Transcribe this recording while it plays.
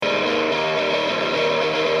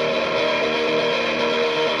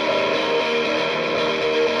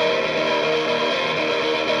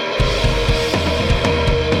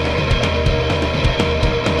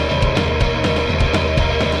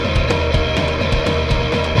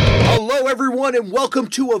Hello, everyone, and welcome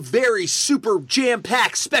to a very super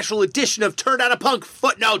jam-packed special edition of Turned Out a Punk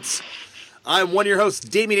Footnotes. I'm one of your hosts,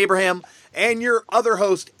 Damian Abraham, and your other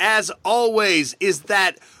host, as always, is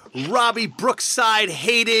that Robbie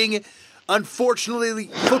Brookside-hating, unfortunately,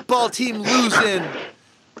 football team losing,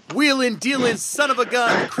 wheeling, dealing, son of a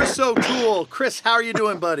gun, Chris O'Toole. Chris, how are you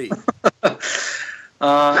doing, buddy?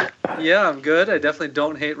 Yeah, I'm good. I definitely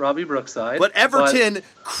don't hate Robbie Brookside. But Everton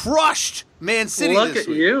crushed Man City this week. Look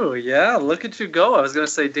at you. Yeah, look at you go. I was going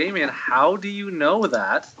to say, Damian, how do you know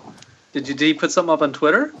that? Did you put something up on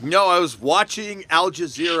Twitter? No, I was watching Al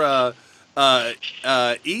Jazeera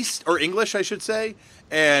East, or English, I should say,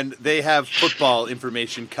 and they have football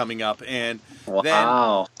information coming up. And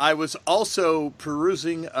then I was also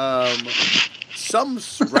perusing some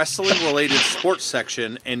wrestling-related sports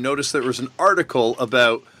section and noticed there was an article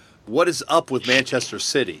about what is up with Manchester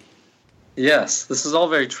City. Yes, this is all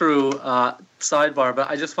very true. Sidebar, but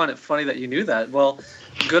I just find it funny that you knew that. Well,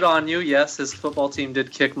 good on you. Yes, his football team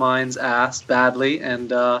did kick mine's ass badly,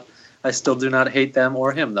 and I still do not hate them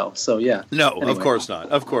or him, though. So, yeah. No, anyway. Of course not.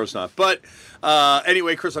 Of course not. But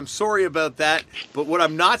anyway, Chris, I'm sorry about that. But what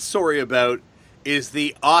I'm not sorry about is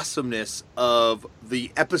the awesomeness of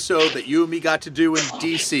the episode that you and me got to do in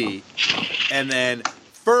D.C., and then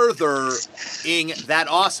furthering that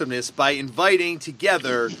awesomeness by inviting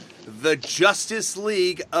together the Justice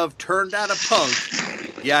League of Turned Out a Punk.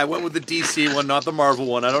 Yeah, I went with the DC one, not the Marvel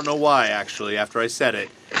one. I don't know why, actually, after I said it.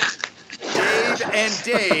 Dave and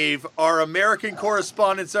Dave, our American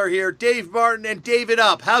correspondents, are here. Dave Martin and David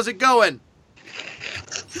Up. How's it going?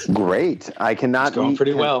 Great. I cannot. It's going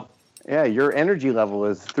pretty well. Yeah, your energy level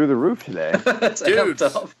is through the roof today.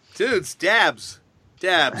 Dudes, dabs.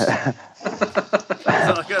 That's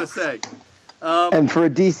all I gotta say. And for a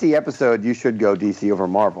DC episode, you should go DC over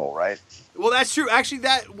Marvel, right? Well, that's true. Actually,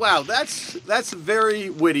 that's very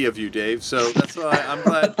witty of you, Dave. So that's why I'm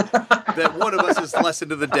glad that one of us is less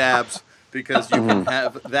into the dabs because you can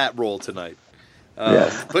have that role tonight.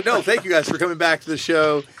 Yes. But no, thank you guys for coming back to the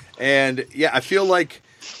show. And yeah, I feel like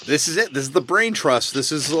this is it. This is the brain trust.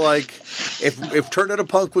 This is like if Turned Out a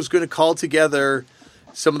Punk was going to call together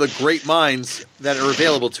some of the great minds that are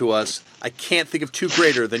available to us, I can't think of two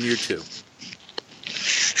greater than you two.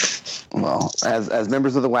 Well, as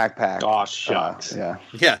members of the Whack Pack. Oh, shucks. Yeah,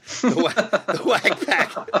 the Whack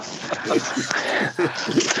Pack.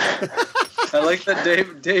 I like that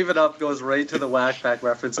David Up goes right to the Whack Pack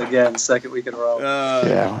reference again, second week in a row.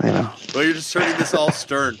 Yeah. Well, you're just turning this all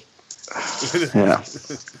stern. Yeah.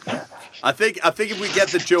 I think if we get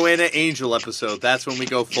the Joanna Angel episode, that's when we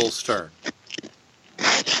go full stern.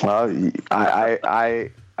 Well, I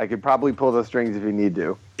could probably pull the strings if you need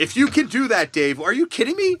to. If you can do that, Dave, are you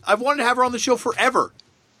kidding me? I've wanted to have her on the show forever.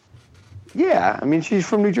 Yeah, I mean, she's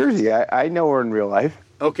from New Jersey. I know her in real life.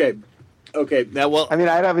 Okay. Now, well, I mean,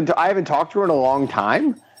 I haven't talked to her in a long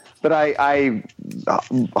time, but I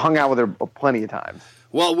hung out with her plenty of times.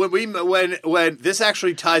 Well, when this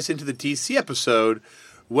actually ties into the DC episode,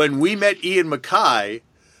 when we met Ian MacKay,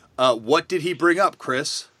 what did he bring up,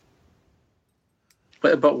 Chris?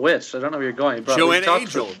 But which? I don't know where you're going. Joanna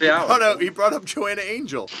Angel. He brought up Joanna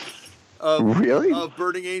Angel. Really? Of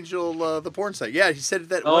Burning Angel, the porn site. Yeah, he said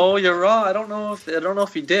that. Oh, you're wrong. I don't know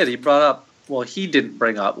if he did. He brought up. Well, he didn't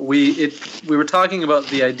bring up. We were talking about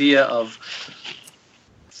the idea of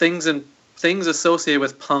things associated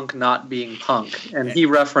with punk not being punk, and he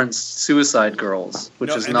referenced Suicide Girls, which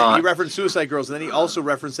is not. He referenced Suicide Girls, and then he also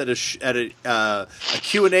referenced at a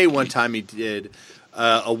Q&A one time he did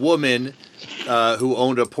a woman who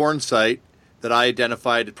owned a porn site that I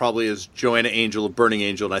identified probably as Joanna Angel of Burning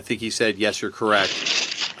Angel, and I think he said, yes, you're correct,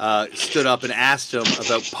 stood up and asked him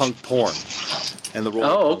about punk porn and the role.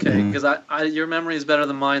 Oh, okay, because your memory is better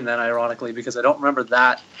than mine then, ironically, because I don't remember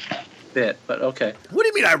that bit, but okay. What do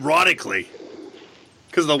you mean, ironically?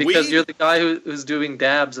 Because you're the guy who's doing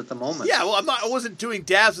dabs at the moment. Yeah, well, I wasn't doing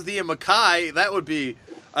dabs with Ian MacKay. That would be...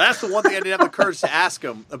 That's the one thing I didn't have the courage to ask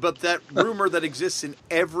him about that rumor that exists in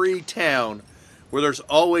every town where there's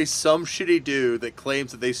always some shitty dude that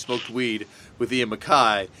claims that they smoked weed with Ian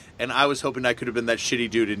MacKay, and I was hoping I could have been that shitty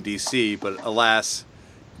dude in D.C., but alas,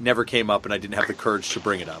 never came up, and I didn't have the courage to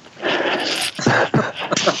bring it up.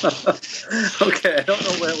 Okay, I don't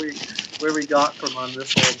know where we got from on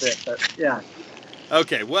this whole bit, but yeah.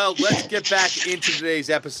 Okay, well, let's get back into today's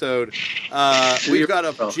episode. We've got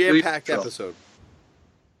a jam-packed episode.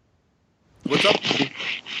 What's up?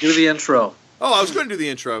 Do the intro. Oh, I was going to do the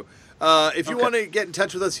intro. If you want to get in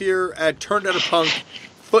touch with us here at Turned Out a Punk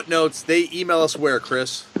Footnotes, they email us where,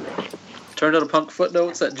 Chris?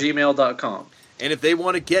 turnedoutapunkfootnotes@gmail.com. And if they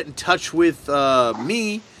want to get in touch with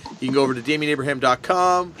me You can go over to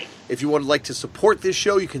DamianAbraham.com. If you would like to support this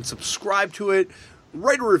show, you can subscribe to it,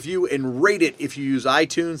 write a review, and rate it if you use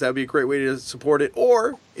iTunes. That would be a great way to support it.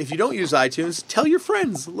 Or, if you don't use iTunes, tell your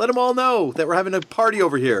friends. Let them all know that we're having a party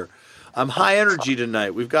over here. I'm high energy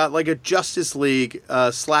tonight. We've got like a Justice League /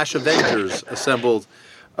 Avengers assembled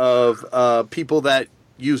of people that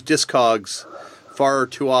use Discogs far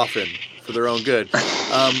too often for their own good.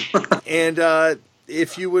 And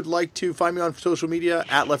if you would like to find me on social media,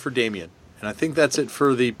 @LeftForDamian. And I think that's it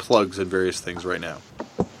for the plugs and various things right now.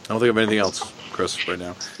 I don't think I have anything else, Chris, right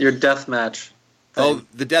now. Your deathmatch. Oh,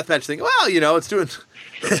 the deathmatch thing. Well, you know, it's doing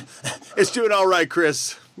it's doing all right,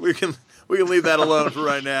 Chris. We can leave that alone for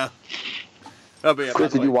right now. Oh, but yeah,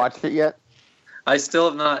 Chris, did you watch it yet? I still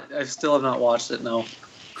have not watched it. No.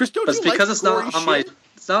 Chris, don't But you it's because like it's not gory on my shit?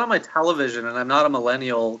 it's not on my television, and I'm not a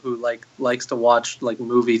millennial who likes to watch like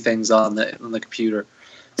movie things on the computer.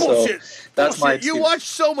 Bullshit. So that's my Bullshit. You excuse. watch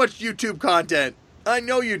so much YouTube content. I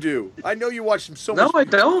know you do. I know you watch so No, much. I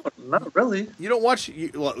don't. Not really. You don't watch.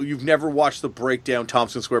 You've never watched the breakdown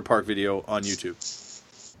Thompson Square Park video on YouTube.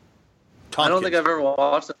 I don't think I've ever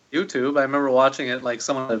watched it on YouTube. I remember watching it like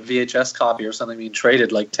someone a VHS copy or something being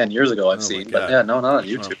traded like 10 years ago. I've seen, but yeah, no, not on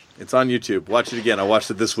YouTube. Well, it's on YouTube. Watch it again. I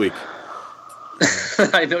watched it this week.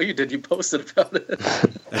 I know you did. You posted about it.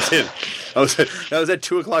 I did. I was at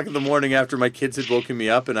 2:00 in the morning after my kids had woken me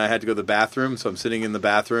up, and I had to go to the bathroom. So I'm sitting in the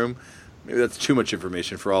bathroom. Maybe that's too much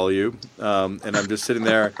information for all of you. And I'm just sitting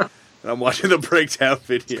there, and I'm watching the breakdown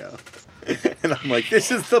video, and I'm like, "This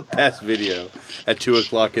is the best video." At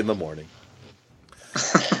 2:00 in the morning.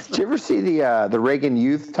 Did you ever see the Reagan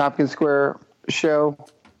Youth Tompkins Square show?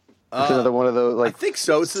 It's another one of those. I think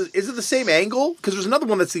so. Is it the same angle? Because there's another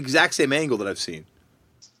one that's the exact same angle that I've seen.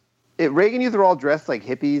 Reagan Youth are all dressed like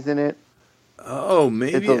hippies in it. Oh,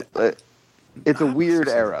 maybe. It's a weird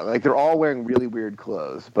era. Like they're all wearing really weird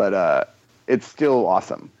clothes, but it's still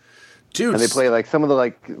awesome. Dude, and they play like some of the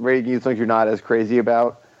like Reagan Youth songs you're not as crazy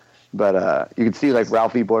about, but you can see like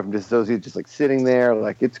Ralphie Boy from Disassociated just like sitting there.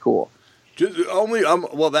 Like it's cool.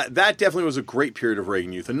 That definitely was a great period of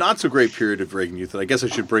Reagan Youth. A not so great period of Reagan Youth that I guess I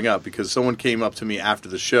should bring up because someone came up to me after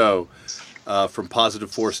the show from Positive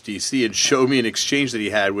Force DC and showed me an exchange that he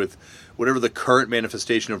had with whatever the current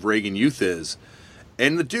manifestation of Reagan Youth is.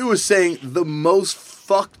 And the dude was saying the most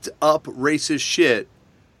fucked up racist shit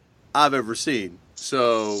I've ever seen.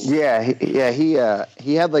 So he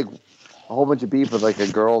had like a whole bunch of beef with like a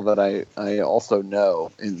girl that I also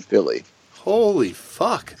know in Philly. Holy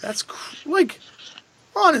fuck. That's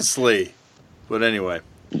honestly. But anyway,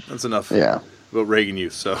 that's enough about Reagan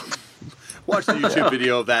Youth. So watch the YouTube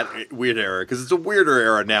video of that weird era because it's a weirder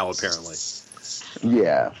era now, apparently.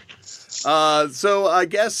 Yeah. So I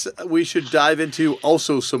guess we should dive into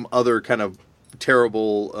also some other kind of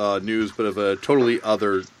terrible news, but of a totally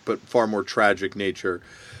other but far more tragic nature.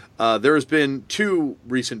 There has been 2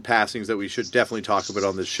 recent passings that we should definitely talk about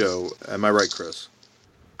on this show. Am I right, Chris?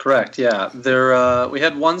 Correct, yeah. We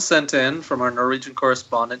had one sent in from our Norwegian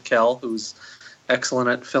correspondent, Kel, who's excellent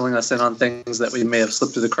at filling us in on things that we may have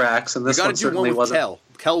slipped through the cracks, and this one certainly wasn't. Kel.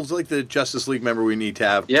 Kel's like the Justice League member we need to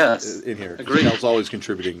have in here. Agreed. Kel's always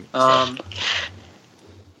contributing. But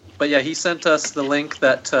yeah, he sent us the link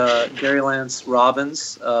that Gary Lance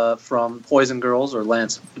Robbins from Poison Girls, or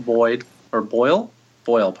Lance Boyle,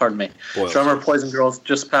 pardon me. Drummer of Poison Girls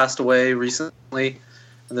just passed away recently.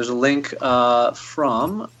 And there's a link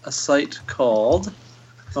from a site called,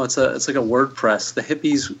 it's like a WordPress. The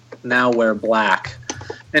hippies now wear black.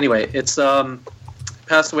 Anyway, it's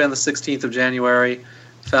passed away on the 16th of January.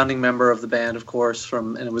 Founding member of the band, of course,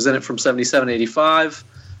 and it was in it from 77, 85.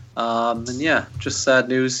 And yeah, just sad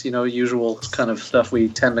news. Usual kind of stuff we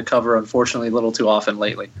tend to cover, unfortunately, a little too often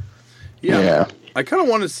lately. Yeah. I kind of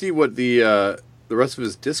want to see what the rest of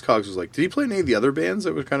his Discogs was like. Did he play any of the other bands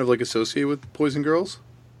that were kind of like associated with Poison Girls?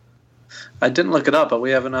 I didn't look it up, but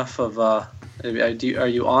we have enough of. Are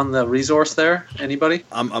you on the resource there? Anybody?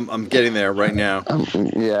 I'm getting there right now.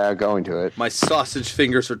 Going to it. My sausage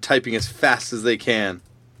fingers are typing as fast as they can.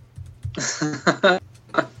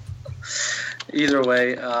 Either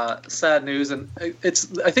way, sad news, and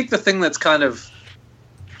it's. I think the thing that's kind of.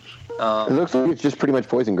 It looks like it's just pretty much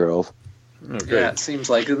Poison Girls. Okay. Yeah, it seems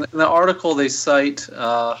like. In the article, they cite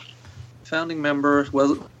founding member,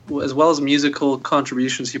 as well as musical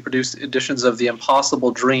contributions. He produced editions of the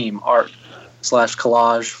Impossible Dream art /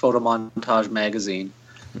 collage photo montage magazine,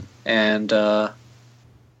 and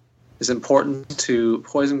is important to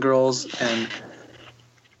Poison Girls and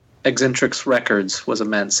Eccentrics Records was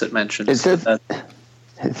immense. It mentioned. It says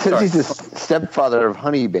he's a stepfather of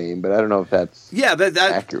Honeybane, but I don't know if that's that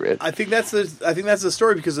accurate. I think that's the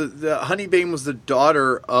story because the Honeybane was the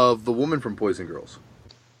daughter of the woman from Poison Girls.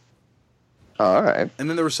 Oh, all right. And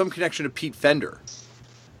then there was some connection to Pete Fender,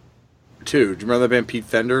 too. Do you remember that band Pete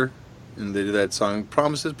Fender? And they did that song,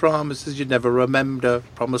 Promises, Promises You Never Remember.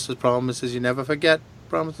 Promises, Promises You Never Forget.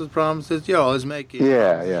 Promises, Promises You Always Make It.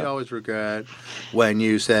 Yeah. You always regret when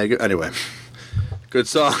you say... Anyway, good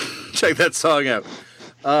song. Check that song out.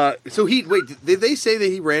 So did they say that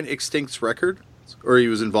he ran Extinct's record? Or he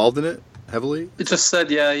was involved in it heavily? It just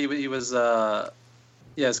said, he was...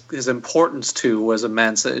 Yes, his importance to was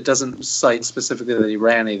immense. It doesn't cite specifically that he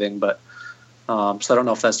ran anything, but so I don't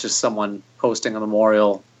know if that's just someone posting a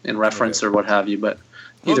memorial in reference or what have you. But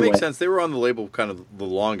either it makes way. sense. They were on the label kind of the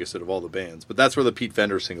longest out of all the bands, but that's where the Pete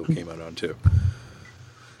Fender single came out on too,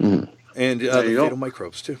 and the Fatal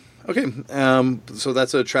Microbes too. Okay, so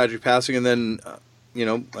that's a tragic passing, and then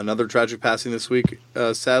another tragic passing this week.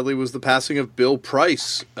 Sadly, was the passing of Bill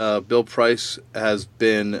Price. Bill Price has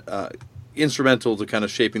been instrumental to kind of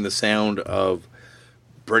shaping the sound of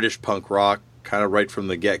British punk rock, kind of right from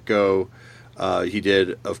the get-go. He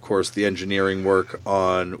did, of course, the engineering work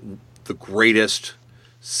on the greatest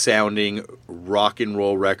sounding rock and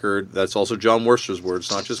roll record. That's also John Worcester's words,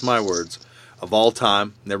 not just my words, of all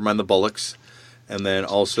time. Never mind the Bullocks. And then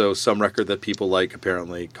also some record that people like,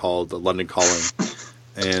 apparently, called The London Calling.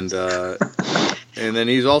 And then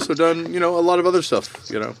he's also done, a lot of other stuff,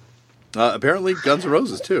 apparently, Guns N'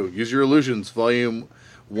 Roses, too. Use Your Illusions, Volume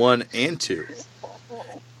 1 and 2.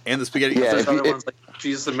 And the Spaghetti... There's other ones like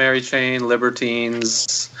Jesus and Mary Chain,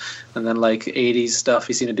 Libertines, and then, 80s stuff.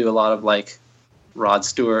 He seemed to do a lot of, Rod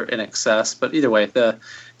Stewart in excess. But either way,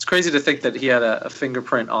 it's crazy to think that he had a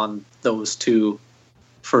fingerprint on those two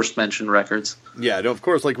first mentioned records. Yeah, no, of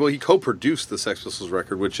course. He co-produced the Sex Pistols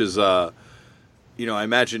record, which is... I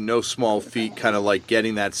imagine no small feat kind of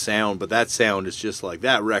getting that sound, but that sound is just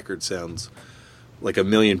that record sounds like $1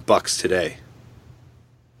 million today.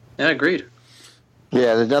 Yeah, agreed.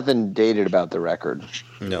 Yeah, there's nothing dated about the record.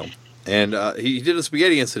 No. And he did a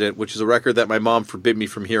Spaghetti Incident, which is a record that my mom forbid me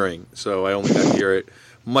from hearing, so I only got to hear it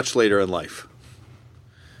much later in life.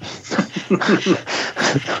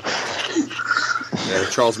 The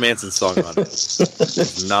Charles Manson song on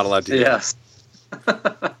it. Not allowed to hear. Yes.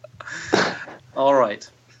 All right.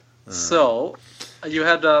 So, you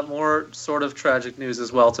had more sort of tragic news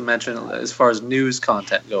as well to mention as far as news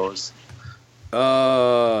content goes.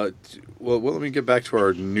 Well, let me get back to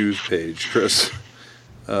our news page, Chris.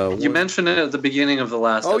 You mentioned it at the beginning of the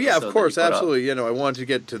last episode. Oh, yeah, of course, absolutely. I wanted to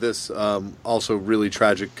get to this also really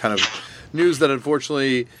tragic kind of news that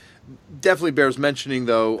unfortunately definitely bears mentioning,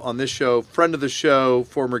 though, on this show. Friend of the show,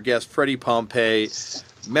 former guest Freddie Pompey,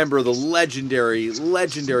 member of the legendary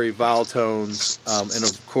Vile Tones, and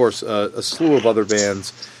of course a slew of other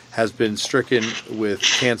bands, has been stricken with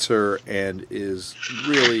cancer and is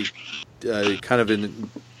really kind of in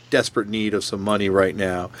desperate need of some money right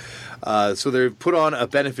now. So they've put on a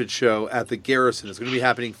benefit show at the Garrison. It's going to be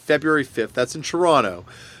happening February 5th. That's in Toronto.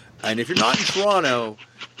 And if you're not in Toronto,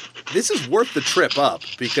 this is worth the trip up,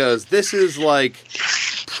 because this is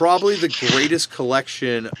probably the greatest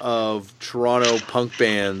collection of Toronto punk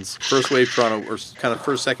bands, first wave Toronto, or kind of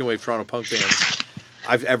first, second wave Toronto punk bands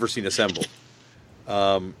I've ever seen assembled.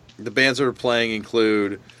 The bands that are playing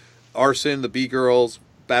include Arson, the B-Girls,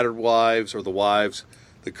 Battered Wives, or the Wives,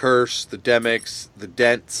 the Curse, the Demics, the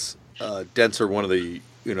Dents. Dents are one of the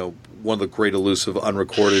great elusive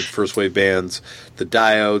unrecorded first wave bands. The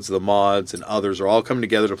Diodes, the Mods, and others are all coming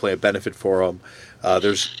together to play a benefit for them.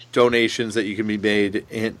 There's donations that you can be made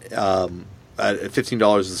at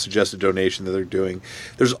 $15 is the suggested donation that they're doing.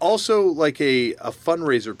 There's also a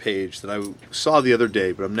fundraiser page that I saw the other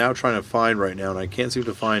day, but I'm now trying to find right now, and I can't seem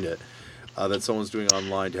to find it, that someone's doing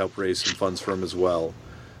online to help raise some funds for them as well.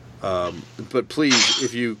 But please,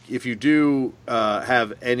 if you do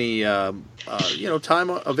have any time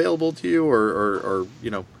available to you or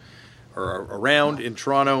around in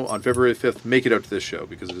Toronto on February 5th, make it out to this show,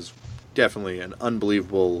 because it is definitely an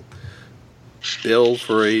unbelievable bill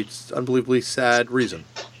for a unbelievably sad reason.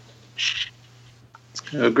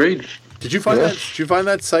 Agreed. Did you find that? Did you find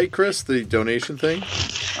that site, Chris? The donation thing?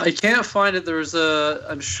 I can't find it.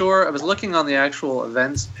 I'm sure I was looking on the actual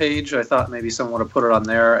events page. I thought maybe someone would have put it on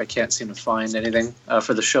there. I can't seem to find anything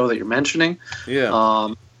for the show that you're mentioning. Yeah.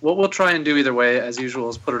 What we'll try and do either way, as usual,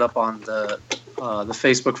 is put it up on the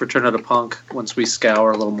Facebook for Turn Out a Punk once we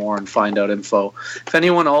scour a little more and find out info. If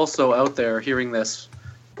anyone also out there hearing this,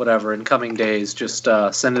 whatever, in coming days, just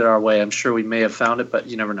send it our way. I'm sure we may have found it, but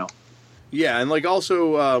you never know. Yeah, and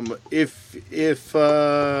also if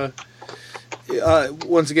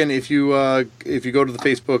once again, if you go to the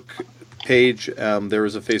Facebook page, there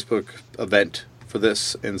is a Facebook event for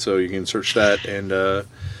this, and so you can search that and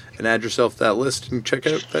add yourself to that list and check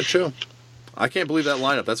out that show. I can't believe that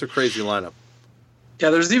lineup. That's a crazy lineup. Yeah,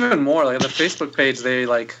 there's even more. Like on the Facebook page, they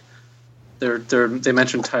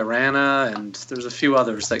mention Tirana, and there's a few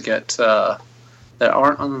others that get that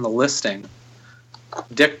aren't on the listing.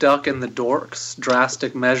 Dick Duck and the Dorks,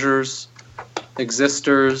 Drastic Measures,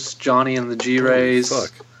 Existers, Johnny and the G-Rays.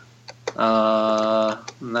 Fuck.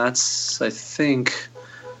 And that's, I think,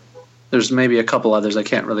 there's maybe a couple others I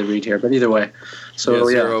can't really read here, but either way. So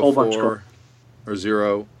yeah, a whole bunch or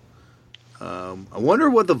Zero. I wonder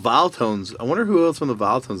what the Valtones. I wonder who else from the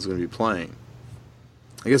Valtones is going to be playing.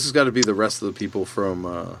 I guess it's got to be the rest of the people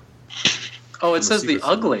from. It says the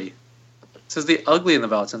Ugly. It says the Ugly in the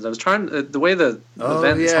Valtones. I was trying the way the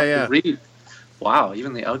event is to read. Wow,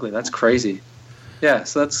 even the Ugly. That's crazy. Yeah,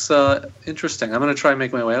 so that's interesting. I'm going to try and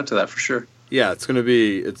make my way out to that for sure. Yeah, it's going to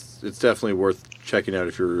be. It's definitely worth checking out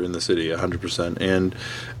if you're in the city, 100%. And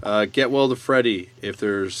get well to Freddie if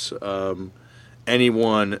there's.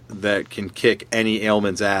 Anyone that can kick any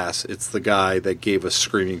ailment's ass, it's the guy that gave us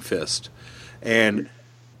Screaming Fist. And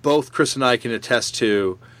both Chris and I can attest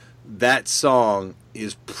to that song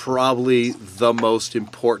is probably the most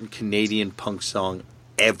important Canadian punk song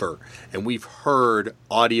ever. And we've heard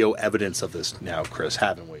audio evidence of this now, Chris,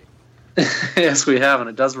 haven't we? Yes, we have, and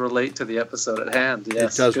it does relate to the episode at hand.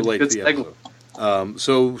 Yes, it does relate to the episode.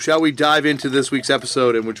 So shall we dive into this week's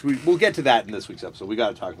episode, in which we'll get to that in this week's episode. We got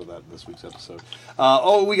to talk about that in this week's episode.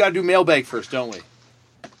 We got to do mailbag first, don't we?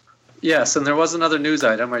 Yes, and there was another news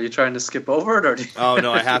item. Are you trying to skip over it, or? Oh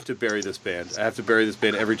no, I have to bury this band. I have to bury this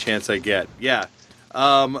band every chance I get. Yeah,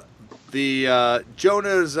 the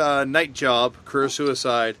Jonah's Night Job, Career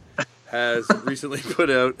Suicide, has recently put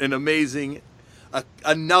out an amazing,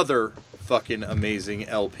 another fucking amazing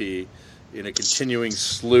LP. In a continuing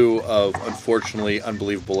slew of, unfortunately,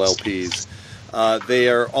 unbelievable LPs. They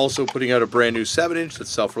are also putting out a brand new 7-inch that's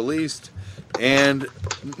self-released. And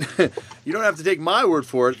you don't have to take my word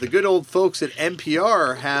for it. The good old folks at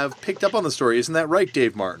NPR have picked up on the story. Isn't that right,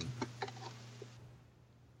 Dave Martin?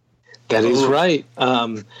 That is right.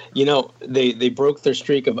 They broke their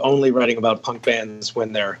streak of only writing about punk bands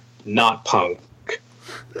when they're not punk.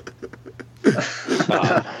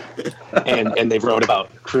 And they wrote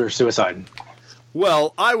about Career Suicide.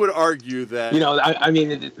 Well, I would argue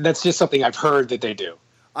that that's just something I've heard that they do.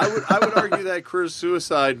 I would argue that Career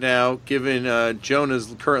Suicide now, given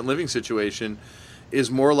Jonah's current living situation,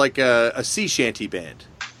 is more like a sea shanty band.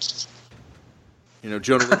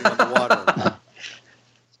 Jonah living on the water.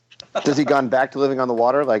 Does he gone back to living on the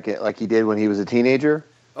water like he did when he was a teenager?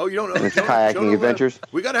 Oh, you don't know his kayaking adventures?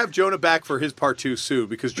 We got to have Jonah back for his part 2 soon,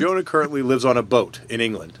 because Jonah currently lives on a boat in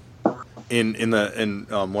England, in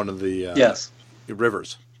one of the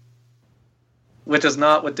rivers. Which is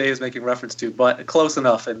not what Dave's making reference to, but close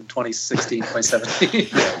enough in 2016,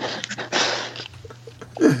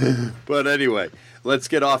 2017. But anyway, let's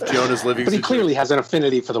get off Jonah's living. But he clearly has an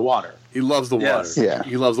affinity for the water. He loves the water. Yeah.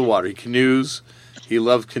 He loves the water. He canoes. He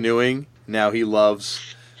loves canoeing. Now he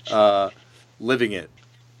loves living it.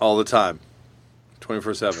 All the time,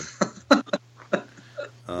 24/7.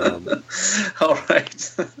 All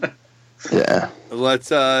right. Yeah.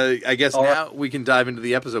 Let's. I guess now we can dive into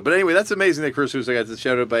the episode. But anyway, that's amazing that Career Suicide got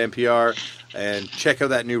shout out by NPR, and check out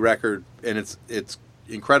that new record, and it's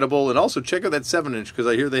incredible. And also check out that 7-inch, because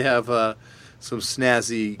I hear they have some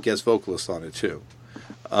snazzy guest vocalists on it too.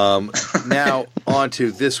 Now on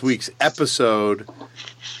to this week's episode.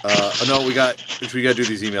 We got to do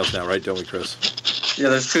these emails now, right? Don't we, Chris? Yeah,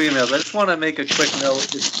 there's 2 emails. I just want to make a quick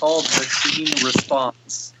note. It's called Machine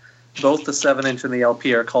Response. Both the 7-inch and the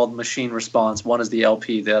LP are called Machine Response. One is the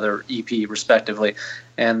LP, the other EP, respectively.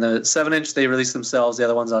 And the 7-inch, they release themselves. The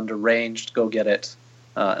other one's on Deranged. Go get it,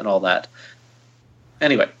 and all that.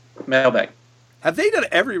 Anyway, mailbag. Have they done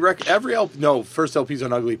every record? Every LP? No, first LP's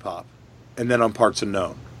on Ugly Pop, and then on Parts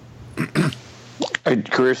Unknown.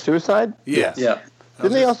 Career Suicide? Yeah. Yeah.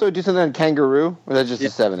 Didn't they also do something on Kangaroo? Or that's just a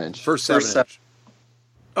 7-inch? First 7-inch.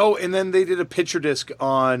 Oh, and then they did a picture disc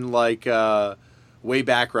on Way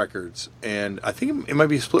Back Records, and I think it might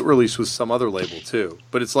be a split release with some other label too.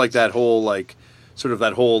 But it's like that whole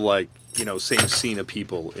same scene of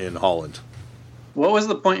people in Holland. What was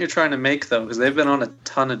the point you're trying to make, though? Because they've been on a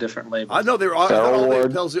ton of different labels. I know they were. I thought all their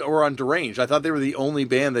labels were on Deranged. I thought they were the only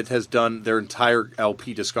band that has done their entire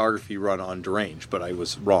LP discography run on Deranged, but I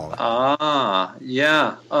was wrong.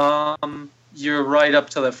 Yeah. You're right up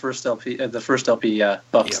to the first LP. The first LP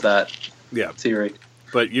bucks that theory.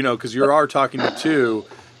 But because you are talking to 2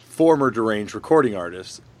 former Deranged recording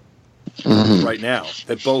artists. right now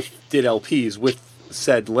that both did LPs with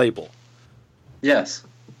said label. Yes.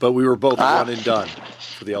 But we were both one and done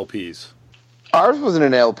for the LPs. Ours wasn't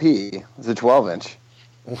an LP. It was a 12-inch.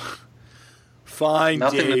 Fine,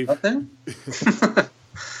 Nothing Dave. Nothing?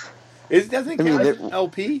 Doesn't it count as an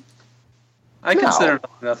LP? I consider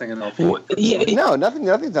nothing an LP. No,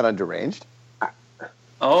 nothing's not underranged.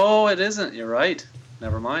 Oh, it isn't. You're right.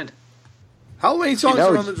 Never mind. How many songs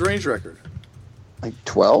are on the Deranged record? Like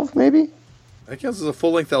 12, maybe? That counts as a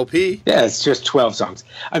full-length LP. Yeah, it's just 12 songs.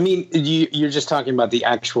 I mean, you're just talking about the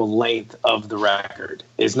actual length of the record.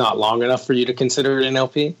 Is not long enough for you to consider it an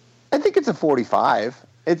LP? I think it's a 45.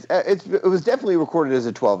 It was definitely recorded as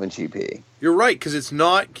a 12-inch EP. You're right, because it's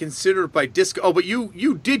not considered by disc. Oh, but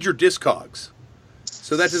you did your Discogs,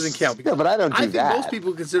 so that doesn't count. No, but I don't do that. I think most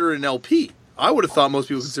people consider it an LP. I would have thought most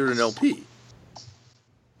people consider it an LP.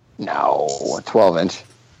 No, a 12-inch.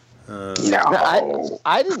 No,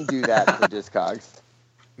 I didn't do that for Discogs.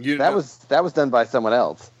 That was done by someone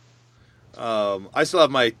else. I still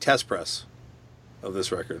have my test press of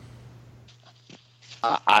this record.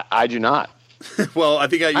 I do not. Well, I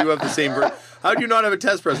think you have the same. How do you not have a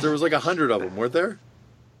test press? There was like 100 of them, weren't there?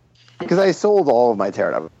 Because I sold all of my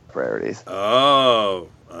Tear It Up rarities. Oh,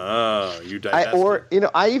 you divested.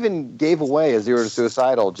 I even gave away a Zero to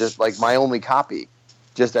Suicidal, just like my only copy,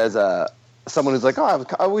 just as someone who's like, I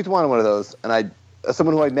always wanted one of those, and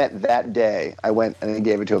someone who I met that day, I went and I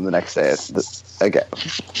gave it to him the next day. Okay,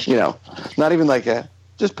 not even like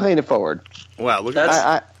just paying it forward. Wow, look at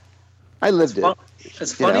that. I lived it.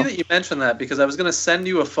 It's funny that you mentioned that, because I was going to send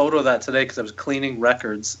you a photo of that today because I was cleaning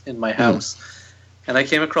records in my house. And I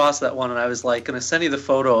came across that one, and I was like, going to send you the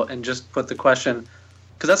photo and just put the question,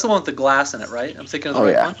 because that's the one with the glass in it, right? I'm thinking of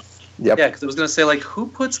the right one? Yep. Yeah, because I was going to say, like, who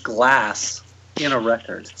puts glass in a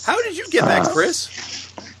record? How did you get that,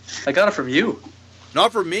 Chris? I got it from you.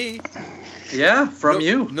 Not from me. Yeah, from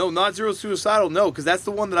you. No, not Zero Suicidal, no, because that's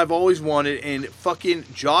the one that I've always wanted, and fucking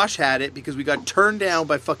Josh had it because we got turned down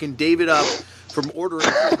by fucking David Up from ordering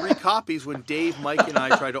 3 copies when Dave, Mike, and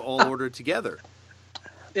I tried to all order it together.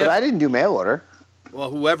 But I didn't do mail order. Well,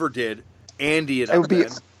 whoever did, Andy and it would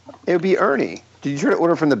be Ernie. Did you try to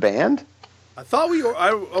order from the band? I thought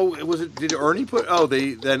did Ernie put? Oh,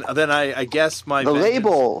 then I guess my the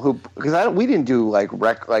label we didn't do like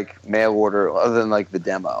mail order other than like the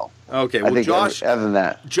demo. Okay, well, Josh. Other than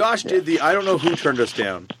that, Josh did the. I don't know who turned us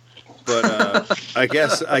down, but I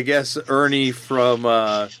guess Ernie from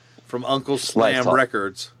Uncle Slam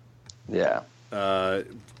Records. Yeah.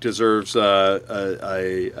 Deserves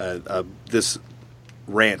this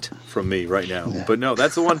rant from me right now. Yeah. But no,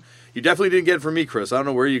 that's the one. You definitely didn't get it from me, Chris. I don't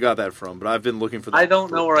know where you got that from, but I've been looking for that. I don't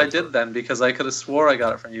know where I did then, because I could have swore I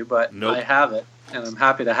got it from you, but nope. I have it, and I'm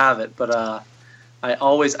happy to have it. But I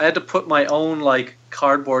had to put my own like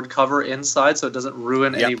cardboard cover inside so it doesn't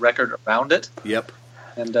ruin any record around it. Yep.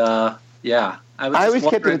 And I always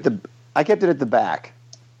kept it at the back.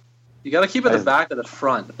 You got to keep it at the back or the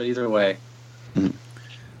front, but either way.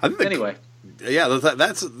 Anyway. Yeah,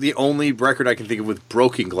 that's the only record I can think of with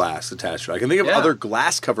broken glass attached to it. I can think of other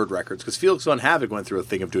glass-covered records, because Felix Von Havoc went through a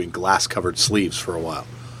thing of doing glass-covered sleeves for a while.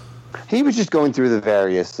 He was just going through the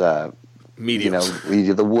various mediums.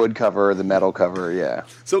 The wood cover, the metal cover, yeah.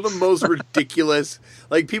 So the most ridiculous...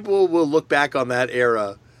 Like, people will look back on that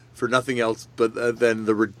era for nothing else but than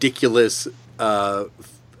the ridiculous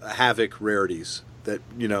Havoc rarities. That,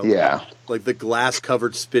 like the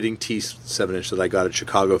glass-covered Spitting Teeth 7-inch that I got at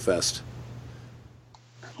Chicago Fest.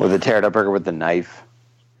 Or the Tear It Up record with the knife.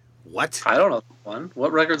 What? I don't know that one.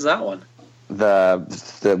 What record's that one?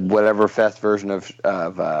 The whatever fest version of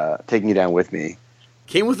Taking You Down With Me.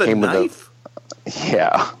 Came with a knife?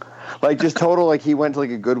 Yeah. Like, just total, like, he went to, like,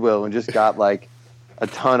 a Goodwill and just got, like, a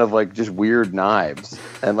ton of, like, just weird knives.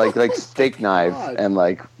 And, like steak knives. And,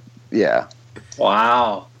 like, yeah.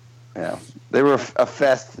 Wow. Yeah. They were a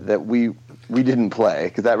fest that we didn't play,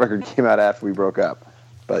 because that record came out after we broke up.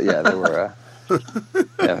 But, yeah, they were...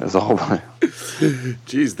 yeah, it was a whole bunch.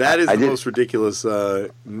 Jeez, that is the most ridiculous novelty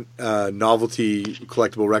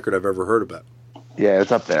collectible record I've ever heard about. Yeah,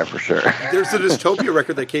 it's up there for sure. There's the Dystopia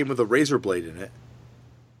record that came with a razor blade in it.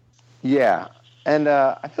 Yeah, and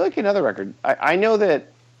I feel like another record. I know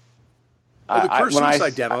that. The Career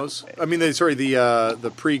Suicide demos.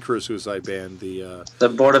 The pre-Career Suicide band. The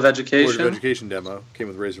Board of Education. Board of Education demo came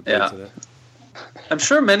with razor blades in it. I'm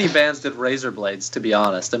sure many bands did razor blades, to be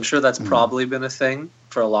honest. I'm sure that's probably been a thing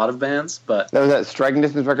for a lot of bands, but... That was that Striking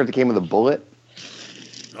Distance record that came with a bullet?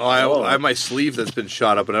 Oh, I have my sleeve that's been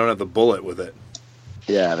shot up, but I don't have the bullet with it.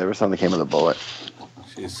 Yeah, there was some that came with a bullet.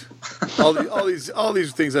 Jeez. all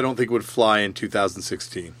these things I don't think would fly in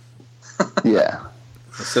 2016. Yeah.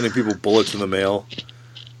 Sending people bullets in the mail.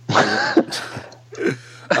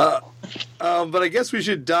 But I guess we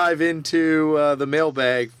should dive into the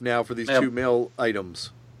mailbag now for these two mail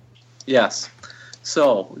items. Yes.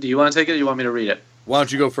 So, do you want to take it or do you want me to read it? Why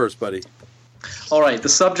don't you go first, buddy? All right. The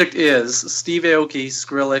subject is Steve Aoki,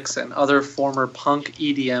 Skrillex, and other former punk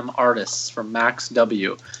EDM artists from Max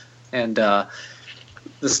W. And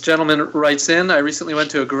this gentleman writes in, I recently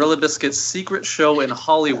went to a Gorilla Biscuits secret show in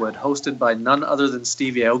Hollywood hosted by none other than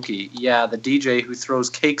Steve Aoki. Yeah, the DJ who throws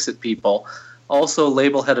cakes at people. Also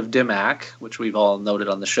label head of DIMAC, which we've all noted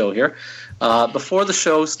on the show here. Before the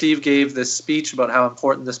show, Steve gave this speech about how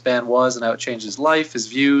important this band was and how it changed his life, his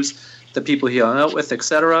views, the people he hung out with,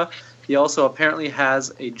 etc. He also apparently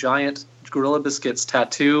has a giant Gorilla Biscuits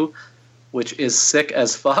tattoo, which is sick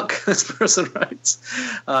as fuck, this person writes.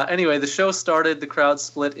 Anyway, the show started. The crowd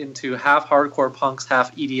split into half hardcore punks,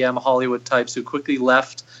 half EDM Hollywood types who quickly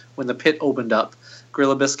left when the pit opened up.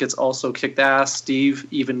 Gorilla Biscuits also kicked ass. Steve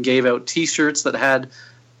even gave out T-shirts that had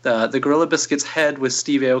the Gorilla Biscuits head with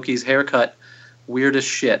Steve Aoki's haircut. Weird as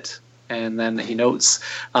shit. And then he notes,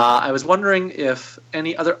 I was wondering if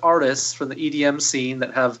any other artists from the EDM scene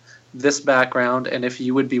that have this background and if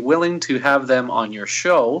you would be willing to have them on your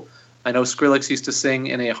show. I know Skrillex used to sing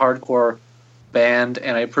in a hardcore band,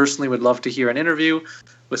 and I personally would love to hear an interview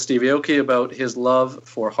with Steve Aoki about his love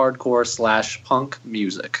for hardcore/punk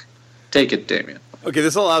music. Take it, Damian. Okay,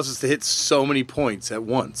 this allows us to hit so many points at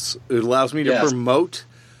once. It allows me to promote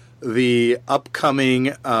the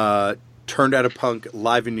upcoming Turned Out a Punk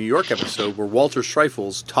Live in New York episode where Walter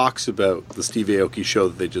Schreifels talks about the Steve Aoki show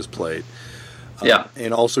that they just played.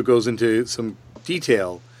 And also goes into some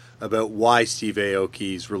detail about why Steve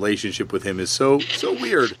Aoki's relationship with him is so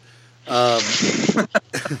weird.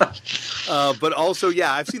 But also,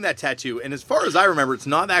 yeah, I've seen that tattoo, and as far as I remember, it's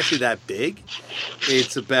not actually that big.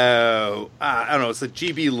 It's about, I don't know, it's a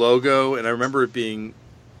GB logo, and I remember it being,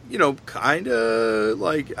 kind of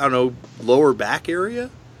like, I don't know, lower back area,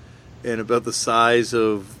 and about the size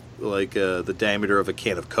of, like, the diameter of a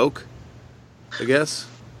can of Coke, I guess,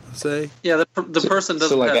 I'd say. Yeah, the person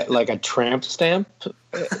doesn't have... like a tramp stamp?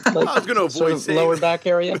 I was going to avoid saying lower back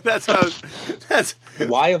area. That's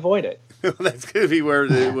why avoid it. That's going to be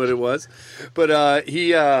what it was. But he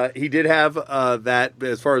did have that,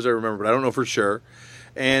 as far as I remember, but I don't know for sure.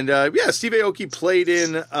 And Steve Aoki played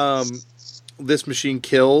in This Machine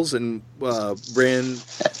Kills and ran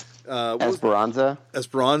Esperanza.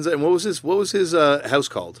 And what was his house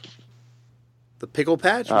called? The Pickle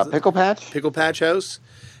Patch. Pickle Patch. Pickle Patch House.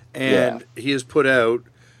 And he has put out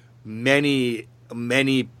many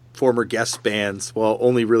former guest bands. Well,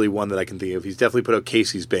 only really one that I can think of. He's definitely put out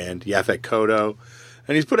Casey's band, Yaphet Kotto,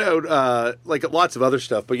 and he's put out lots of other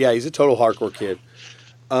stuff. But yeah, he's a total hardcore kid.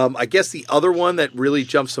 I guess the other one that really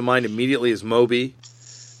jumps to mind immediately is Moby.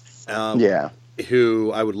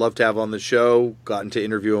 Who I would love to have on the show. Gotten to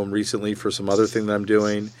interview him recently for some other thing that I'm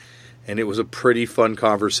doing, and it was a pretty fun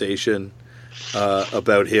conversation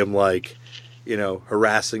about him,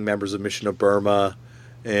 harassing members of Mission of Burma.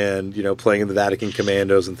 And, playing in the Vatican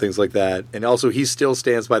Commandos and things like that. And also, he still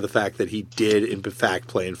stands by the fact that he did, in fact,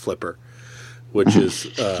 play in Flipper. Which is,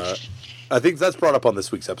 I think that's brought up on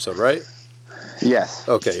this week's episode, right? Yes.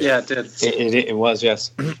 Okay. Yeah, it did. It was,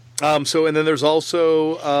 yes. And then there's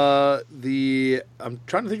also I'm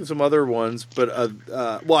trying to think of some other ones, but,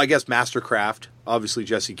 I guess Mastercraft. Obviously,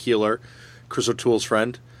 Jesse Keeler, Chris O'Toole's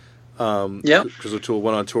friend. Chris O'Toole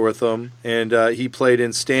went on tour with them. And he played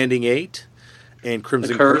in Standing 8. And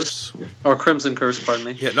Crimson Curse. Or Crimson Curse, pardon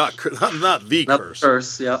me. Yeah, not the Curse.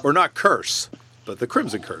 Curse, yeah. Or not Curse, but the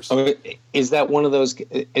Crimson Curse. Oh, is that one of those?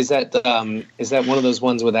 Is that one of those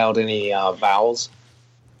ones without any vowels?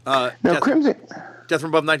 Crimson. Death from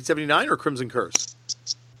Above 1979 or Crimson Curse?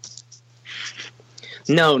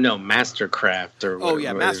 No, Mastercraft or. Oh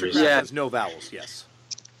yeah, Mastercraft has no vowels. Yes.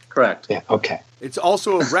 Correct. Yeah. Okay. It's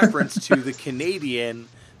also a reference to the Canadian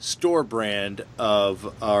store brand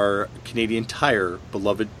of our Canadian Tire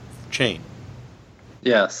beloved chain.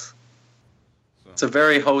 Yes. It's a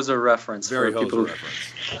very hoser reference. Very hoser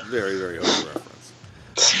reference. Very, very hoser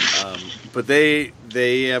reference. But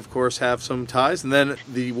they, of course, have some ties. And then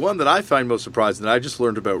the one that I find most surprising that I just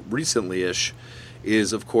learned about recently-ish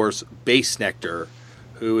is, of course, Bass Nectar,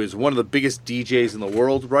 who is one of the biggest DJs in the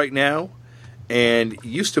world right now. And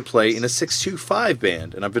used to play in a 625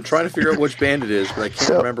 band. And I've been trying to figure out which band it is, but I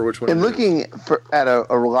can't remember which one it is. In looking at a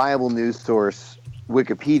reliable news source,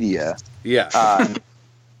 Wikipedia,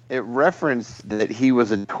 it referenced that he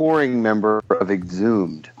was a touring member of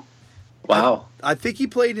Exhumed. Wow. I think he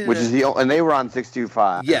played in... Which is and they were on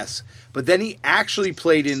 625. Yes. But then he actually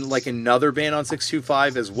played in like another band on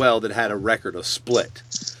 625 as well that had a record, a split.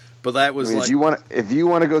 But that was like... If you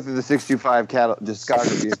want to go through the 625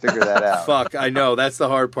 discography and figure that out. Fuck, I know. That's the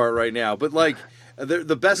hard part right now. But like,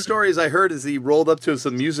 the best stories I heard is he rolled up to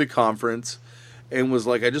some music conference and was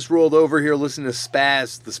like, I just rolled over here listening to the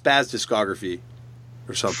Spaz discography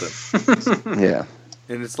or something. Yeah.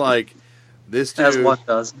 And it's like, this dude... As one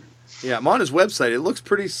does. Yeah, I'm on his website. It looks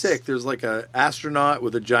pretty sick. There's like a astronaut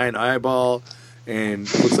with a giant eyeball and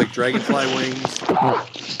it looks like dragonfly wings.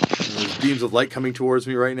 And there's beams of light coming towards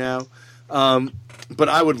me right now. But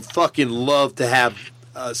I would fucking love to have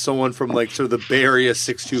someone from like sort of the Bay Area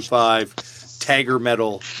 625 tagger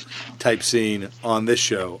metal type scene on this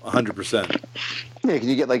show, 100%. Yeah, can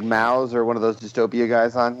you get like Mouse or one of those Dystopia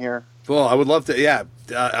guys on here? Well, I would love to, yeah.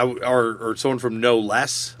 Or someone from No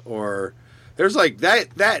Less, or there's like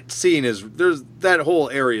that scene is that whole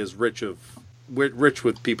area is rich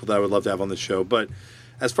with people that I would love to have on the show. But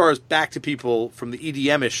as far as back to people from the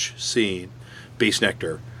EDM-ish scene, Bass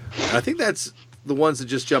Nectar, I think that's the ones that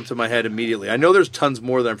just jumped to my head immediately. I know there's tons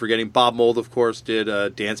more that I'm forgetting. Bob Mould, of course, did a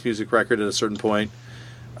dance music record at a certain point,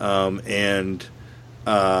 and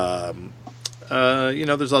there's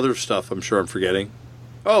other stuff I'm sure I'm forgetting.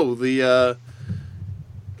 Oh,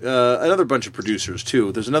 another bunch of producers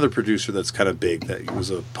too. There's another producer that's kind of big that was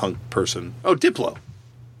a punk person. Oh, Diplo.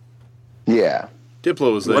 Yeah,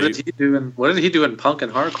 Diplo was. What did he do in punk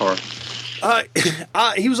and hardcore?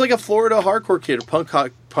 He was like a Florida hardcore kid, a punk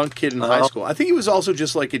kid in high school. I think he was also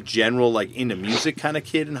just like a general like into music kind of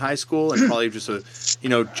kid in high school, and probably just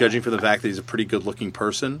judging from the fact that he's a pretty good looking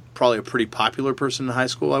person, probably a pretty popular person in high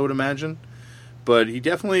school, I would imagine. But he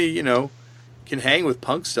definitely can hang with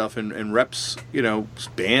punk stuff and reps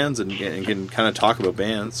bands and can kind of talk about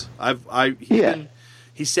bands.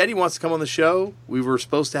 He said he wants to come on the show. We were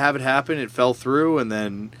supposed to have it happen. It fell through, and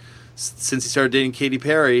then since he started dating Katy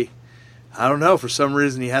Perry, I don't know, for some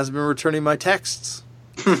reason he hasn't been returning my texts.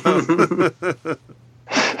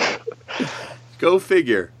 Go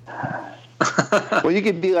figure. Well, you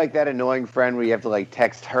could be like that annoying friend where you have to like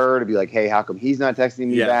text her to be like, "Hey, how come he's not texting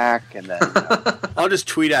me back?" And then I'll just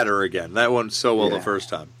tweet at her again. That went so well the first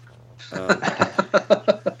time.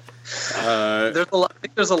 I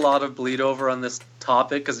think there's a lot of bleed over on this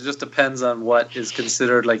topic because it just depends on what is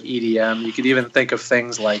considered like EDM. You could even think of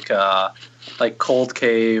things like Cold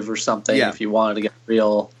Cave or something if you wanted to get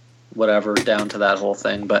real, whatever, down to that whole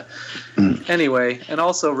thing. But anyway, and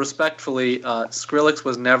also respectfully, Skrillex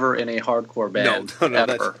was never in a hardcore band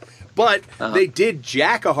ever. But they did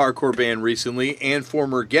jack a hardcore band recently, and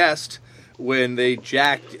former guest, when they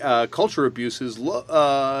jacked Culture Abuse's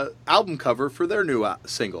album cover for their new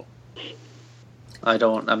single.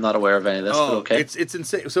 I'm not aware of any of this, but okay. It's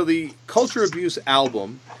insane. So the Culture Abuse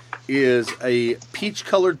album is a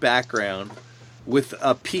peach-colored background with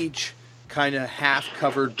a peach kind of half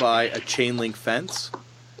covered by a chain link fence,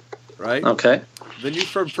 right? Okay. The new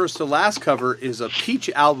From First to Last cover is a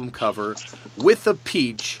peach album cover with a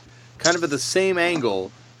peach kind of at the same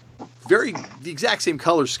angle, the exact same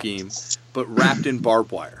color scheme, but wrapped in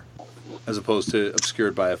barbed wire, as opposed to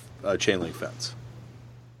obscured by a chain link fence.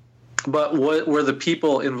 But were the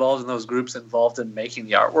people involved in those groups involved in making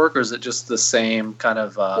the artwork, or is it just the same kind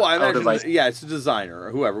of? Well, I imagine, it's a designer or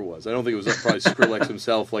whoever it was. I don't think it was probably Skrillex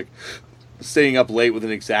himself, like staying up late with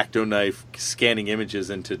an X-Acto knife, scanning images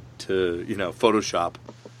into Photoshop.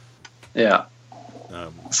 Yeah.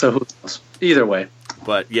 So who knows? Either way.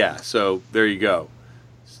 But yeah, so there you go.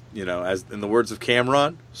 As in the words of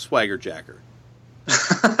Cameron, swagger jacker.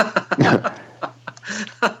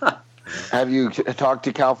 Have you talked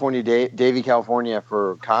to California Davey California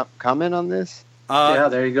for comment on this? Yeah,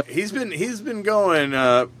 there you go. He's been going he's been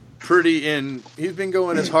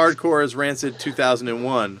going as hardcore as Rancid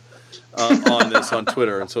 2001 on this on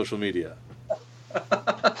Twitter and social media.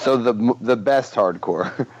 So the best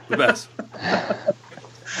hardcore. The best.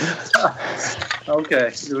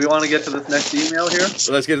 Okay. Do we want to get to the next email here?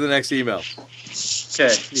 So let's get to the next email.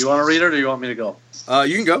 Okay. Do you want to read it or do you want me to go?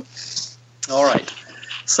 You can go. All right.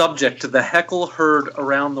 Subject: The Heckle Heard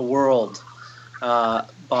Around the World. And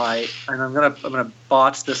I'm gonna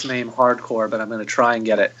botch this name hardcore, but I'm gonna try and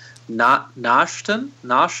get it.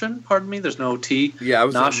 Noshin, pardon me. There's no T. Yeah, I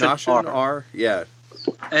was Noshin R. Yeah.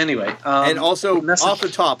 Anyway, and also off the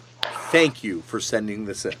top, thank you for sending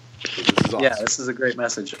this in. This is awesome. Yeah, this is a great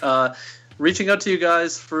message. Reaching out to you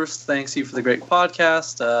guys first, thanks you for the great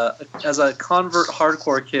podcast. As a convert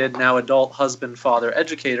hardcore kid, now adult husband, father,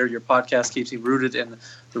 educator, your podcast keeps me rooted in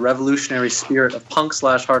the revolutionary spirit of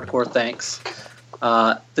punk/hardcore. Thanks.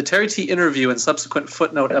 The Terry T interview and subsequent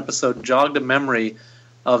Footnote episode jogged a memory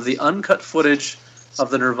of the uncut footage of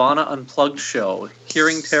the Nirvana Unplugged show.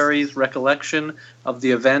 Hearing Terry's recollection of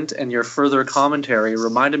the event and your further commentary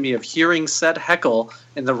reminded me of hearing said heckle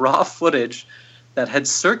in the raw footage that had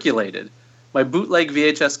circulated. My bootleg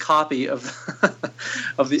VHS copy of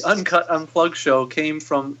of the Uncut Unplugged show came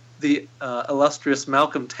from the illustrious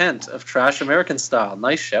Malcolm Tent of Trash American Style.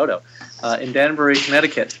 Nice shout-out. In Danbury,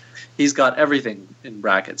 Connecticut. He's got everything in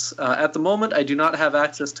brackets. At the moment, I do not have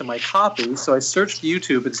access to my copy, so I searched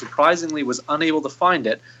YouTube and surprisingly was unable to find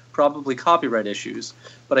it, probably copyright issues.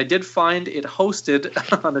 But I did find it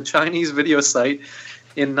hosted on a Chinese video site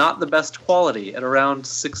in not the best quality at around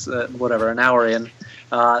an hour in.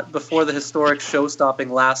 Before the historic show-stopping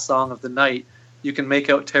last song of the night, you can make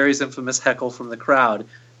out Terry's infamous heckle from the crowd.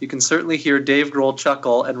 You can certainly hear Dave Grohl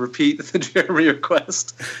chuckle and repeat the Jeremy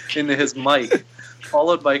request into his mic,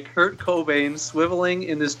 followed by Kurt Cobain swiveling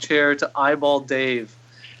in his chair to eyeball Dave.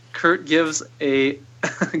 Kurt gives a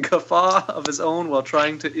guffaw of his own while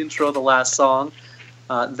trying to intro the last song.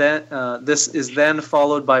 This is then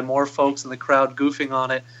followed by more folks in the crowd goofing on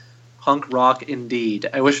it. Punk rock indeed.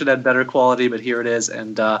 I wish it had better quality, but here it is.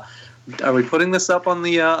 And are we putting this up on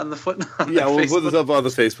the Footnote? Yeah, we'll put this up on the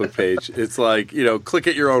Facebook page. It's like, click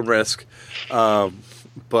at your own risk.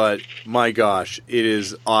 But my gosh, it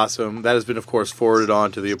is awesome. That has been, of course, forwarded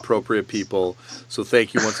on to the appropriate people. So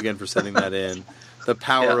thank you once again for sending that in. The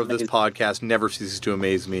power of this podcast never ceases to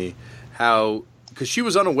amaze me. Because she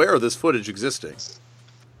was unaware of this footage existing.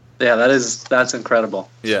 Yeah, that's incredible.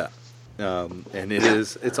 Yeah. And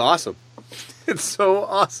it's awesome. It's so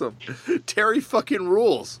awesome. Terry fucking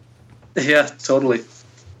rules. Yeah, totally.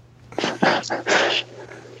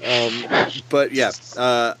 But yeah,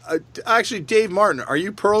 actually, Dave Martin, are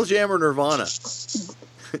you Pearl Jam or Nirvana?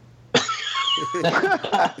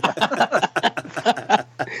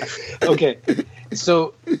 Okay,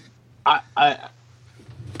 so I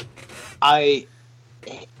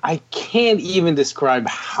can't even describe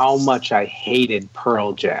how much I hated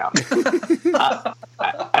Pearl Jam.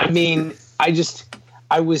 I mean,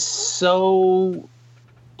 I was so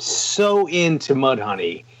into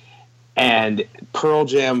Mudhoney, and Pearl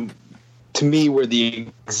Jam to me were the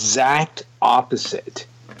exact opposite,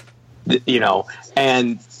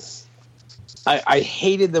 and I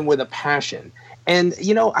hated them with a passion. And,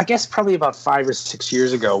 I guess probably about 5 or 6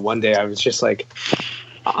 years ago, one day I was just like,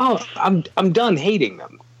 oh, I'm done hating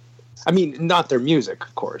them. I mean, not their music,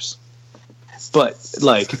 of course. But,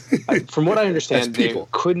 from what I understand, they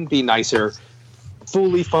couldn't be nicer,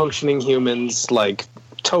 fully functioning humans,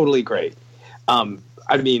 totally great.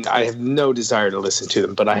 I mean, I have no desire to listen to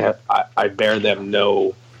them, but I bear them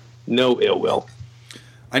no ill will.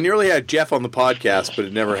 I nearly had Jeff on the podcast, but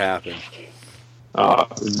it never happened.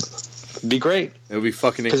 It'd be great. It would be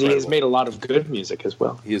fucking incredible. Because he has made a lot of good music as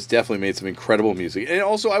well. He has definitely made some incredible music. And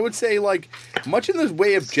also, I would say, much in the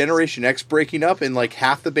way of Generation X breaking up and,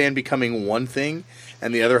 half the band becoming one thing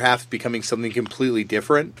and the other half becoming something completely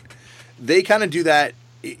different, they kind of do that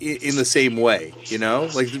in the same way,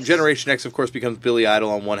 Generation X, of course, becomes Billy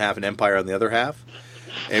Idol on one half and Empire on the other half,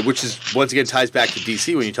 and which is, once again, ties back to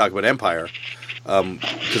DC when you talk about Empire.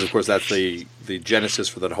 Because, of course, that's the genesis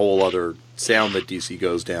for that whole other sound that DC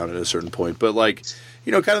goes down at a certain point. But, kind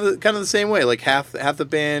of the same way. Half the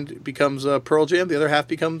band becomes Pearl Jam, the other half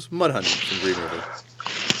becomes Mudhoney from Green River.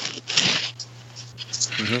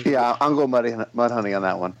 Mm-hmm. Yeah, I'll go Mudhoney on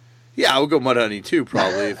that one. Yeah, I would go Mudhoney too,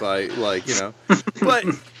 probably, if I, But,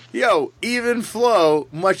 even flow,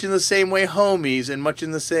 much in the same way Homies, and much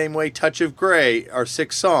in the same way Touch of Grey are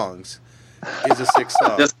 6 songs, is a 6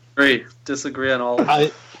 song. Disagree on all of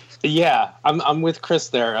it. Yeah, I'm with Chris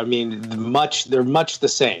there. I mean, they're much the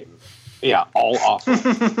same. Yeah, all awful.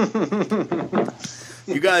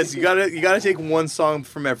 You guys, you gotta take one song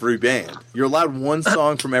from every band. You're allowed one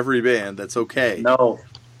song from every band. That's okay. No,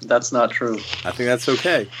 that's not true. I think that's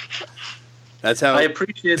okay. That's how I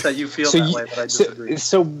appreciate that you feel that way, but I disagree.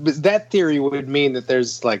 So that theory would mean that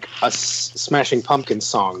there's a Smashing Pumpkins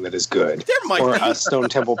song that is good, there might or be a Stone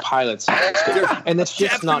Temple Pilots song that's good, and that's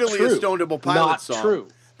just not true. A Stone Temple Pilots song. True.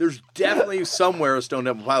 There's definitely somewhere a Stone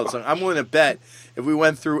Temple Pilots song. I'm willing to bet if we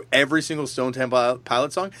went through every single Stone Temple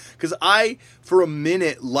Pilots song, because I, for a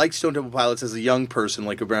minute, liked Stone Temple Pilots as a young person,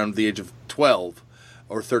 around the age of 12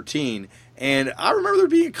 or 13. And I remember there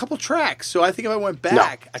being a couple tracks, so I think if I went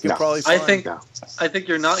back, I could probably find... I think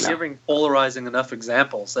you're not giving polarizing enough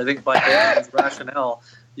examples. I think by Damian's rationale,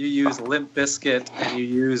 you use Limp Bizkit and you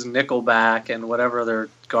use Nickelback and whatever other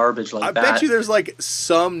garbage like that. I bet you there's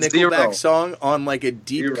some Nickelback song on a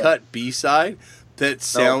deep cut B-side that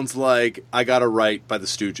sounds like I Got a Right by the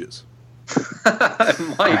Stooges.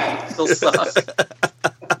 It might still suck.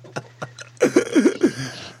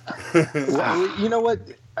 Well, you know what?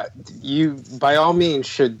 You, by all means,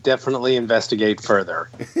 should definitely investigate further.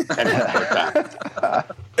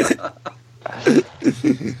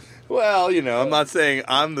 Well, I'm not saying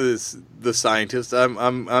I'm the scientist. I'm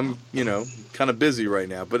kind of busy right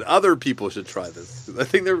now. But other people should try this. I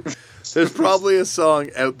think there's probably a song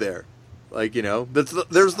out there, there's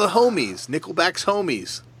the Homies, Nickelback's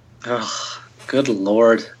Homies. Oh, good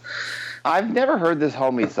Lord! I've never heard this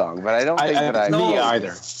Homie song, but I don't think that I me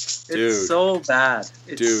either. Dude. It's so bad.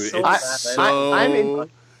 It's so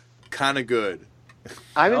kind of good.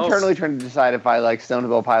 I'm internally trying to decide if I like Stone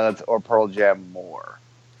Temple Pilots or Pearl Jam more.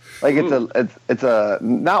 Like it's a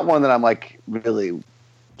not one that I'm like really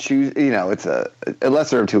choose. It's a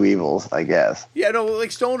lesser of two evils, I guess. Yeah, no,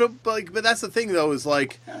 like but that's the thing though is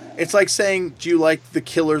like it's like saying, do you like the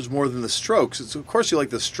Killers more than the Strokes? It's of course you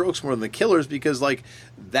like the Strokes more than the Killers because like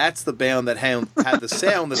that's the band that had the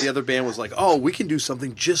sound that the other band was like, oh, we can do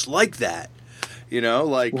something just like that.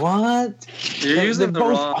 Like what? They're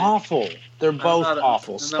both awful. They're both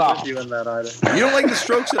awful. Stop. I'm not with you in that either. You don't like the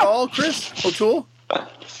Strokes at all, Chris O'Toole?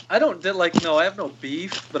 I don't no. I have no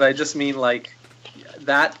beef, but I just mean like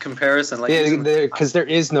that comparison. Like because there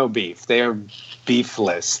is no beef. They are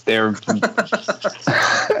beefless. There's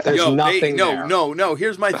nothing. No.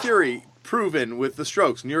 Here's my theory, proven with the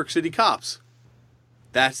Strokes. New York City Cops.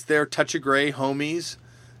 That's their touch of gray homies,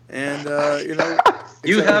 and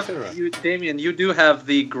Damian, you do have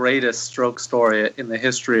the greatest Stroke story in the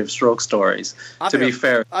history of Stroke stories. To be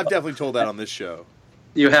fair, I've definitely told that on this show.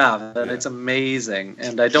 You have, and it's amazing.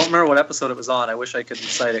 And I don't remember what episode it was on. I wish I could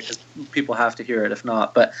cite it because people have to hear it if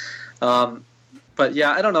not. But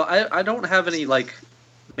yeah, I don't know. I don't have any like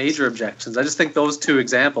major objections. I just think those two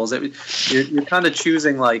examples, you're kind of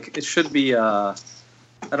choosing like it should be I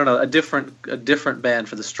don't know, a different band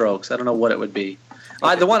for the Strokes. I don't know what it would be.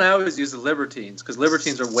 The one I always use is Libertines because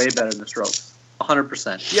Libertines are way better than the Strokes,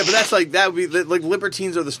 100%. Yeah, but that would be like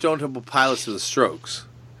Libertines are the Stone Temple Pilots of the Strokes.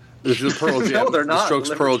 This is Pearl Jam. No, they're not. The Strokes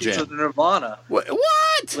Pearl Jam. Libertines are the Nirvana. What?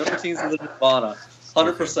 Libertines are the Nirvana.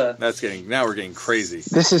 100%. Okay. Now we're getting crazy.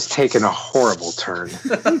 This has taken a horrible turn.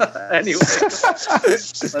 Anyway,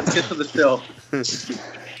 let's get to the show.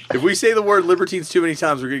 If we say the word Libertines too many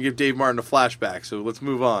times, we're going to give Dave Martin a flashback. So let's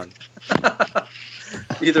move on.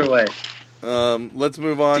 Either way. Let's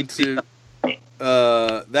move on to...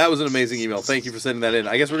 that was an amazing email. Thank you for sending that in.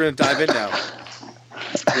 I guess we're going to dive in now.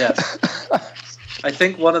 Yes. I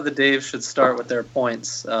think one of the Daves should start with their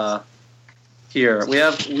points here.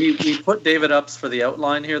 We put David Ups for the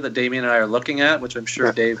outline here that Damian and I are looking at, which I'm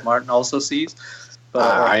sure Dave Martin also sees. But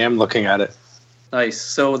I am looking at it. Nice.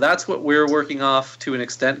 So that's what we're working off to an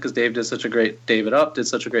extent because David did such a great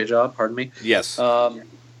job. Pardon me. Yes.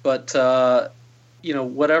 But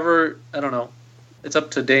whatever. I don't know. It's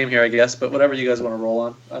up to Dame here, I guess. But whatever you guys want to roll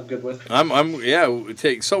on, I'm good with.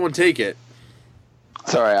 Someone take it.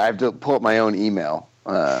 Sorry, I have to pull up my own email.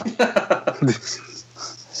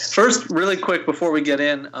 First, really quick before we get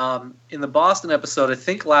in the Boston episode, I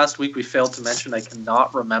think last week we failed to mention, I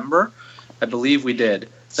cannot remember, I believe we did,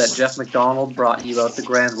 that Jeff McDonald brought you out the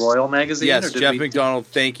Grand Royal magazine. Yes, Jeff McDonald,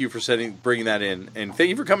 thank you for bringing that in. And thank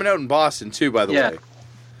you for coming out in Boston, too, by the way.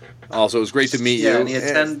 Also, it was great to meet you. And he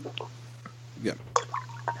attended... Yeah.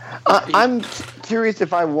 I'm curious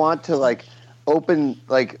if I want to, open,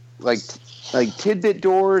 tidbit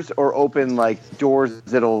doors or open doors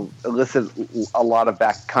that'll elicit a lot of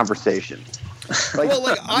back conversation.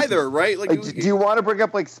 Either, right? Do you want to bring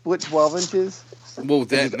up split 12 inches? Well,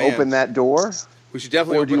 open that door. We should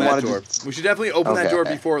definitely open that door. We should definitely open that door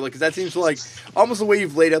before, because that seems like almost the way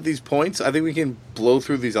you've laid out these points. I think we can blow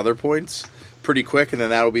through these other points pretty quick, and then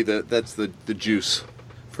that'll be the juice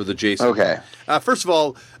for the Jason. Okay. First of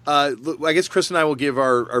all, I guess Chris and I will give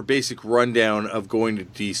our basic rundown of going to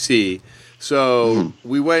D.C. So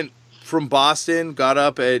we went from Boston, got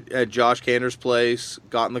up at Josh Kander's place,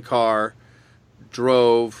 got in the car,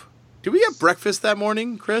 drove. Did we have breakfast that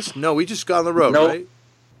morning, Chris? No, we just got on the road, right?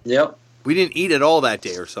 Yep. We didn't eat at all that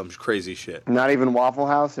day or some crazy shit. Not even Waffle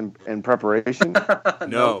House in preparation?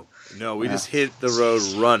 No, we just hit the road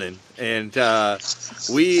running. And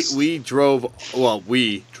we drove. Well,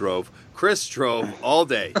 we drove. Chris drove all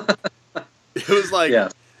day. It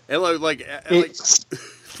was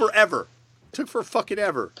forever. It took for fucking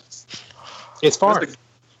ever. It's far.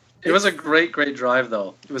 It was a great drive,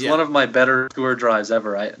 though. It was one of my better tour drives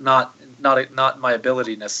ever. Not my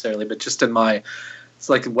ability necessarily, but just in my. It's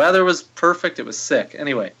the weather was perfect. It was sick.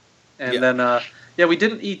 Anyway, and then Yeah, we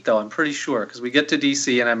didn't eat though. I'm pretty sure because we get to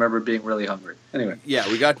DC and I remember being really hungry. Anyway. Yeah,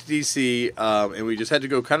 we got to DC and we just had to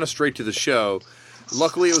go kind of straight to the show.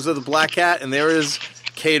 Luckily, it was at the Black Cat, and there is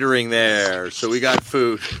catering there, so we got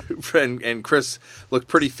food. And Chris looked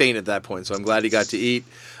pretty faint at that point, so I'm glad he got to eat.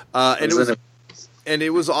 And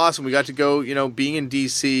it was awesome. We got to go. Being in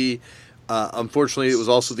DC. Unfortunately, it was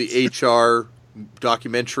also the HR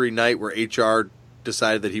documentary night where HR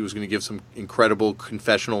decided that he was going to give some incredible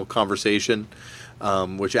confessional conversation,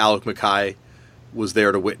 which Alec Mackay was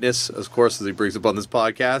there to witness, of course, as he brings up on this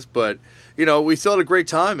podcast. But, we still had a great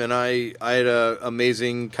time, and I had an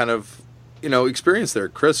amazing kind of, experience there.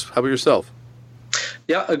 Chris, how about yourself?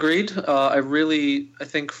 Yeah, agreed. I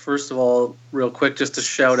think, first of all, real quick, just to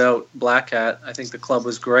shout out Black Cat, I think the club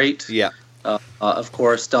was great. Yeah. Of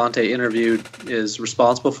course, Dante is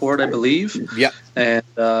responsible for it, I believe. Yeah. And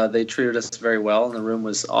they treated us very well, and the room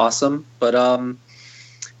was awesome. But,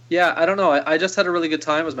 yeah, I don't know. I just had a really good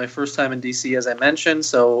time. It was my first time in D.C., as I mentioned,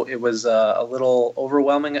 so it was a little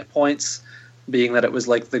overwhelming at points, being that it was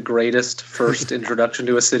like the greatest first introduction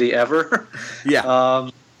to a city ever. Yeah.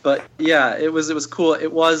 But yeah, it was cool.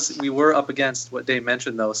 We were up against what Dave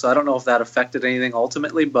mentioned though, so I don't know if that affected anything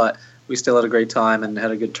ultimately, but we still had a great time and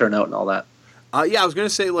had a good turnout and all that. Yeah, I was going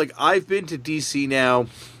to say, I've been to DC now,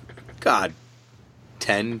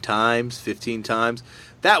 10 times, 15 times.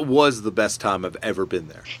 That was the best time I've ever been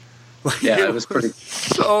there. Yeah, it was pretty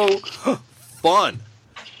so fun.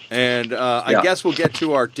 And I guess we'll get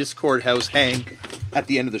to our Discord house hang at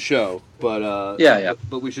the end of the show, but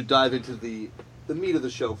but we should dive into the meat of the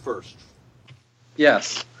show first.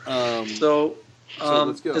 Yes. So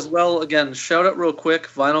let's go. As well, again, shout out real quick.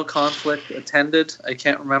 Vinyl Conflict attended. I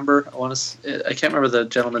can't remember. I can't remember the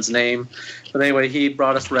gentleman's name, but anyway, he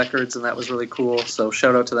brought us records, and that was really cool. So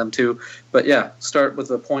shout out to them too. But yeah, start with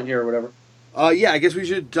the point here or whatever. Yeah, I guess we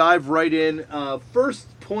should dive right in.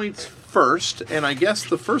 First points first, and I guess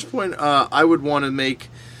the first point I would want to make.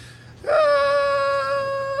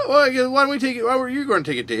 Why don't we take it? Why were you going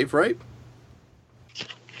to take it, Dave? Right?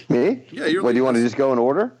 Me? Yeah, you're. What, do you want to just go in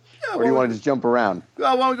order? Yeah, or do you want to just jump around?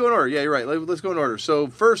 Why don't we go in order? Yeah, you're right. Let's go in order. So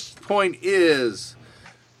first point is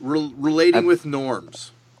relating with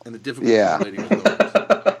norms and the difficulties of relating with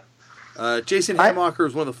norms. Jason Hamacher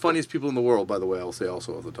is one of the funniest people in the world, by the way. I'll say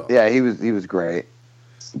also off the top. Yeah, he was great.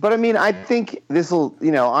 But I mean, I think this will.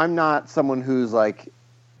 I'm not someone who's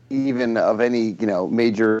even of any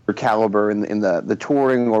major caliber in the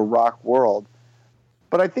touring or rock world.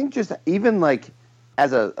 But I think just even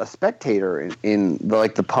as a spectator in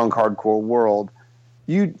the punk hardcore world,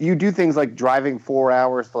 you do things like driving 4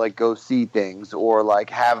 hours to go see things, or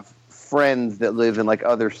have friends that live in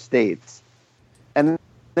other states, and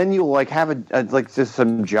then you'll have a just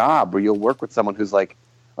some job where you'll work with someone who's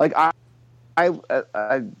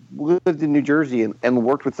I lived in New Jersey and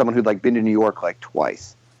worked with someone who'd been to New York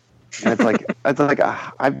twice, and I've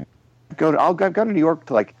gone to New York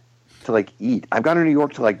to eat. I've gone to New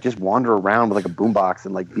York to just wander around with a boombox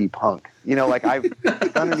and be punk.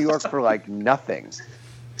 I've gone to New York for nothing.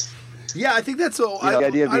 Yeah, I think that's all. The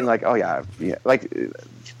idea of being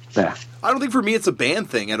yeah. I don't think for me it's a band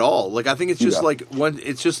thing at all. I think it's just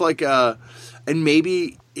it's just and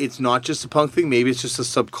maybe it's not just a punk thing. Maybe it's just a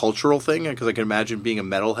subcultural thing, because I can imagine being a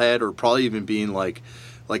metalhead, or probably even being like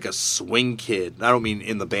a swing kid. I don't mean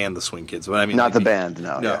in the band the Swing Kids, but I mean not the band.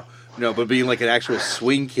 No. Yeah. No, but being an actual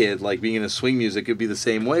swing kid, being into swing music, could be the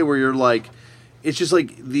same way, where you're it's just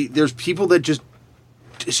there's people that just,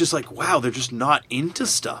 it's just wow, they're just not into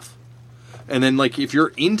stuff. And then if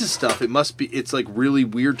you're into stuff, it's really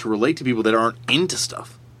weird to relate to people that aren't into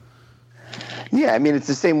stuff. Yeah, I mean, it's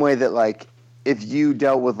the same way that if you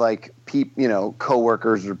dealt with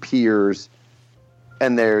coworkers or peers,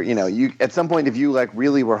 and they're you at some point, if you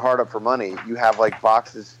really were hard up for money, you have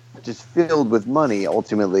boxes just filled with money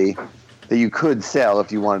ultimately that you could sell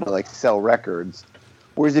if you wanted to sell records.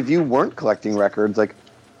 Whereas if you weren't collecting records,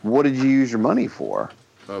 what did you use your money for?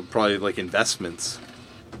 Probably investments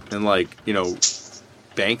and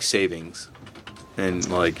bank savings and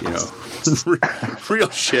real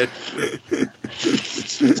shit.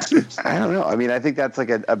 I don't know. I mean, I think that's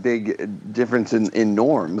a big difference in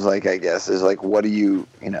norms. I guess is what do you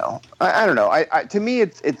I don't know. I to me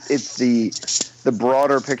it's the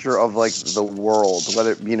broader picture of the world,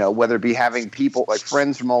 whether it be having people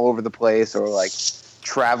friends from all over the place, or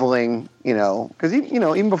traveling, because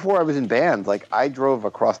even before I was in bands, I drove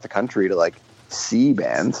across the country to see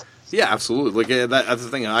bands. Yeah, absolutely. That's the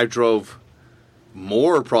thing. I drove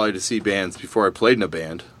more probably to see bands before I played in a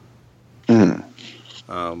band. Mm.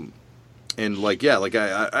 And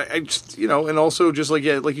I just and also just like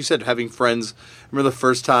you said, having friends. I remember the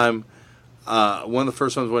first time one of the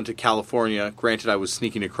first ones went to California. Granted, I was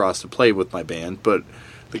sneaking across to play with my band, but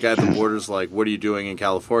the guy at the border's like, "What are you doing in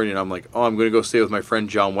California?" And I'm like, "Oh, I'm going to go stay with my friend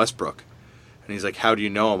John Westbrook." And he's like, "How do you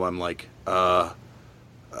know him?" I'm like,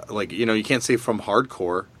 you can't say from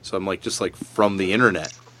hardcore, so I'm like, just like from the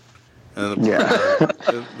internet." And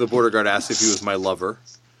the border guard asked if he was my lover,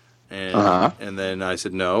 and then I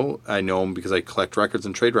said no, I know him because I collect records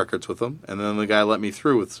and trade records with him. And then the guy let me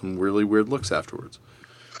through with some really weird looks afterwards.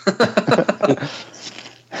 But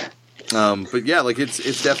yeah, like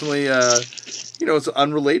it's definitely it's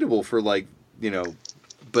unrelatable for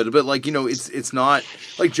but like it's not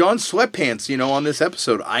like John Sweatpants. On this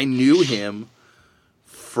episode, I knew him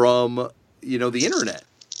from the internet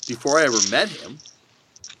before I ever met him.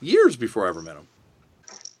 Years before I ever met him.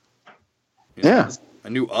 I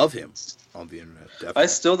knew of him on the internet. Definitely. I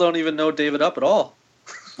still don't even know David Up at all.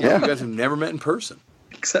 Yeah, you guys have never met in person.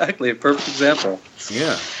 Exactly, a perfect example.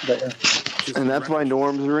 Yeah. And that's why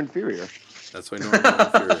norms are inferior. That's why norms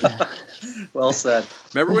are inferior. Well said.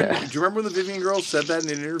 Do you remember when the Vivian girls said that in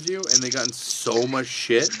an interview and they got in so much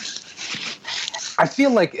shit? I feel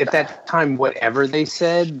like at that time, whatever they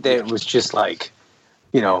said, that it was just like,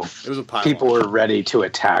 it was a pile people were ready to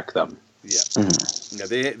attack them. Yeah. Mm-hmm.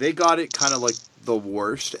 Yeah, they got it kind of like the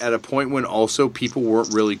worst at a point when also people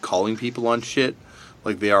weren't really calling people on shit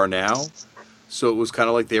like they are now. So it was kind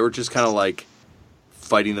of like they were just kind of like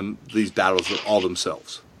fighting these battles all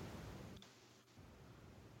themselves.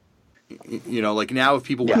 Like now if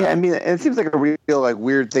people... Yeah, I mean, it seems like a real like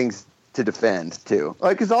weird things to defend too.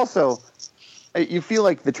 Like, because also you feel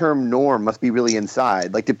like the term norm must be really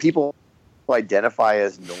inside. Like, do people identify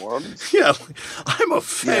as norms? Yeah, I'm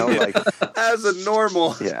offended as a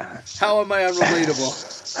normal. Yeah. How am I unrelatable?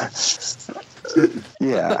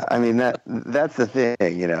 Yeah, I mean that's the thing,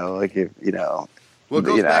 like if Well, it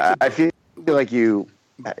goes back to, I feel like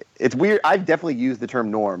it's weird. I've definitely used the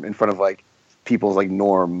term norm in front of like people's like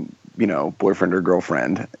norm, boyfriend or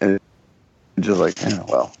girlfriend, and it's just like,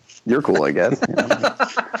 well, you're cool, I guess.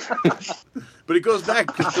 But it goes back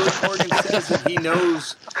because Billy Corgan says that he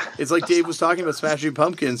knows. It's like Dave was talking about Smashing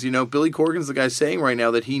Pumpkins. Billy Corgan's the guy saying right now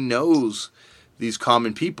that he knows these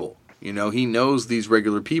common people. He knows these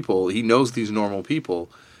regular people. He knows these normal people.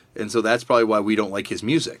 And so that's probably why we don't like his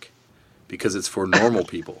music, because it's for normal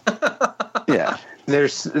people. Yeah.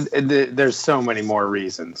 There's so many more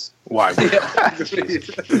reasons why we don't like his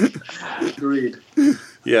music. Agreed.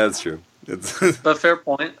 Yeah, that's true. But fair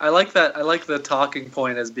point. I like that. I like the talking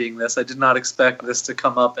point as being this. I did not expect this to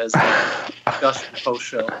come up as a discussion post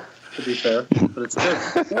show, to be fair, but it's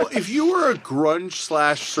good. Well, if you were a grunge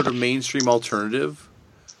 / sort of mainstream alternative,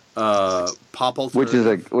 pop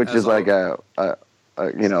alternative, which is like a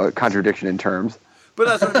contradiction in terms. But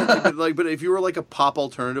that's what I mean. But if you were like a pop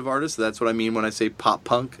alternative artist, that's what I mean when I say pop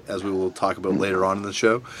punk, as we will talk about later on in the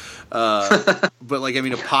show. But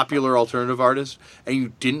a popular alternative artist, and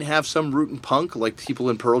you didn't have some root in punk like people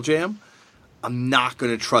in Pearl Jam, I'm not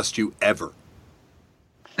going to trust you ever.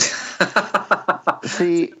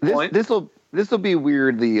 See, this will be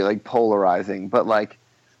weirdly like polarizing, but like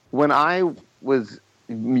when I was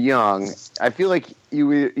young, I feel like you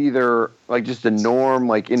were either like just a norm,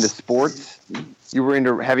 like into sports, you were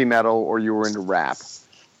into heavy metal, or you were into rap.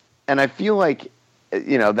 And I feel like,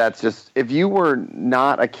 that's just, if you were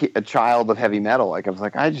not a child of heavy metal, like I was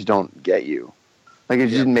like, I just don't get you. Like it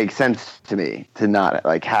just didn't make sense to me to not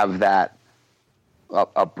like have that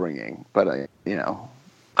upbringing. But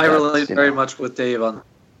I relate very much with Dave on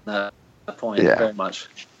that point. Yeah. Very much.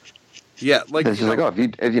 Yeah, like it's just like,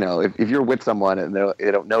 if you're with someone and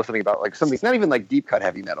they don't know something about like something, it's not even like deep cut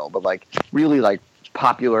heavy metal, but like really like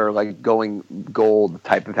popular, like going gold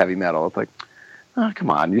type of heavy metal. It's like, oh,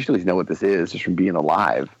 come on, you should at least know what this is just from being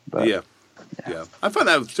alive. But yeah. I find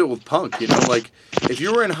that still with punk. Like if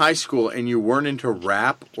you were in high school and you weren't into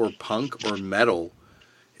rap or punk or metal,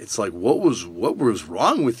 it's like what was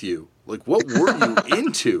wrong with you? Like what were you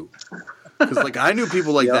into? Because, like, I knew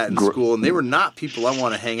people like that in school, and they were not people I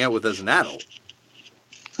want to hang out with as an adult.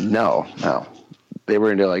 No. They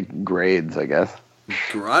were into, like, grades, I guess.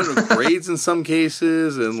 I don't know, grades in some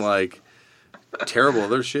cases, and, like, terrible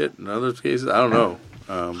other shit in other cases. I don't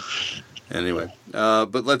know. Anyway.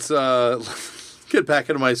 But let's get back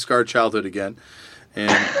into my scarred childhood again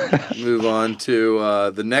and move on to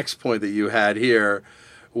the next point that you had here,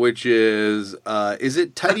 which is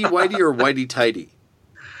it Tidy Whitey or Whitey Tidy?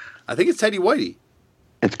 I think it's Tidy Whitey.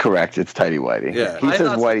 It's correct. It's Tidy Whitey. Yeah. He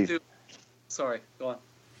says Whitey. Sorry, go on.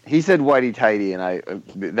 He said Whitey Tidy, and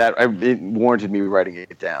it warranted me writing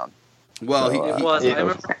it down. Well, he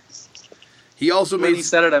also made. When he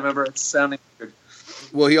said it, I remember it sounding weird.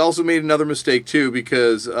 Well, he also made another mistake too,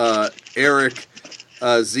 because Eric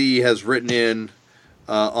Z has written in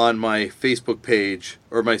on my Facebook page,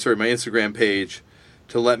 or my Instagram page,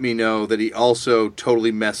 to let me know that he also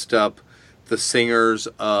totally messed up the singers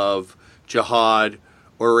of Jihad,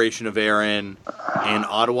 Oration of Aaron, and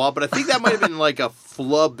Ottawa. But I think that might have been like a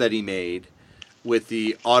flub that he made with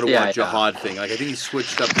the Ottawa Jihad thing. Like, I think he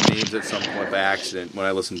switched up the names at some point by accident when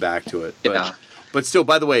I listened back to it. But still,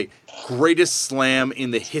 by the way, greatest slam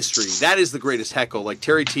in the history. That is the greatest heckle. Like,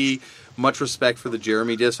 Terry T, much respect for the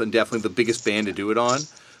Jeremy disc, and definitely the biggest band to do it on.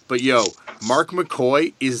 But, yo, Mark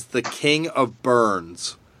McCoy is the king of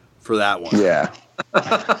burns for that one. Yeah.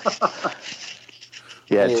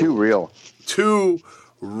 Yeah, too real. Too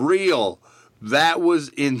real. That was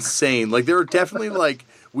insane. Like, there are definitely, like,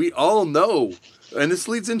 we all know, and this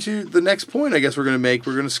leads into the next point I guess we're going to make.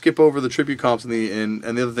 We're going to skip over the tribute comps and the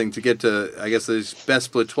other thing to get to, I guess, the best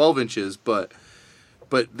split 12 inches, but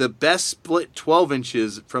the best split 12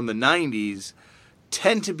 inches from the 90s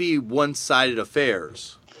tend to be one-sided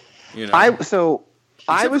affairs. You know?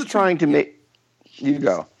 I was trying to make... You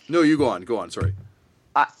go. No, you go on. Go on, sorry.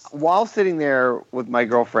 While sitting there with my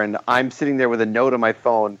girlfriend, I'm sitting there with a note on my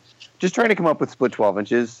phone, just trying to come up with split 12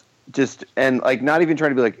 inches, and like not even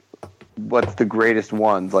trying to be like, what's the greatest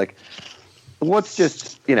ones? Like, what's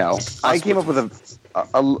just, you know, I came up with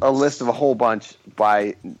a list of a whole bunch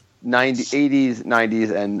by 80s,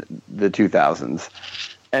 90s, and the 2000s,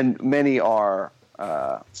 and many are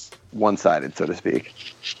one-sided, so to speak.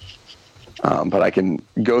 But I can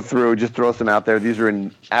go through, just throw some out there. These are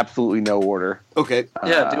in absolutely no order. Okay.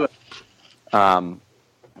 Yeah, do it.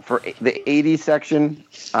 For the 80s section,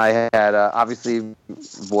 I had obviously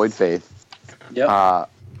Void Faith. Yep.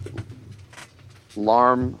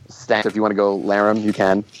 Larm, Stank, if you want to go Laram, you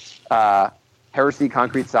can. Heresy,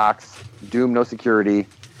 Concrete Socks, Doom, No Security,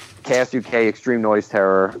 Chaos UK, Extreme Noise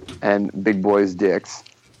Terror, and Big Boys Dicks.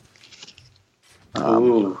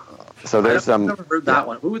 Ooh. So there's some. I've never heard that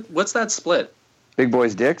one. What's that split? Big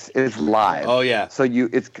Boys Dicks. It's live. Oh yeah. So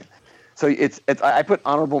it's I put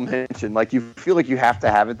honorable mention. Like, you feel like you have to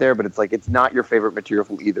have it there, but it's like it's not your favorite material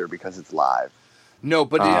from either because it's live. No,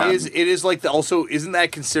 but it is like also, isn't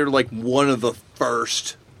that considered like one of the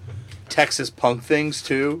first Texas punk things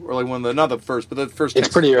too, or like one of the, not the first, but the first It's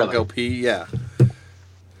Texas pretty punk early. LP? Yeah.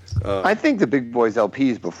 I think the Big Boys LP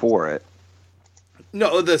is before it.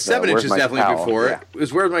 No, the 7 inch Where's is My definitely Towel? before Yeah. it.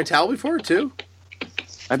 Is Where's My Towel before it too?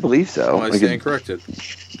 I believe so. Am I We stand could corrected?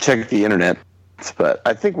 check the internet, but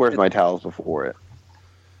I think Where's My Towel is before it.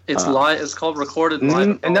 It's live. It's called Recorded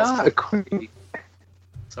Live.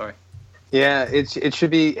 Sorry. Yeah, it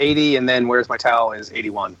should be 80, and then Where's My Towel is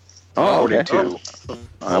 81. Oh, okay. 42.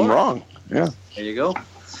 I'm wrong. Yeah. There you go.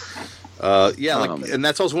 And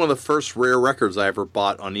that's also one of the first rare records I ever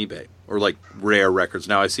bought on eBay, or like rare records.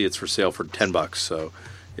 Now I see it's for sale for $10, so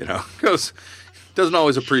you know, doesn't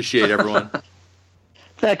always appreciate everyone.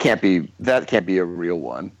 That can't be a real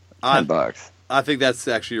one. $10. I think that's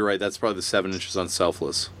actually, you're right. That's probably the 7 inches on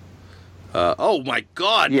Selfless. Oh my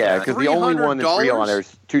God! Yeah, because the only one that's real on there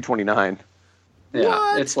is $229. Yeah,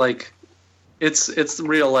 What? it's like it's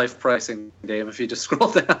real life pricing, Dave. If you just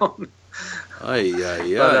scroll down.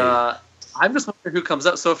 But I'm just wondering who comes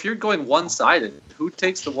up. So if you're going one-sided, who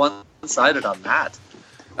takes the one-sided on that?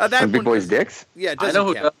 And Big Boys Dicks? Yeah, it I doesn't know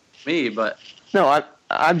who count. does me, but No,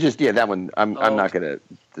 I'm just that one. I'm not going to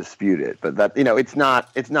dispute it, but that, you know, it's not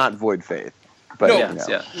Void Faith. But No, you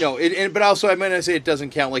know. No, but also I might not say it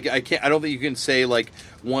doesn't count. Like I don't think you can say like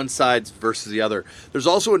one side versus the other. There's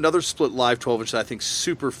also another split live 12 inch that I think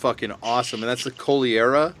super fucking awesome, and that's the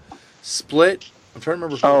Coliera split. I'm trying to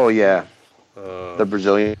remember. Oh yeah, the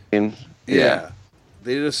Brazilian. Yeah,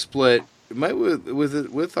 they did a split. It might with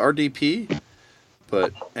RDP,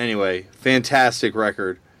 but anyway, fantastic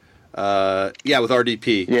record. With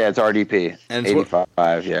RDP. Yeah, it's RDP. And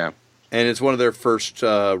 85. Yeah, and it's one of their first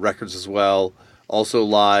records as well. Also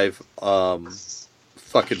live,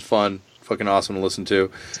 fucking fun, fucking awesome to listen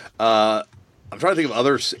to. I'm trying to think of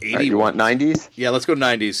others. 80. You want 90s? Yeah, let's go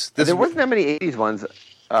 90s. There wasn't that many 80s ones.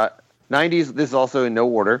 90s. This is also in no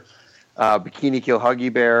order. Bikini Kill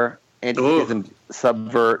Huggy Bear, Anti-Schism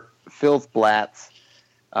Subvert, Filth Blatz,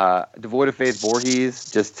 Devoid of Faith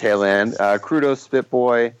Voorhees, just tail end. Crudo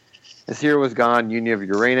Spitboy, This Hero Was Gone, Union of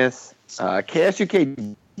Uranus, Chaos UK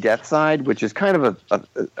Death Side, which is kind of a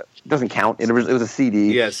doesn't count. It was a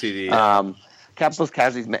CD. Yeah, CD. Yeah. Capitalist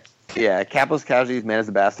Casualties, Man is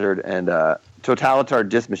a Bastard, and Totalitar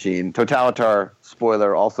Disc Machine. Totalitar,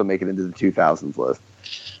 spoiler, also make it into the 2000s list.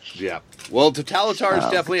 Yeah. Well, Totalitar is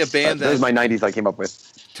definitely a band that... Those are my 90s I came up with.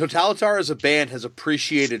 Totalitar as a band has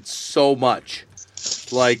appreciated so much.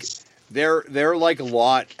 Like, They're like a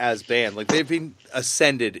lot as band. Like they've been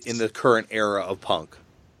ascended in the current era of punk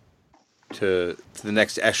to the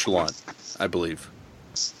next echelon, I believe.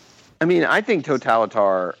 I mean, I think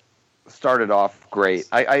Totalitar started off great.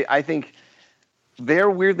 I think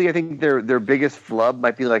I think their biggest flub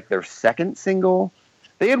might be like their second single.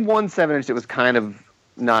 They had one 7-inch that was kind of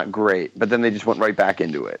not great, but then they just went right back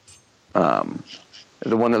into it.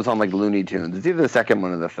 The one that was on like Looney Tunes. It's either the second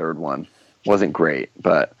one or the third one. Wasn't great,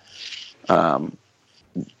 but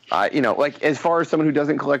like as far as someone who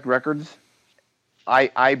doesn't collect records,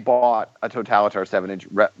 I bought a Totalitar 7-inch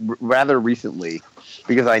rather recently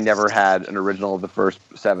because I never had an original of the first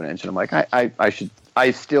 7-inch, and I'm like,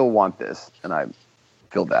 I still want this, and I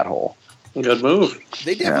filled that hole. Good move.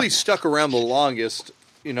 They definitely stuck around the longest,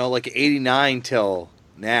 like 89 till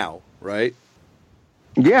now, right?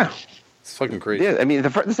 Yeah. It's fucking crazy. Yeah, I mean, the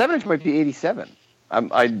 7-inch might be 87.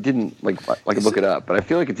 I didn't look it up, but I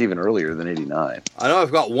feel like it's even earlier than 89. I know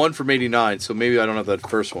I've got one from 89, so maybe I don't have that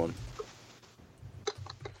first one.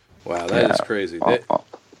 Wow, that is crazy.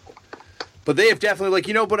 But they have definitely,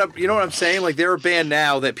 you know what I'm saying? Like, they're a band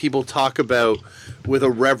now that people talk about with a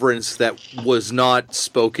reverence that was not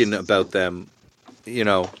spoken about them, in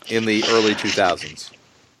the early 2000s.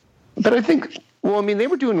 But I think, they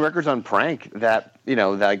were doing records on Prank that,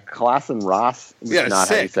 that Klaas and Ross, not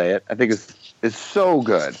how you say it, I think is so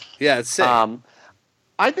good. Yeah, it's sick.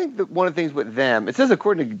 I think that one of the things with them, it says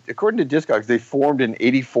according to Discogs, they formed in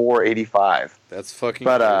 84, 85. That's fucking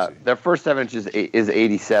crazy. But their first 7-inch is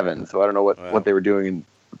 87, so I don't know what they were doing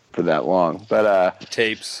for that long. But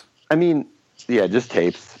tapes. I mean, yeah, just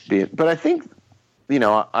tapes. But I think,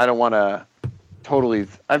 I don't want to totally.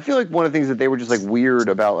 I feel like one of the things that they were just like weird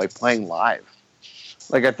about like playing live.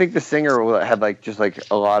 Like I think the singer had just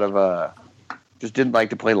a lot of just didn't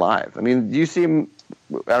like to play live. I mean, you see him.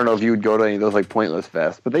 I don't know if you would go to any of those like Pointless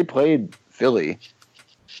Fest, but they played Philly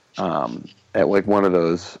at like one of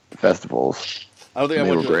those festivals. I don't think I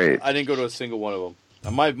went to. I didn't go to a single one of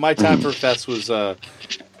them. My time for fest was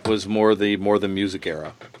more the music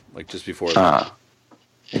era, like just before that.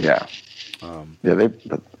 Yeah.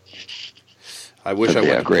 I wish I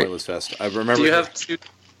went to Pointless Fest. I remember. Do you have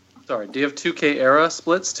 2K era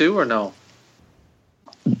splits too, or no?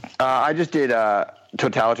 I just did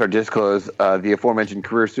Totalitar Disclose, the aforementioned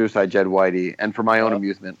Career Suicide Jed Whitey, and for my own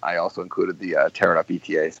amusement, I also included the Tear It Up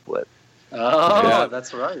ETA split. Oh, yeah.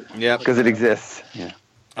 That's right. Yeah, because it exists. Yeah.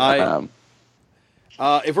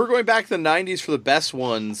 If we're going back to the '90s for the best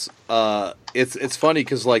ones, it's funny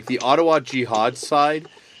because like the Ottawa Jihad side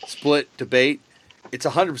split debate, it's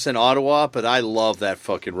 100% Ottawa, but I love that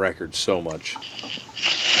fucking record so much.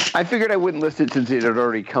 I figured I wouldn't list it since it had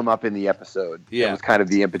already come up in the episode. Yeah. That was kind of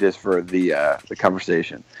the impetus for the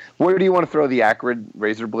conversation. Where do you want to throw the Acrid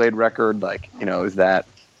Razorblade record? Like, is that?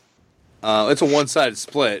 It's a one-sided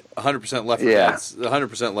split. 100% Left 4 Dead.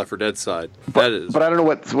 100% Left 4 Dead side. That is. But I don't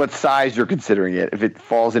know what size you're considering it. If it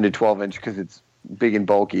falls into 12-inch because it's big and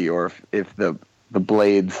bulky, or if the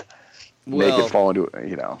blades make it fall into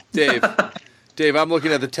Dave, I'm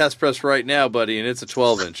looking at the test press right now, buddy, and it's a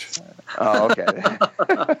 12-inch. Oh, okay.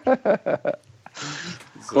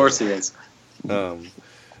 Of course he is. But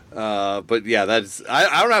yeah, that's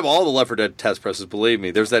I don't have all the Left 4 Dead test presses, believe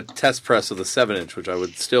me. There's that test press of the 7-inch, which I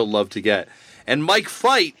would still love to get. And Mike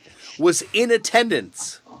Fight was in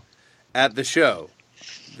attendance at the show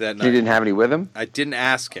that night. You didn't have any with him? I didn't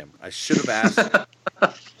ask him. I should have asked him.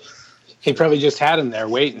 He probably just had him there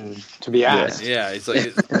waiting to be asked. Yeah, it's like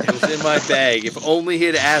it was in my bag. If only he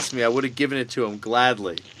had asked me, I would have given it to him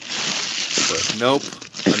gladly. But nope,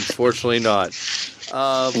 unfortunately not.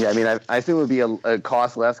 I mean, I assume it would be a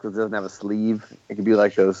cost less because it doesn't have a sleeve. It could be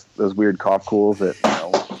like those weird cough cools that,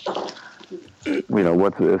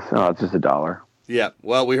 what's this? Oh, it's just $1. Yeah,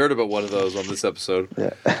 well, we heard about one of those on this episode.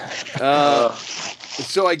 Yeah.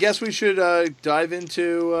 So I guess we should dive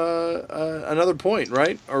into another point,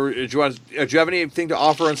 right? Or do you have anything to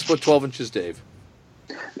offer on split 12 inches, Dave?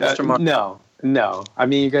 No. I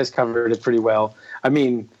mean, you guys covered it pretty well. I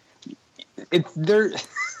mean, the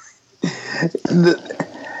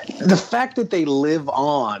fact that they live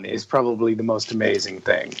on is probably the most amazing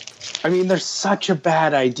thing. I mean, they're such a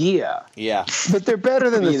bad idea. Yeah, but they're better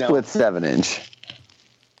than the split 7-inch.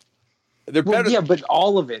 They're better. Yeah, but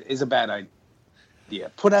all of it is a bad idea.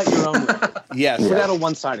 Put out your own record. Yes. Put out a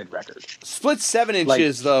one-sided record. Split 7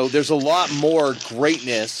 inches, though, there's a lot more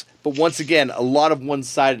greatness, but once again, a lot of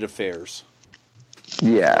one-sided affairs.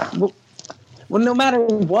 Yeah. Well, no matter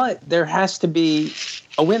what, there has to be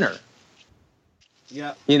a winner.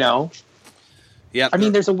 Yeah. Yeah. I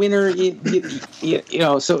mean, there's a winner,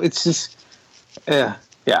 so it's just, yeah.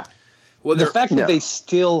 Well, the fact that they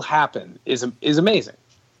still happen is amazing.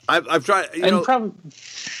 I've tried,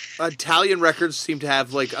 Italian records seem to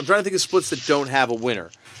have, like, I'm trying to think of splits that don't have a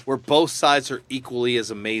winner, where both sides are equally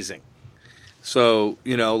as amazing. So,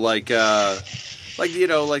 like the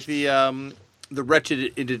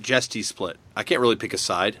Wretched Indigesti split. I can't really pick a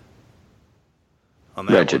side on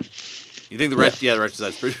that Wretched. one. You think the Wretched? Yeah, the Wretched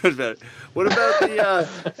side's pretty much better. What about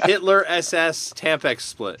the Hitler SS Tampex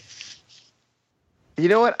split? You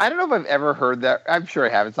know what? I don't know if I've ever heard that. I'm sure I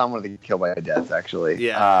have. It's on one of the Kill by Deaths, actually.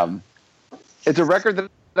 Yeah. It's a record that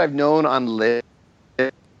I've known on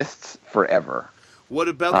lists forever. What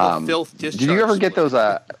about the Filth Discharge? Did you ever get those?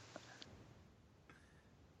 What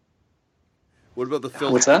about the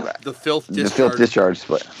Filth? What's that? The Filth Discharge. The Filth Discharge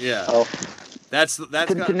split. Yeah. Oh. That's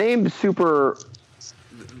to name super.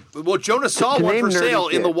 Well, Jonah saw one for sale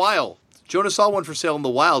in the wild. Jonah saw one for sale in the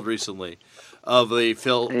wild recently, of the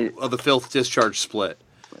Filth Discharge split.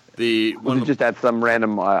 Was it just at some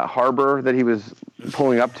random harbor that he was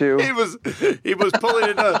pulling up to? He was pulling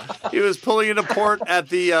into port at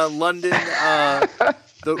the London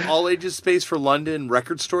the all ages space for London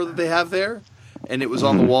record store that they have there, and it was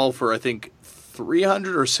on the wall for I think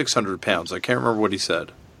 300 or 600 pounds. I can't remember what he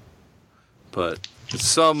said, but it's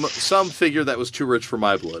some figure that was too rich for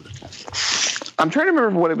my blood. I'm trying to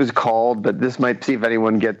remember what it was called, but this might see if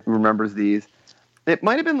anyone remembers these. It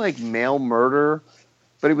might have been like Mail Murder,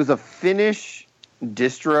 but it was a Finnish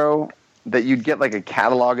distro that you'd get like a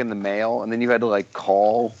catalog in the mail, and then you had to like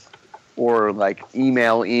call or like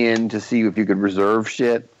email in to see if you could reserve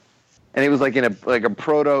shit. And it was like in a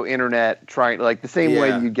proto internet the same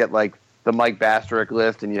way you'd get like the Mike Bastrick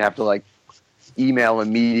list, and you'd have to like email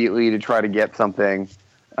immediately to try to get something.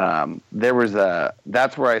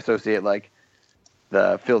 That's where I associate like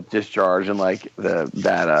the Filth Discharge and like that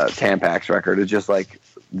Tampax record. It's just like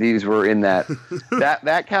these were in that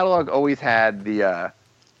that catalog always had the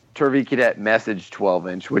Turvey Cadet Message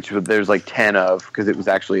 12-inch, which there's like 10 of because it was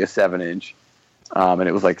actually a 7-inch, and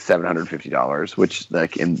it was like $750, which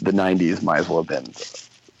like in the 90s might as well have been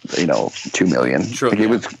 $2 million. Sure, like, it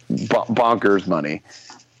was bonkers money.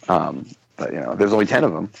 But there's only 10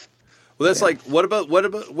 of them. Well, that's like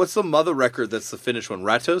what's the mother record that's the Finnish one?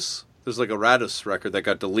 Ratos? There's like a Ratos record that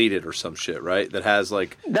got deleted or some shit, right? That has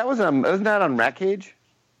like wasn't that on Rat Cage?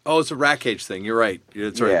 Oh, it's a Rat Cage thing. You're right.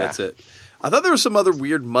 That's right. Yeah. That's it. I thought there was some other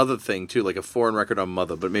weird Mother thing too, like a foreign record on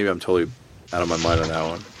Mother, but maybe I'm totally out of my mind on that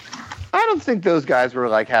one. I don't think those guys were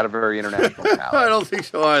like had a very international palate. I don't think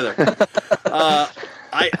so either. But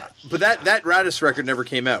that Ratos record never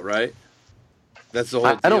came out, right? That's the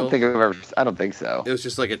whole deal. I don't think so. It was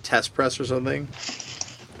just like a test press or something.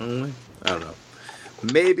 Only? I don't know.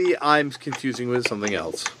 Maybe I'm confusing with something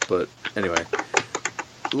else. But anyway,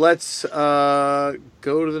 let's go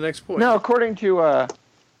to the next point. No, according to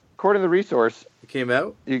the resource, it came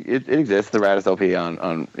out. It exists. The Ratus LP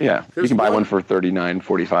on yeah. You can buy one for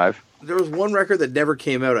 $39.45. There was one record that never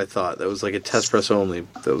came out. I thought that was like a test press only.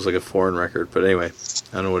 That was like a foreign record. But anyway,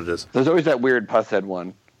 I don't know what it is. There's always that weird Pusshead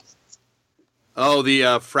one. Oh, the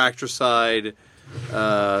Fractricide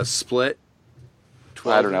split.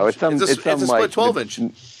 I don't know. It's a split like 12-inch.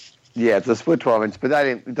 Yeah, it's a split 12-inch, but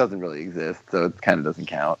it doesn't really exist, so it kind of doesn't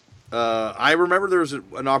count. I remember there was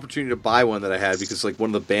an opportunity to buy one that I had because like one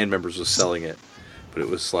of the band members was selling it, but it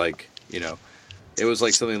was like it was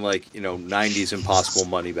like something like 90s impossible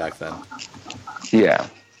money back then. Yeah.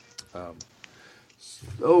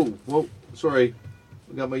 Oh, whoa! Sorry,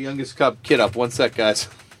 I got my youngest kid up. One sec, guys.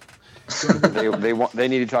 They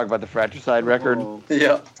need to talk about the Fratricide record. Oh.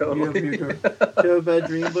 Yeah, totally. You have a bad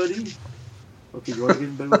dream, buddy? Okay, you want to get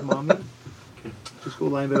in bed with mommy? Okay, just go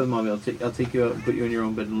lie in bed with mommy. I'll take you out and put you in your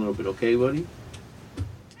own bed in a little bit, okay, buddy?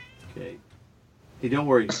 Okay. Hey, don't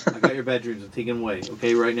worry. I got your bad dreams. I'm taking them away.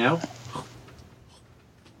 Okay, right now?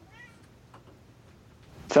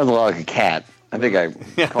 Sounds a lot like a cat. I think I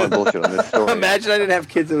call bullshit on this story. Imagine I didn't have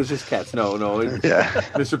kids. It was just cats. No. Yeah.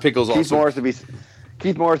 Mr. Pickles Keith also. Morris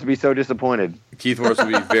would be so disappointed. Keith Morris would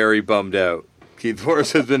be very bummed out. Keith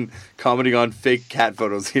Morris has been commenting on fake cat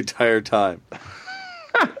photos the entire time.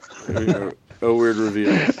 A weird reveal.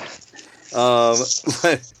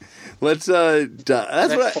 Let's.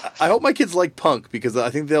 That's what I hope my kids like punk because I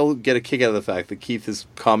think they'll get a kick out of the fact that Keith has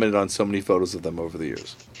commented on so many photos of them over the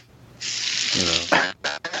years.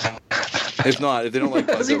 If not, if they don't like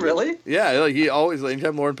punk, does he really? Yeah, like he always.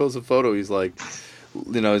 Anytime Lauren posts a photo, he's like.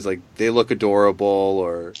 He's like, they look adorable,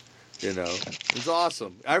 or, it's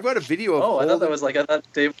awesome. I've got a video of Holden. I thought that was like, I thought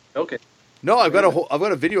Dave, okay. No, I've got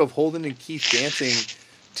a video of Holden and Keith dancing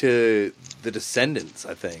to The Descendants,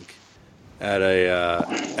 I think, at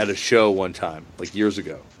a show one time, like years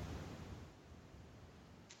ago.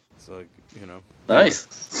 So, you know.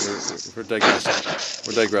 Nice. We're digressing.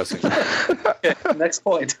 We're digressing. Okay, next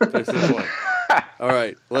point. That's the point. All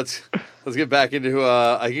right, let's get back into.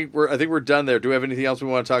 I think we're done there. Do we have anything else we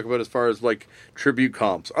want to talk about as far as like tribute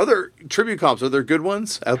comps? Are there tribute comps? Are there good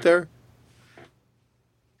ones out there?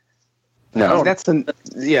 No,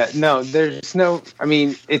 no. There's no. I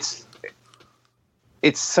mean, it's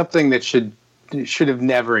something that should have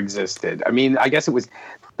never existed. I mean, I guess it was.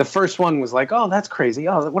 The first one was like, oh, that's crazy.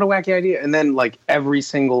 Oh, what a wacky idea. And then like every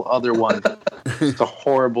single other one, it's a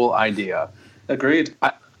horrible idea. Agreed.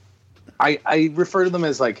 I refer to them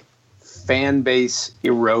as like fan base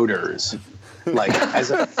eroders. Like as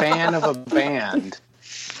a fan of a band,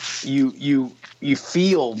 you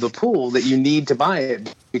feel the pull that you need to buy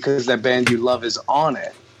it because that band you love is on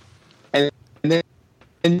it. And then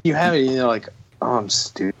you have it and you're like, oh, I'm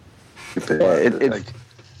stupid.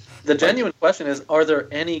 The genuine question is, are there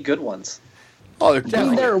any good ones? Oh,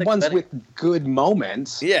 there are ones with good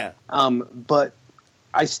moments. Yeah. But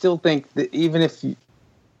I still think that even if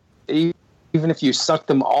you suck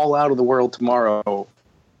them all out of the world tomorrow,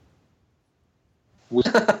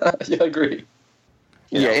 Yeah, I agree.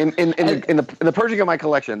 In the purging of my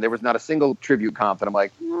collection, there was not a single tribute comp that I'm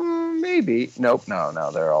like, maybe. Nope,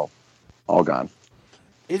 no, they're all gone.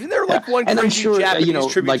 Isn't there like one and crazy I'm sure, Japanese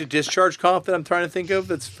tribute to Discharge comp that I'm trying to think of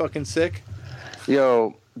that's fucking sick?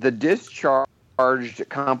 Yo, the Discharged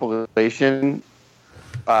compilation,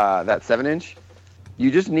 that 7-inch,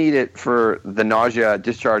 you just need it for the Nausea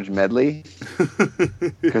Discharge medley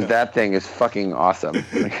because that thing is fucking awesome.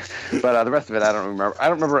 But the rest of it, I don't remember. I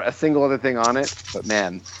don't remember a single other thing on it. But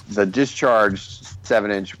man, the Discharged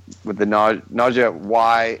 7-inch with the Nausea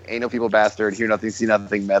Why Ain't No People Bastard Hear Nothing See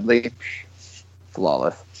Nothing medley,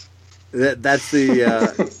 flawless. That's the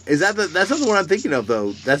that's not the one I'm thinking of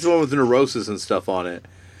though. That's the one with the neurosis and stuff on it.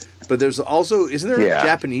 But there's also isn't there a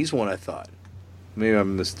Japanese one? I thought maybe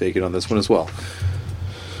I'm mistaken on this one as well.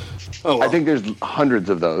 Oh, well. I think there's hundreds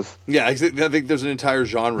of those. Yeah, I think there's an entire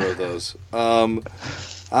genre of those. They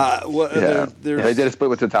did a split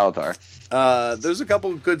with Totalitar. There's a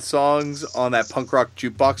couple of good songs on that punk rock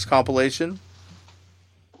jukebox compilation.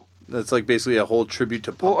 That's like basically a whole tribute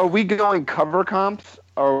to punk. Well, are we going cover comps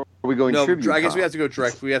or are we going tribute comps? I guess we have to go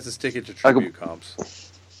direct. We have to stick it to tribute comps.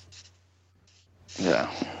 Yeah.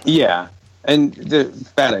 Yeah. And the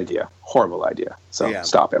bad idea. Horrible idea. So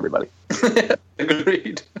stop, everybody.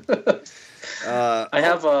 Agreed. I'm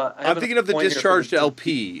thinking of the Discharged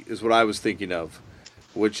LP is what I was thinking of,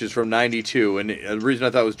 which is from 92. And the reason I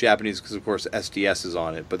thought it was Japanese because, of course, SDS is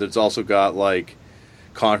on it. But it's also got, like,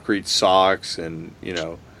 Concrete Socks and,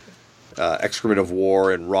 Excrement of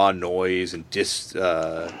War and Raw Noise and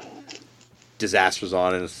Disasters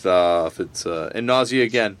on it and stuff. It's and Nausea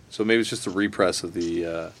again. So maybe it's just a repress of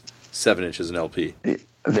the 7-inch as an LP.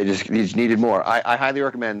 They just needed more. I highly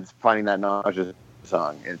recommend finding that Nausea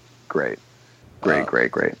song. It's great.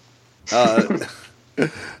 Great.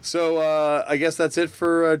 So I guess that's it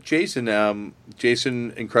for Jason.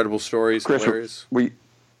 Jason, incredible stories, hilarious.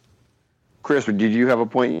 Chris, did you have a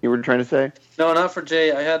point you were trying to say? No, not for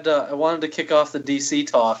Jay. I wanted to kick off the DC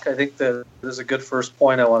talk. I think that there's a good first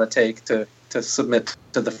point I want to take to submit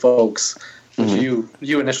to the folks, which you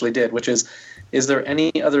initially did, which is there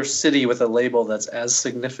any other city with a label that's as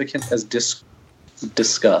significant as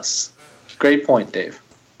Discuss? Great point, Dave.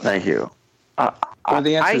 Thank you. Well,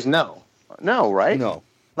 the answer is no. No, right? No.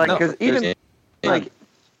 Because even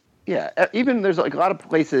there's like a lot of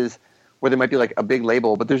places where there might be like a big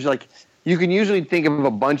label, but there's like you can usually think of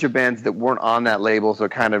a bunch of bands that weren't on that label, so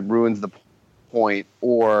it kind of ruins the point,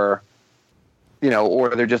 or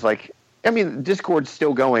they're just like, Discord's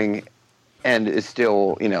still going and is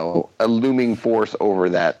still, a looming force over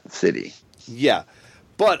that city. Yeah.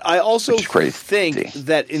 But I also think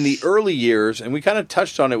that in the early years, and we kind of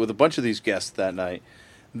touched on it with a bunch of these guests that night,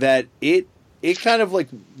 that it kind of like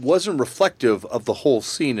wasn't reflective of the whole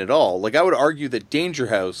scene at all. Like I would argue that Danger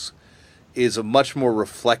House is a much more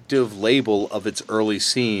reflective label of its early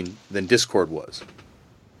scene than Discord was.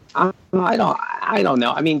 I don't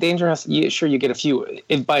know. I mean, Danger House, you get a few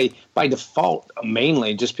by default,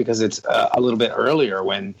 mainly just because it's a little bit earlier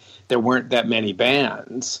when there weren't that many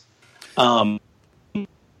bands. But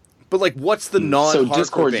like, what's the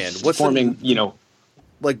non-hardcore band? What's forming?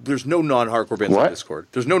 Like, there's no non-hardcore bands on Discord.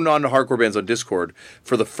 There's no non-hardcore bands on Discord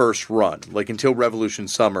for the first run. Like until Revolution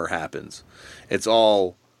Summer happens, it's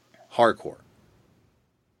all hardcore.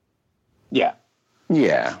 Yeah.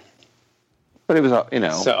 But it was,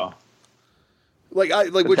 So, which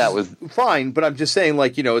was fine. But I'm just saying,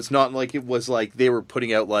 like, it's not like it was like they were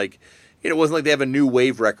putting out like, it wasn't like they have a new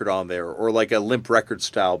wave record on there or like a Limp Record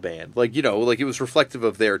style band. Like, like it was reflective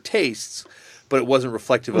of their tastes, but it wasn't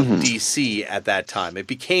reflective of DC at that time. It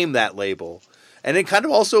became that label. And it kind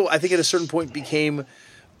of also, I think at a certain point became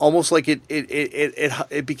almost like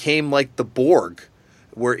it became like the Borg,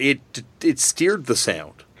 where it steered the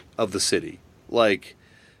sound of the city, like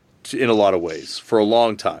in a lot of ways for a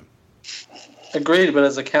long time. Agreed, but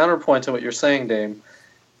as a counterpoint to what you're saying, Dame,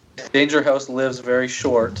 Danger House lives very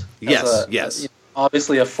short. Yes.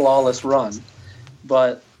 Obviously a flawless run,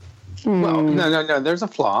 but well, no. There's a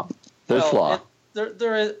flaw. There's flaw.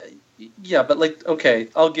 There is. Yeah, but like, okay,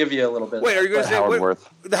 I'll give you a little bit. Wait, are you going to say Howard Worth?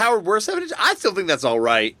 The Howard Worth 7 inch? I still think that's all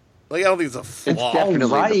right. Like, I don't think it's a flaw. It's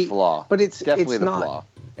definitely the flaw. But it's definitely the not. flaw.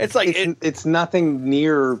 It's like it's nothing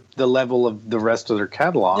near the level of the rest of their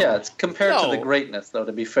catalog. Yeah, it's compared to the greatness, though.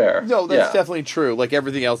 To be fair, no, that's definitely true. Like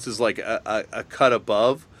everything else is like a cut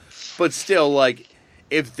above, but still, like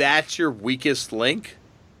if that's your weakest link,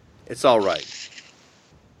 it's all right.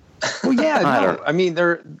 Well, yeah, I mean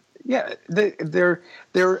they're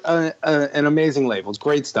an amazing label. It's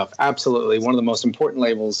great stuff. Absolutely, one of the most important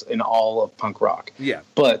labels in all of punk rock. Yeah,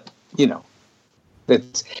 but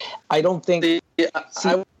that's. I don't think.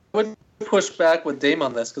 I would push back with Dame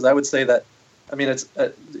on this because I would say that. I mean, it's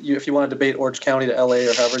if you want to debate Orange County to LA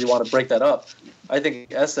or however you want to break that up, I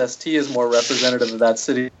think SST is more representative of that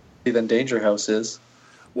city than Danger House is.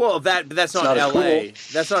 Well, that's not LA. Cool.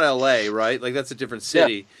 That's not LA, right? Like that's a different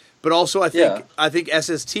city. Yeah. But also, I think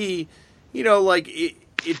SST, like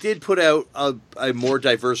it did put out a more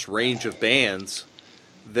diverse range of bands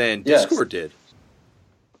than Discord did.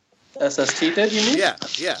 SST did, you mean?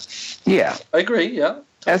 Yeah. I agree. Yeah.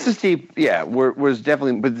 SST, was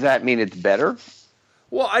definitely. But does that mean it's better?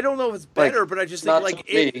 Well, I don't know if it's better, but I just think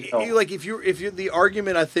like if you the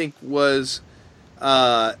argument I think was,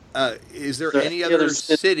 is there any other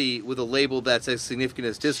city with a label that's as significant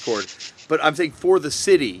as Discord? But I'm saying for the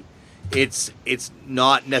city, it's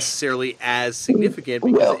not necessarily as significant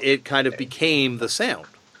because it kind of became the sound.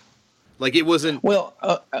 Like it wasn't. Well,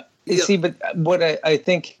 see, but what I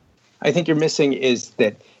think you're missing is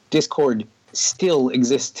that Discord still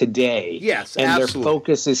exists today. Yes, and absolutely. Their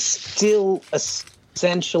focus is still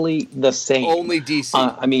essentially the same. Only DC.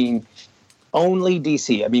 Only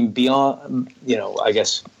DC. I mean, beyond, I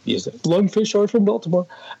guess, Lungfish are from Baltimore.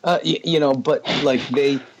 But like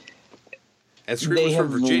they have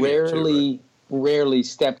Virginia, rarely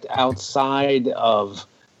stepped outside of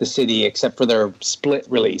the city except for their split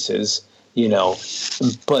releases,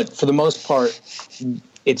 But for the most part,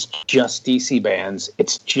 it's just DC bands.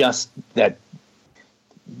 It's just that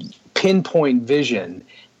pinpoint vision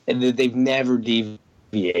that they've never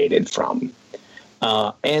deviated from.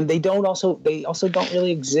 And they also don't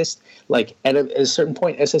really exist. Like at a certain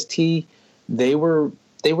point, SST, they were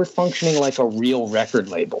functioning like a real record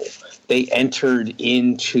label. They entered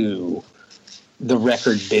into the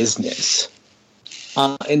record business.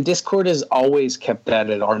 And Discord has always kept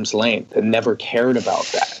that at arm's length and never cared about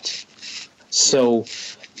that. So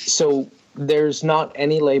there's not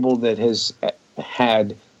any label that has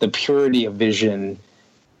had the purity of vision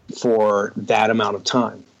for that amount of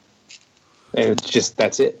time. And it's just,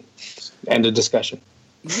 that's it. End of discussion.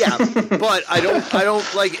 Yeah, but I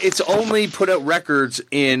don't like, it's only put out records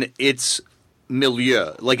in its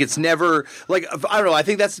milieu. Like it's never, like, I don't know, I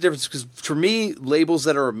think that's the difference because for me, labels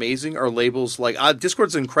that are amazing are labels like,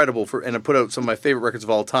 Discord's incredible and I put out some of my favorite records of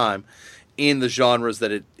all time in the genres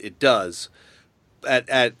that it does.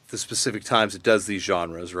 At the specific times it does these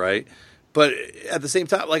genres, right? But at the same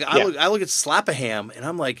time, like I look at Slap-a-Ham and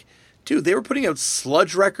I'm like, dude, they were putting out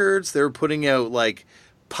sludge records. They were putting out like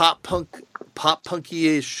pop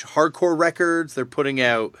punky-ish hardcore records. They're putting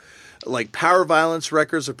out like power violence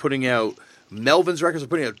records. They're putting out Melvin's records. They're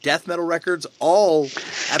putting out death metal records all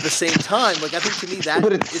at the same time. Like I think to me that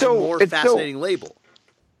is a more fascinating label.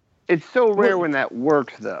 It's so rare when that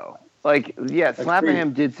works though. Like, yeah,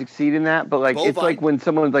 Slap-a-Ham did succeed in that, but like it's like when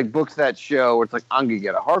someone like books that show where it's like, I'm gonna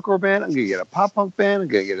get a hardcore band, I'm gonna get a pop punk band, I'm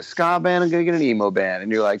gonna get a ska band, I'm gonna get an emo band,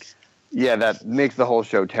 and you're like, yeah, that makes the whole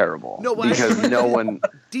show terrible. No, because no one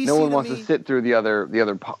wants to sit through the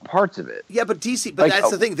other parts of it. Yeah, but DC, but like, that's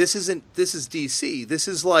the thing. This is DC. This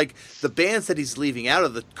is like the bands that he's leaving out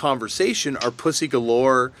of the conversation are Pussy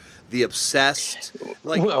Galore, The Obsessed.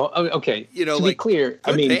 Like, well, okay. To be clear,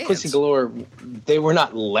 I mean, bands. Pussy Galore, they were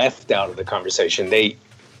not left out of the conversation. They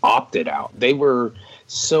opted out. They were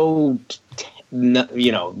so,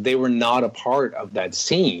 they were not a part of that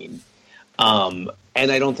scene. And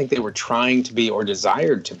I don't think they were trying to be or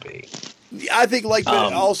desired to be. I think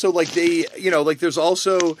but also they, there's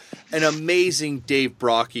also an amazing Dave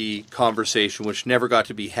Brocky conversation which never got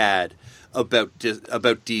to be had about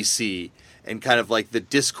DC and kind of like the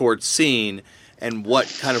Discord scene and what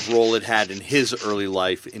kind of role it had in his early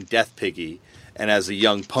life in Death Piggy and as a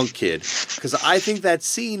young punk kid. Because I think that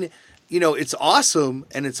scene, it's awesome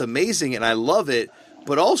and it's amazing and I love it,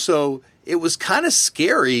 but also it was kind of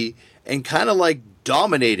scary and kind of like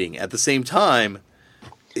dominating at the same time.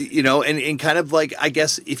 And kind of like, I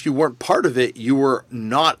guess if you weren't part of it, you were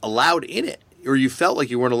not allowed in it, or you felt like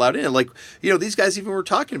you weren't allowed in it. Like, these guys even were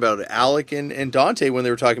talking about it, Alec and Dante, when they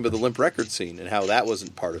were talking about the Limp Records scene and how that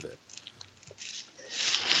wasn't part of it.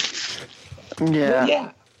 Yeah. Well,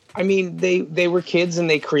 yeah. I mean, they were kids and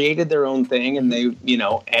they created their own thing and they,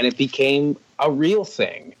 and it became a real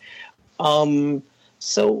thing.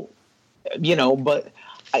 So, but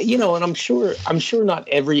and I'm sure not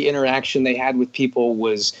every interaction they had with people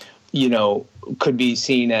was, could be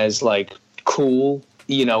seen as like cool,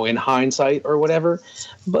 in hindsight or whatever.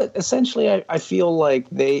 But essentially, I feel like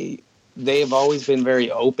they have always been very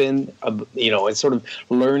open, and sort of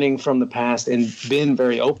learning from the past and been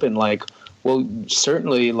very open. Like, well,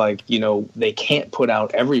 certainly, like, they can't put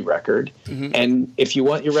out every record. Mm-hmm. And if you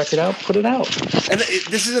want your record out, put it out. And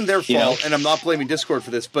this isn't their fault, and I'm not blaming Discord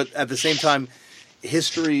for this, but at the same time,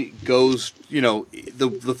 history goes,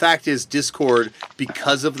 the fact is Discord,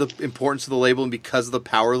 because of the importance of the label and because of the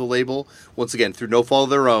power of the label, once again, through no fault of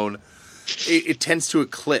their own, it tends to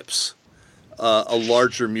eclipse a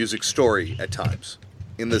larger music story at times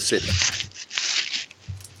in the city.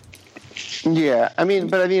 Yeah, I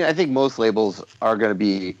think most labels are going to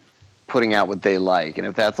be putting out what they like, and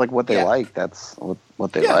if that's like what they like, that's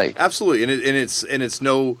what they like. Absolutely, and it's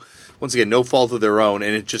no, once again, no fault of their own,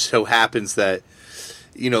 and it just so happens that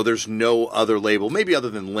there's no other label, maybe other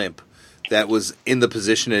than Limp, that was in the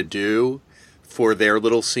position to do for their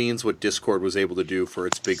little scenes what Discord was able to do for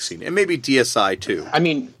its big scene, and maybe DSI too. I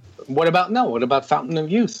mean, what about Fountain of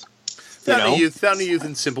Youth? Fountain of Youth,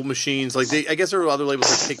 and Simple Machines. Like I guess there are other labels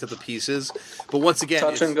that picked up the pieces, but once again,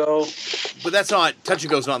 Touch and Go. But that's not Touch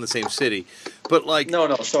and Go's not in the same city. But like,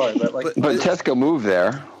 no, sorry, but Tesco moved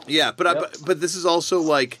there. Yeah, but this is also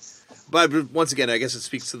like. But once again, I guess it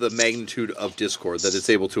speaks to the magnitude of Discord that it's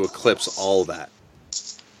able to eclipse all of that.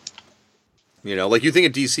 Like you think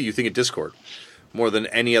of DC, you think of Discord more than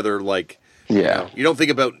any other. Like, yeah, you don't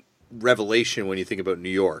think about Revelation when you think about New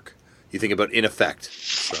York. You think about In Effect.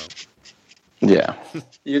 So, yeah,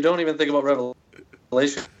 you don't even think about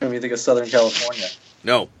Revelation when you think of Southern California.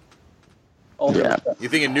 No. Yeah. You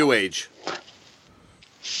think of New Age.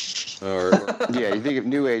 Or yeah, you think of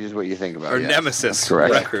New Age is what you think about. Or Nemesis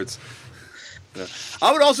Records. Yeah.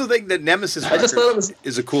 I would also think that Nemesis Records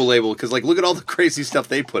is a cool label because, like, look at all the crazy stuff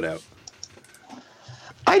they put out.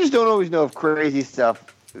 I just don't always know if crazy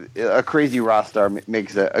stuff, a crazy rock star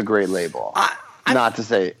makes a great label. Not to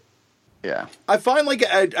say, yeah. I find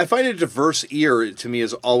a diverse ear to me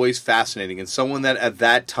is always fascinating, and someone that at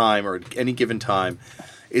that time or at any given time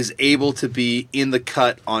is able to be in the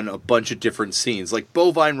cut on a bunch of different scenes, like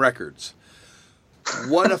Bovine Records.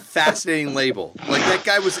 What a fascinating label. Like, that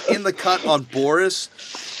guy was in the cut on Boris.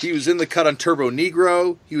 He was in the cut on Turbo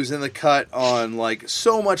Negro. He was in the cut on, like,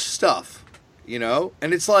 so much stuff, And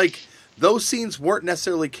it's like, those scenes weren't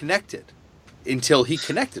necessarily connected until he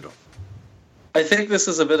connected them. I think this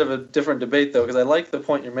is a bit of a different debate, though, because I like the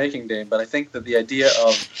point you're making, Dave, but I think that the idea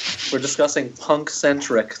of we're discussing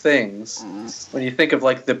punk-centric things, when you think of,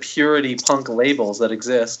 like, the purity punk labels that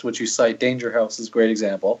exist, which you cite, Danger House is a great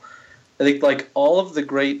example, I think, like, all of the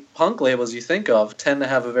great punk labels you think of tend to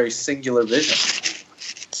have a very singular vision.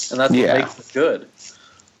 And that's what makes it good.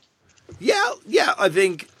 Yeah, I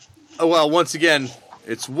think, well, once again,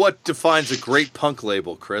 it's what defines a great punk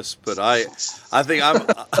label, Chris, but I think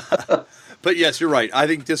I'm... But yes, you're right. I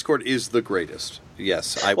think Discord is the greatest.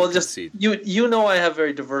 Yes, I would concede. I have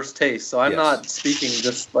very diverse tastes, so I'm not speaking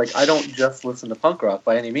just, like, I don't just listen to punk rock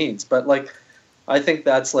by any means, but, like, I think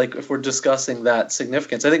that's, like, if we're discussing that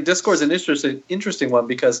significance. I think Discord's an interesting one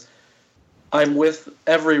because I'm with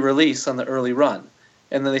every release on the early run,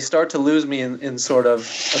 and then they start to lose me in sort of a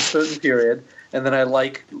certain period, and then I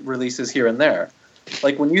like releases here and there.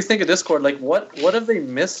 Like, when you think of Discord, like, what have they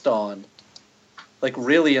missed on? Like,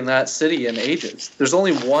 really, in that city in ages. There's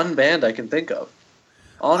only one band I can think of,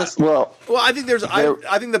 honestly. Well, I think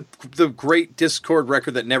I think the great Discord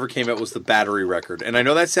record that never came out was the Battery record, and I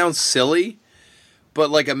know that sounds silly,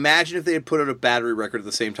 but, like, imagine if they had put out a Battery record at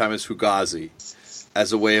the same time as Fugazi,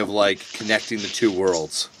 as a way of, like, connecting the two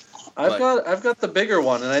worlds. I've got the bigger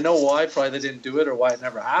one, and I know why probably they didn't do it or why it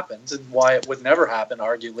never happens and why it would never happen,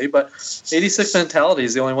 arguably. But 86 Mentality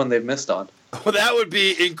is the only one they've missed on. Well, that would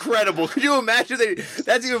be incredible. Could you imagine?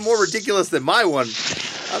 That's even more ridiculous than my one.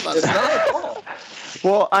 It's not at all.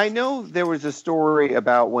 Well, I know there was a story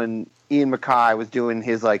about when Ian MacKaye was doing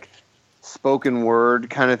his like spoken word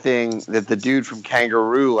kind of thing that the dude from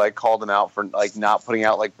Kangaroo like called him out for like not putting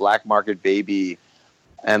out like Black Market Baby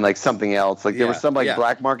and like something else. Like there was some like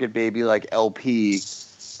Black Market Baby like LP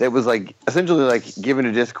that was like essentially like given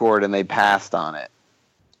to Discord and they passed on it.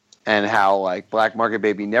 And how like Black Market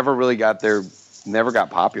Baby never got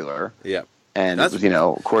popular. Yeah. And it was,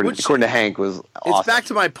 according to Hank, was awesome. It's back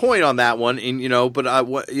to my point on that one, and but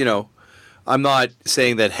I'm not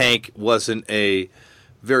saying that Hank wasn't a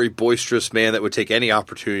very boisterous man that would take any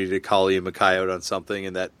opportunity to call Ian MacKaye out on something,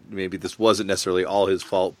 and that maybe this wasn't necessarily all his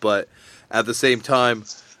fault. But at the same time,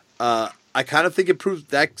 I kind of think it proves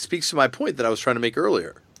that speaks to my point that I was trying to make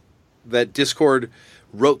earlier, that Discord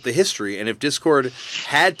wrote the history, and if Discord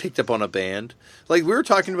had picked up on a band, like we were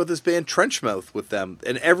talking about this band Trenchmouth with them,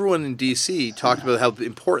 and everyone in DC talked about how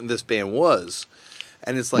important this band was,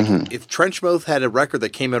 and it's like if Trenchmouth had a record that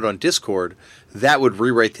came out on Discord, that would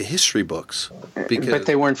rewrite the history books. But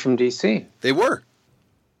they weren't from DC. They were.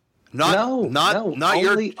 Not your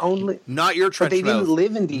Trenchmouth. But they didn't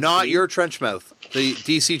live in DC. Not your Trenchmouth. The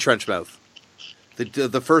DC Trenchmouth.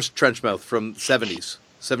 The first Trenchmouth from 70s,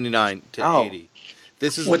 79 to 80.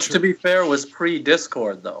 Which, to be fair, was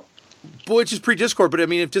pre-Discord, though. Which is pre-Discord, but I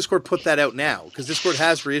mean, if Discord put that out now, because Discord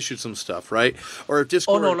has reissued some stuff, right? Or if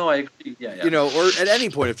Discord, I agree. Yeah. Or at any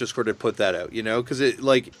point if Discord had put that out, because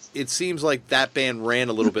it seems like that band ran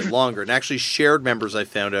a little bit longer, and actually shared members I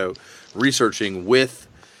found out researching with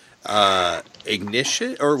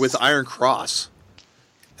Ignition or with Iron Cross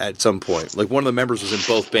at some point. Like one of the members was in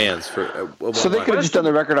both bands for. So they could have just done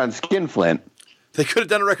the record on Skinflint. They could have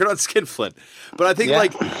done a record on Skinflint. But I think,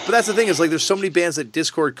 but that's the thing is, there's so many bands that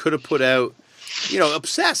Discord could have put out,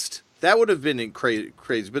 Obsessed. That would have been crazy,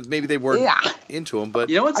 but maybe they weren't into them.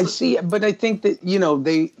 But I see, but I think that,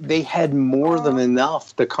 they had more than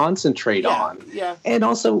enough to concentrate on. Yeah. And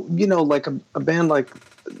also, like a band like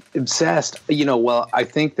Obsessed, I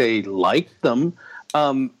think they liked them.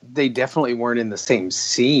 They definitely weren't in the same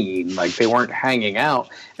scene. Like, they weren't hanging out.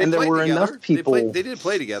 And there were enough people. They did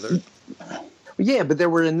play together. Yeah, but there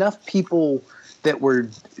were enough people that were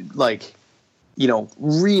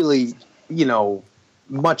really,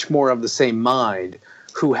 much more of the same mind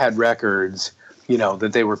who had records,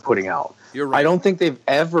 that they were putting out. You're right. I don't think they've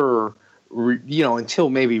ever, until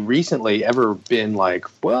maybe recently, ever been like,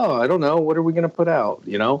 well, I don't know, what are we going to put out,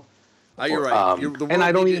 You're right. And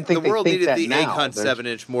I don't even think the world they think needed that the now. Egg Hunt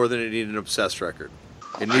 7-inch more than it needed an Obsessed record.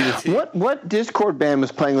 It needed What Discord band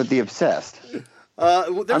was playing with the Obsessed?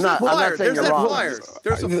 There's a flyer. There's a flyer.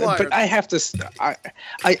 There's a flyer. But I have to.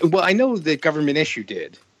 I know that Government Issue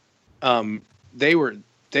did. They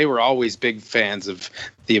were always big fans of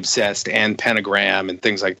the Obsessed and Pentagram and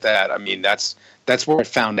things like that. I mean, that's where I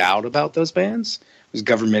found out about those bands. Was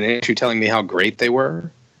Government Issue telling me how great they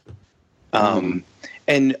were.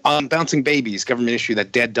 And on Bouncing Babies, Government Issue,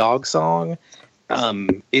 that Dead Dog song.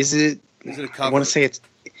 Is it a cover? I want to say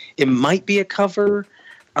it might be a cover.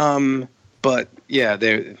 But yeah,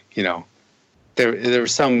 there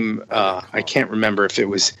was some, I can't remember if it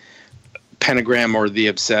was Pentagram or The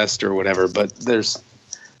Obsessed or whatever, but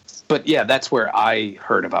yeah, that's where I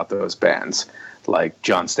heard about those bands, like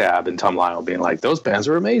John Stabb and Tom Lyle being like, those bands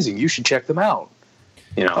are amazing. You should check them out.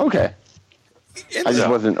 Okay. I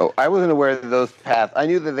wasn't aware of those paths. I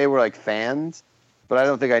knew that they were like fans, but I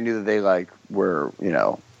don't think I knew that they were,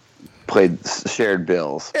 played shared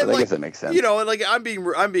bills. But I guess that makes sense. I'm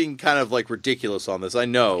being kind of ridiculous on this. I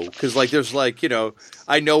know, because there's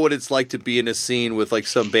I know what it's like to be in a scene with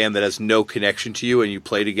some band that has no connection to you and you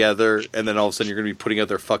play together, and then all of a sudden you're going to be putting out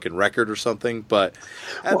their fucking record or something. But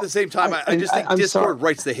at the same time, I just think Discord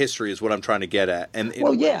writes the history is what I'm trying to get at. And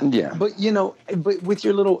yeah. But but with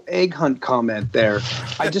your little egg hunt comment there,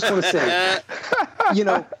 I just want to say,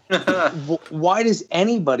 why does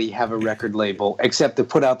anybody have a record label except to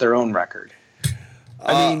put out their own record?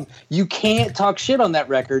 I mean, you can't talk shit on that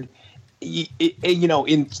record,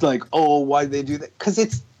 it's like, oh, why did they do that? Because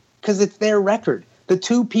it's their record. The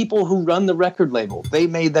two people who run the record label, they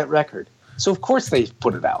made that record. So, of course, they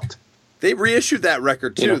put it out. They reissued that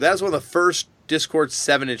record, too. That was one of the first Discord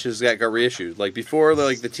 7-inches that got reissued. Before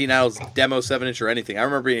the Teen Owls demo 7-inch or anything. I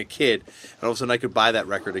remember being a kid, and all of a sudden I could buy that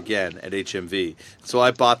record again at HMV. So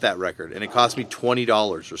I bought that record, and it cost me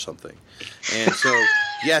 $20 or something. And so,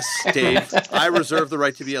 yes, Dave, I reserve the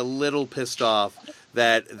right to be a little pissed off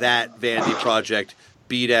that Vanity Project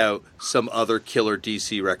beat out some other killer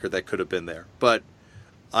DC record that could have been there. But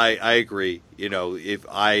I agree. You know, if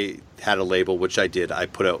I had a label, which I did, I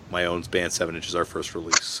put out my own band 7 Inches, our first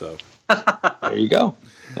release. So there you go.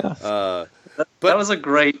 Yeah. That was a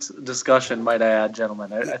great discussion, might I add,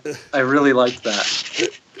 gentlemen. I really liked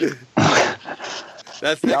that. Yeah,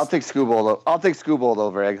 I'll take Scoobold. I'll take Scoobold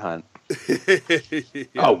over Egg Hunt. Yeah.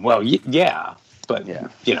 Oh well, yeah, but Yeah.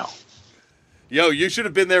 you know, Yo, you should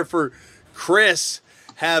have been there for Chris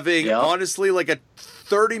having, honestly, like a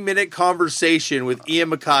 30-minute conversation with Ian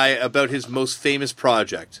Mackay about his most famous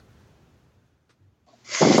project.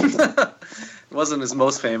 It wasn't his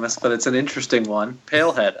most famous, but it's an interesting one.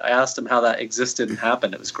 Palehead. I asked him how that existed and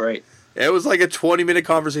happened. It was great. It was like a 20-minute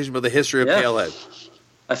conversation about the history of Palehead.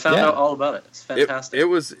 I found out all about it. It's fantastic. It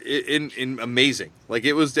was in amazing. Like,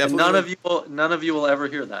 it was definitely. And none of you will ever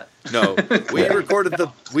hear that. No, we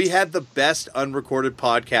had the best unrecorded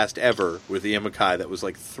podcast ever with Ian Mackay. That was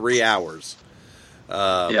like 3 hours.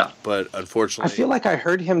 But unfortunately, I feel like I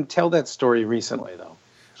heard him tell that story recently, though.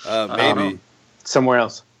 Maybe somewhere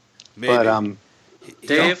else. Maybe. But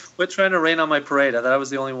Dave, quit trying to rain on my parade. I thought I was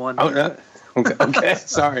the only one. Oh, no. Okay.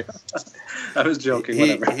 Sorry. I was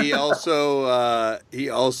joking. He also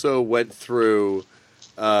went through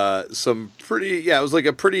some pretty. Yeah, it was like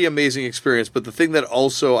a pretty amazing experience. But the thing that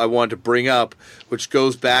also I wanted to bring up, which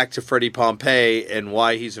goes back to Freddie Pompey and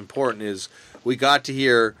why he's important, is we got to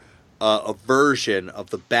hear a version of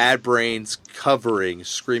the Bad Brains covering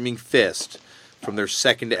 "Screaming Fist" from their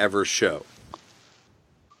second ever show.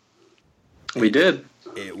 We did.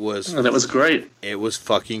 It was great. It was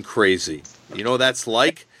fucking crazy. You know what that's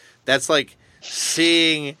like? That's like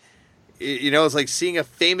seeing, it's like seeing a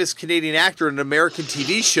famous Canadian actor in an American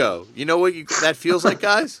TV show. You know what that feels like,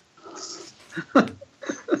 guys?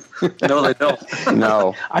 No, they don't.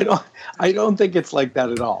 No, I don't think it's like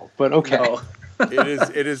that at all. But okay. No.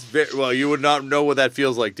 It is very, well, you would not know what that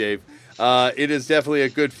feels like, Dave. It is definitely a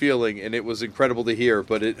good feeling, and it was incredible to hear.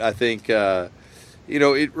 But I think,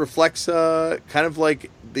 it reflects kind of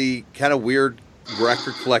like the kind of weird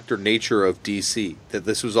record collector nature of DC. That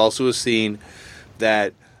this was also a scene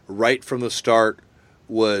that right from the start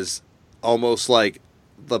was almost like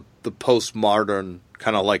the postmodern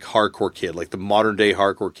kind of like hardcore kid, like the modern day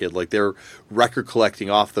hardcore kid. Like they're record collecting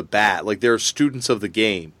off the bat. Like they're students of the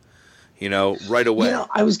game, right away.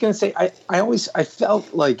 I was going to say, I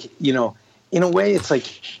felt like, in a way it's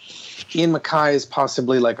like Ian Mackay is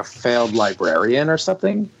possibly like a failed librarian or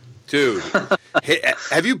something. Dude,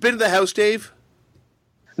 have you been to the house, Dave?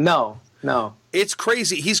 No. It's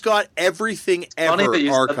crazy. He's got everything ever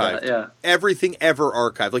archived. Yeah. Everything ever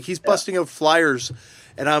archived. Like, he's busting out flyers,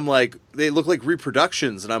 and I'm like, they look like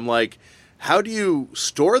reproductions, and I'm like, how do you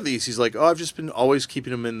store these? He's like, I've just been always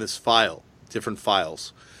keeping them in this file, different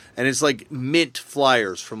files. And it's like mint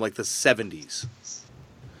flyers from like the 70s.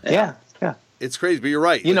 Yeah. It's crazy, but you're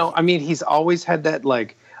right. He's always had that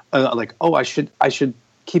I should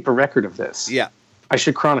keep a record of this. Yeah. I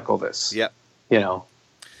should chronicle this. Yeah.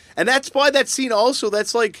 And that's why that scene also,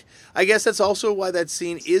 I guess that's also why that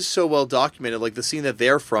scene is so well documented. Like the scene that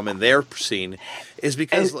they're from and their scene is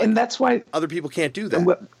because and that's why other people can't do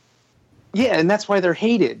that. And that's why they're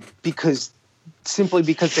hated, simply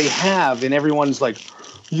because they have, and everyone's like,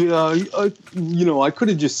 I could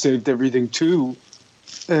have just saved everything too,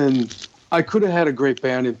 and I could have had a great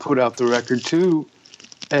band and put out the record too,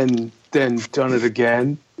 and then done it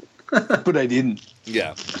again, but I didn't.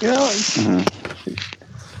 Yeah. Mm-hmm.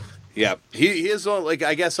 Yeah, he is on. Like,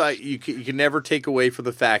 I guess you can never take away from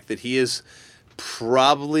the fact that he is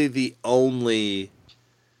probably the only.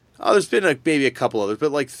 Oh, there's been maybe a couple others,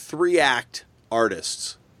 but like 3-act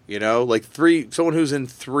artists. Like someone who's in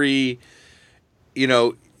 3,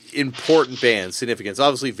 important bands, significance.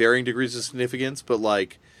 Obviously, varying degrees of significance, but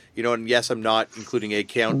like. And yes, I'm not including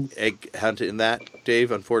Egg Hunt in that,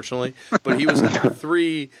 Dave, unfortunately. But he was in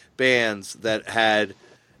 3 bands that had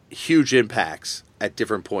huge impacts at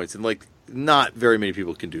different points. And, like, not very many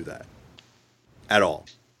people can do that at all.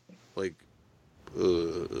 Like,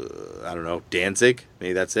 I don't know, Danzig?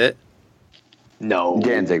 Maybe that's it? No.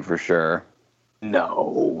 Danzig for sure.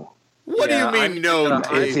 No. What do you mean, no,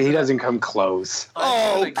 Dave? He doesn't come close.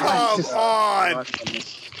 Oh, come on!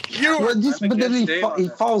 But then he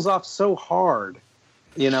falls off so hard,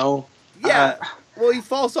 Yeah. Well, he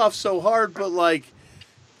falls off so hard, but I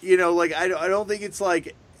don't think it's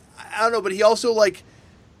like, I don't know. But he also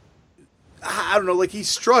he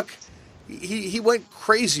struck. He went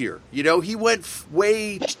crazier. He went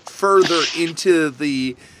way further into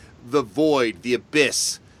the void, the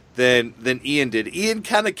abyss than Ian did. Ian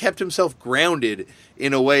kind of kept himself grounded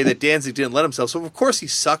in a way that Danzig didn't let himself. So of course he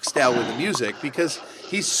sucks now with the music because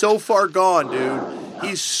he's so far gone, dude.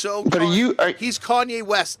 He's so. But he's Kanye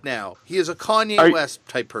West now. He is a Kanye West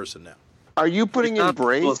type person now. Are you putting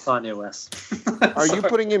Embrace? Kanye West. Are you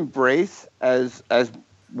putting Embrace as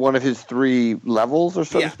one of his 3 levels, or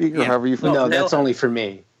so to speak, or however you feel? No, that's only for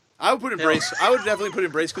me. I would put Embrace. I would definitely put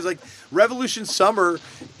Embrace because, like, Revolution Summer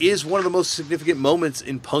is one of the most significant moments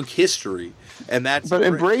in punk history, and that's. But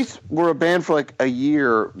Embrace were a band for like a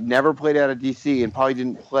year, never played out of DC, and probably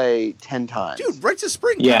didn't play 10 times. Dude, Rites of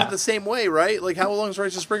Spring did it the same way, right? Like, how long is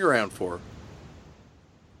Rites of Spring around for?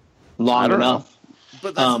 Long enough.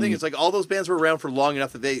 But that's the thing. It's like all those bands were around for long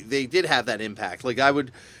enough that they did have that impact. Like I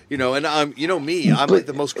would, and I'm, me, I'm like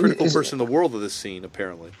the most critical person in the world of this scene,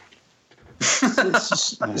 apparently.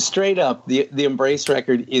 Straight up, the Embrace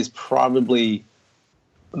record is probably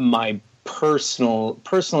my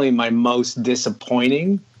personally my most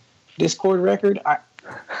disappointing Discord record. But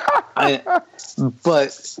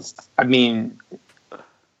I mean,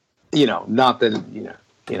 not that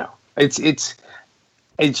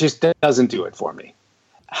it just doesn't do it for me.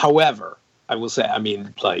 However, I will say, I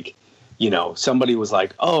mean, like, somebody was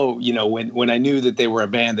like, oh, when I knew that they were a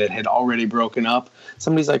band that had already broken up,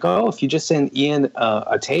 somebody's like, oh, if you just send Ian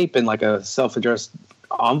a tape in like a self-addressed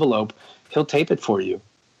envelope, he'll tape it for you.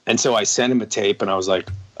 And so I sent him a tape and I was like,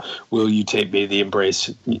 will you tape me the Embrace,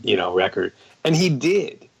 record? And he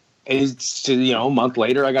did. And it's, a month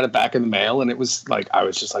later, I got it back in the mail and it was like, I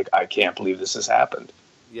was just like, I can't believe this has happened.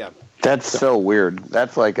 Yeah. That's so weird.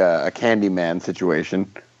 That's like a Candyman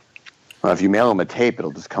situation. Well, if you mail him a tape,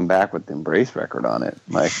 it'll just come back with the Embrace record on it.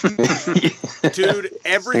 Like, dude,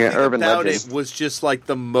 everything about it was just like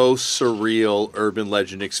the most surreal urban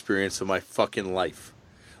legend experience of my fucking life.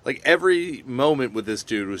 Like every moment with this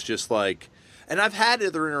dude was just like, and I've had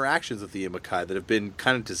other interactions with Ian MacKaye that have been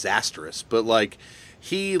kind of disastrous, but like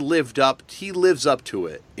he lives up to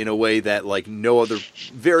it in a way that like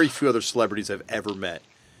very few other celebrities I've ever met.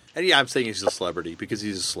 And yeah, I'm saying he's a celebrity because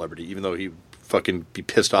he's a celebrity, even though he fucking be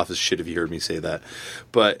pissed off as shit if you heard me say that.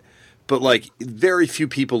 But like very few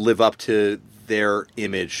people live up to their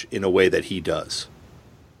image in a way that he does.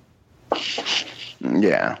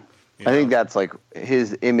 Yeah. I think that's like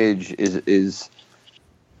his image is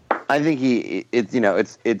I think he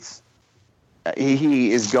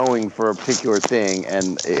is going for a particular thing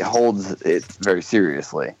and it holds it very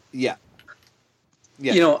seriously. Yeah.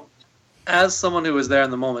 As someone who was there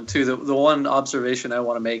in the moment too, the one observation I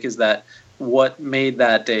want to make is that what made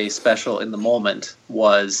that day special in the moment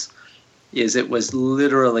is it was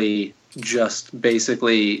literally just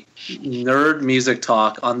basically nerd music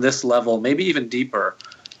talk on this level, maybe even deeper,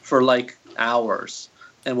 for like hours.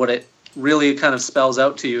 And what it really kind of spells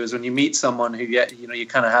out to you is when you meet someone who you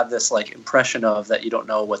kind of have this like impression of that you don't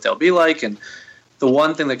know what they'll be like. And the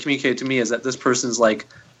one thing that communicated to me is that this person's like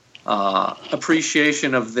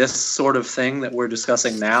appreciation of this sort of thing that we're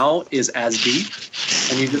discussing now is as deep,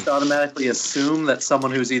 and you just automatically assume that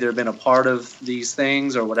someone who's either been a part of these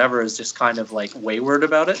things or whatever is just kind of like wayward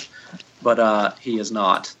about it, but he is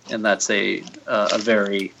not, and that's it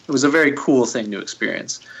was a very cool thing to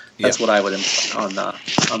experience. That's what I would imply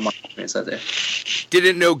on my experience that day.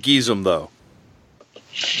 Didn't know Giesem though.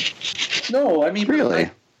 No, I mean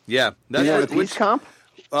really. Yeah, that's the Peace Comp.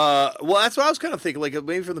 Well, that's what I was kind of thinking, like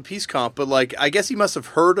maybe from the Peace Comp, but like I guess he must have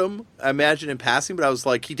heard him, I imagine, in passing. But I was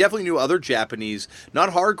like, he definitely knew other Japanese,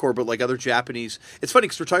 not hardcore, but like other Japanese. It's funny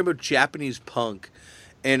because we're talking about Japanese punk,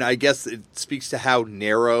 and I guess it speaks to how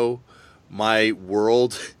narrow my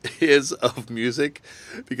world is of music,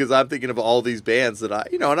 because I'm thinking of all these bands that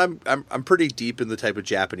and I'm pretty deep in the type of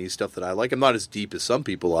Japanese stuff that I like. I'm not as deep as some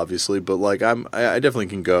people, obviously, but like I definitely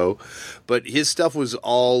can go. But his stuff was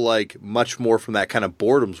all like much more from that kind of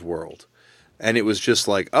Boredom's world, and it was just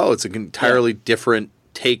like, oh, it's an entirely different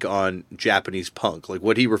take on Japanese punk. Like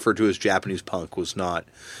what he referred to as Japanese punk was not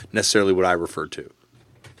necessarily what I referred to.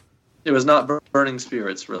 It was not Burning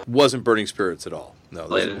Spirits, really. Wasn't Burning Spirits at all. No.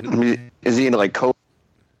 Is he into like coke?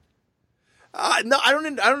 No, I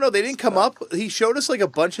don't know. They didn't come up. He showed us like a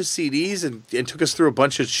bunch of CDs and took us through a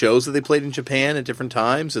bunch of shows that they played in Japan at different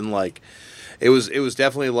times, and like it was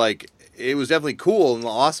definitely cool and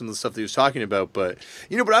awesome, the stuff that he was talking about. But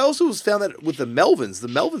but I also found that with the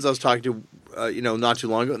Melvins I was talking to not too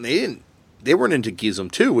long ago, and they weren't into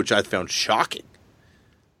Giesem too, which I found shocking.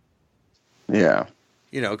 Yeah.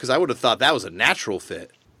 Because I would have thought that was a natural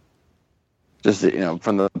fit. Just,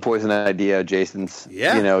 from the Poison idea, Jason's,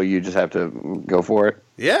 you just have to go for it.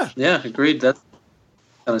 Yeah. Yeah, agreed. That's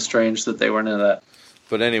kind of strange that they weren't into that.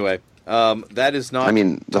 But anyway, That is not. I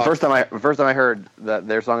mean, the first time I heard that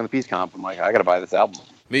their song in the Peace Comp, I'm like, I gotta buy this album.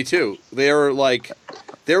 Me too. They're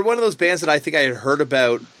one of those bands that I think I had heard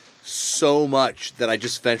about so much that I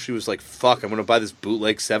just eventually was like, fuck, I'm going to buy this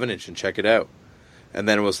bootleg 7-inch and check it out. And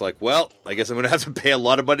then it was like, well, I guess I'm going to have to pay a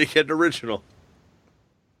lot of money to get an original.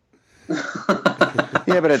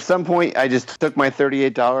 Yeah, but at some point, I just took my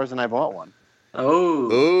 $38 and I bought one.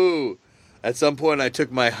 Oh. Ooh. At some point, I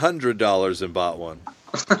took my $100 and bought one.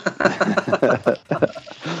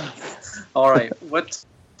 All right. What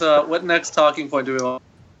next talking point do we want?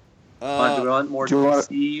 Do we want more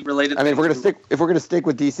DC related? I mean, if we're gonna stick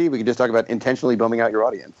with DC, we can just talk about intentionally bumming out your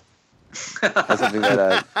audience. That's something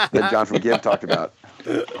that John from Give talked about.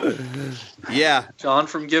 Yeah, John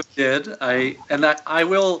from Give did. I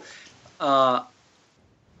will.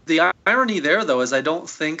 The irony there, though, is I don't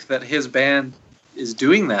think that his band is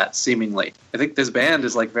doing that. Seemingly, I think this band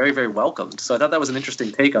is like very, very welcomed. So I thought that was an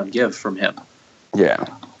interesting take on Give from him. Yeah.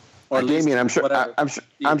 Or Damian, I'm sure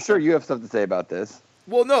you have stuff to say about this.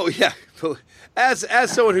 Well, no, yeah. As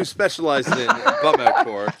someone who specializes in bum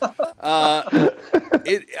outcore,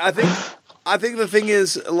 I think the thing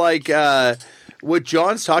is like what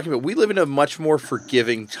John's talking about. We live in a much more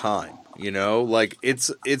forgiving time. You know, like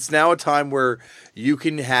it's now a time where you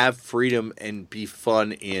can have freedom and be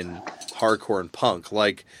fun in hardcore and punk.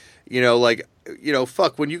 Like,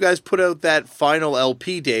 fuck, when you guys put out that final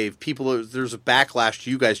LP, Dave, there's a backlash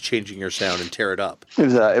to you guys changing your sound and tear it up.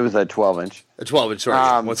 It was a 12-inch. A 12-inch,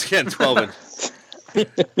 sorry. Once again, 12-inch.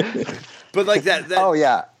 But like that. Oh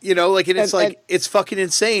yeah. It's fucking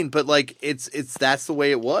insane. But like it's that's the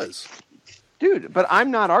way it was. Dude, but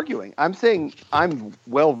I'm not arguing. I'm saying I'm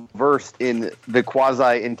well versed in the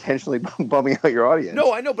quasi intentionally bumming out your audience.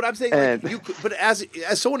 No, I know, but I'm saying but as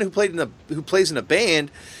someone who plays in a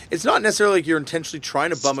band, it's not necessarily like you're intentionally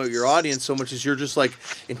trying to bum out your audience so much as you're just like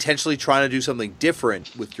intentionally trying to do something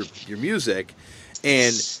different with your music.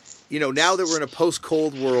 And now that we're in a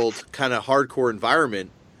post-Cold World kind of hardcore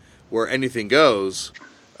environment where anything goes,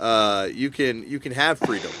 you can have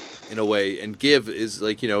freedom in a way, and Give is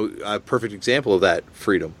like a perfect example of that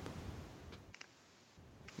freedom.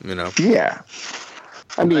 Yeah.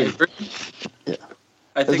 I mean, yeah.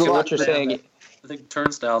 I think what you're saying. I think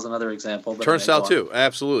Turnstile is another example. Turnstile too,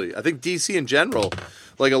 absolutely. I think DC in general,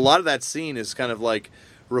 like a lot of that scene is kind of like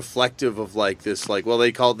reflective of like this, like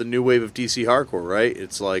they call it the new wave of DC hardcore, right?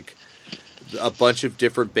 It's like a bunch of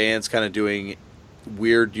different bands kind of doing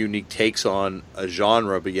weird, unique takes on a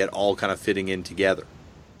genre, but yet all kind of fitting in together.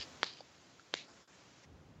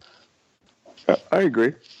 I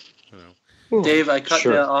agree. Dave, I cut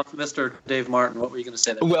you off, Mr. Dave Martin. What were you going to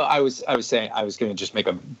say there? Well, I was saying I was going to just make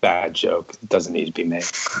a bad joke. It doesn't need to be made.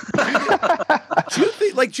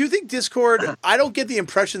 Do you think Discord? I don't get the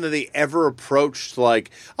impression that they ever approached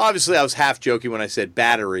obviously I was half joking when I said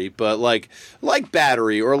Battery, but like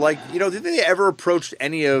Battery or did they ever approached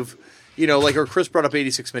any of or Chris brought up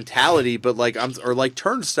 86 Mentality, but or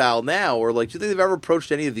Turnstile now, or do you think they've ever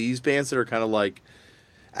approached any of these bands that are kind of like,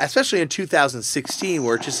 especially in 2016,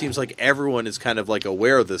 where it just seems like everyone is kind of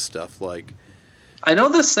aware of this stuff. I know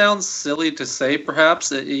this sounds silly to say,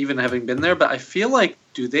 perhaps, even having been there, but I feel like,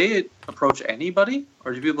 do they approach anybody,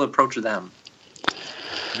 or do people approach them?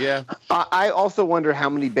 Yeah. I also wonder how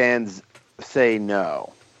many bands say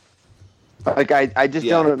no. I just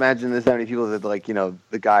don't imagine there's that many people that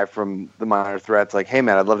the guy from the Minor Threats, hey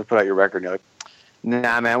man, I'd love to put out your record. And you're like,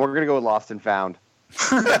 nah man, we're gonna go with Lost and Found.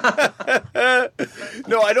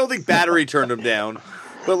 No, I don't think Battery turned them down,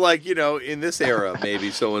 but in this era,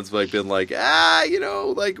 maybe someone's been we want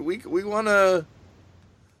to.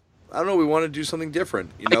 I don't know. We want to do something different.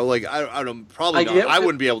 I don't. Probably not. I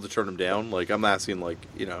wouldn't be able to turn them down. I'm asking.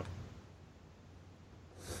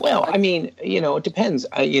 Well, I mean, it depends.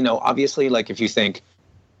 Obviously, if you think,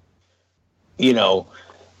 if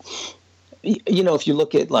you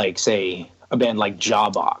look at say a band like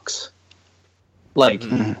Jawbox.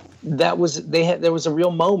 There was a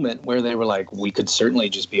real moment where they were like, we could certainly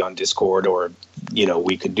just be on Discord, or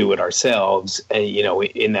we could do it ourselves,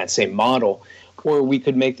 in that same model, or we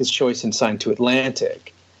could make this choice and sign to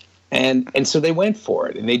Atlantic, and so they went for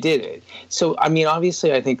it and they did it. So I mean,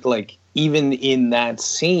 obviously, I think even in that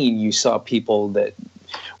scene, you saw people that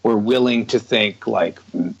were willing to think that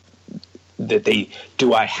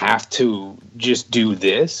do I have to just do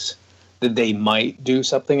this? That they might do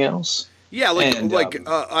something else. Yeah,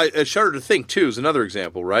 I Shudder to Think too is another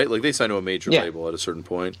example, right? They signed to a major label at a certain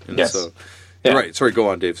point. And yes. So, right. Sorry, go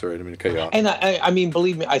on, Dave. Sorry, I didn't mean to cut you off. And I mean,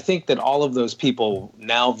 believe me, I think that all of those people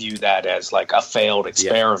now view that as a failed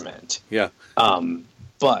experiment. Yeah.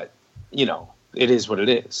 But it is what it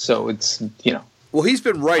is. So it's Well, he's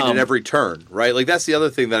been right at every turn, right? Like, that's the other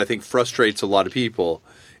thing that I think frustrates a lot of people,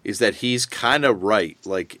 is that he's kind of right.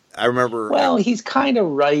 Like, I remember... Well, he's kind of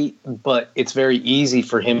right, but it's very easy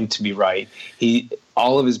for him to be right.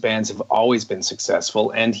 All of his bands have always been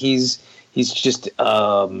successful, and he's just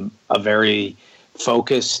a very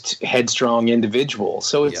focused, headstrong individual.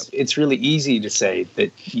 So it's really easy to say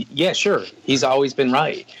that, yeah, sure, he's always been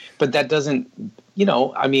right. But that doesn't,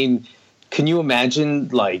 I mean, can you imagine,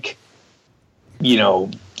 like,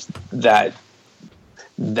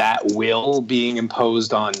 that will being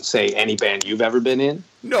imposed on, say, any band you've ever been in?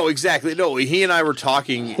 No, exactly. No, he and I were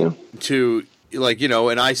talking to, like,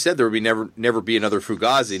 and I said there would be never be another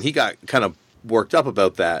Fugazi, and he got kind of worked up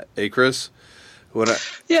about that. Hey, Chris?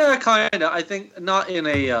 Yeah, kind of. I think not in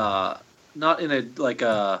a like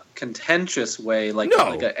a contentious way, like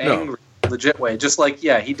an angry, legit way. Just like,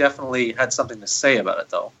 he definitely had something to say about it,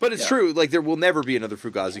 though. But it's true. Like, there will never be another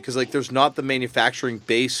Fugazi because, like, there's not the manufacturing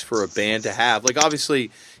base for a band to have. Like,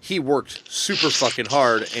 obviously, he worked super fucking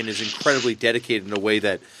hard and is incredibly dedicated in a way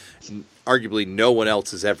that arguably no one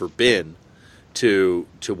else has ever been to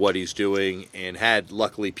what he's doing, and had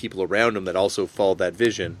luckily people around him that also followed that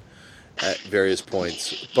vision at various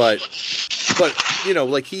points. But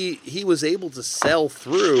like, he was able to sell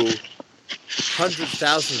through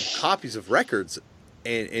 100,000 copies of records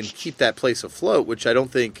and keep that place afloat, which I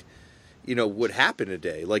don't think would happen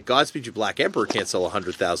today. Like, Godspeed You Black Emperor can't sell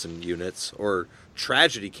 100,000 units, or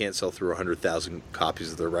Tragedy can't sell through 100,000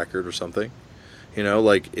 copies of their record or something.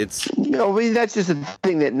 Like, it's... I mean, that's just a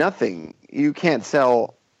thing that you can't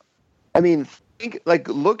sell. I mean,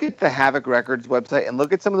 look at the Havoc Records website and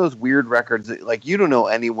look at some of those weird records that, like, you don't know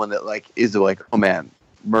anyone that, like, is like, oh man,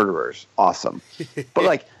 Murderers, awesome. But,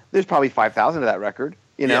 like, there's probably 5,000 of that record,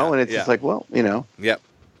 and it's just like, well, Yep.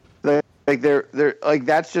 Like, they're like,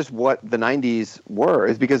 that's just what the 90s were,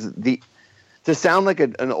 is because to sound like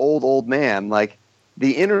an old man, like,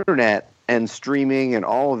 the internet and streaming and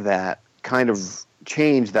all of that kind of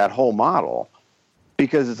changed that whole model,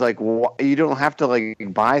 because it's like, you don't have to,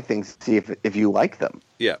 like, buy things to see if you like them.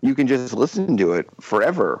 Yeah. You can just listen to it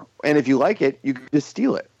forever. And if you like it, you can just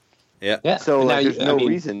steal it. Yeah. So, like, there's no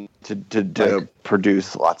reason to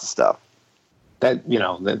produce lots of stuff. That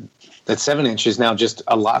 7-inch is now just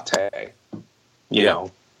a latte. You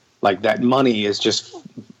know, like, that money is just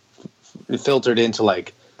filtered into,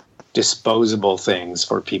 like, disposable things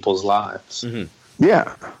for people's lives. Mm-hmm.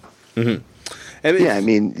 Yeah. Mm-hmm.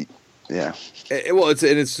 Well,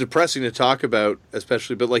 it's depressing to talk about,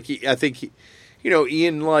 especially, but, like, I think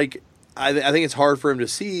Ian, like, I think it's hard for him to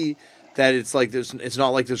see that it's like it's not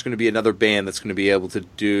like there's going to be another band that's going to be able to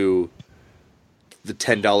do the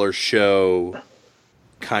 $10 show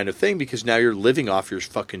kind of thing, because now you're living off your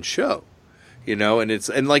fucking show,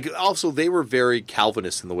 and like, also they were very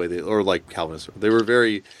Calvinist in the way they were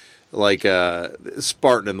very, like,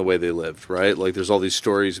 Spartan in the way they lived, right? Like, there's all these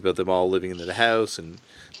stories about them all living in the house and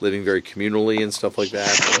living very communally and stuff like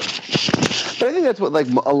that. But I think that's what, like,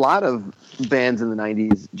 a lot of bands in the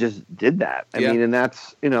 90s just did that. I mean, and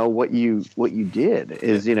that's, what you did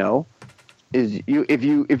is,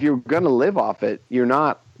 if you're going to live off it, you're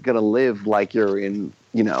not going to live like you're in,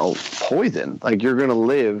 Poison. Like, you're going to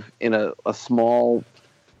live in a small,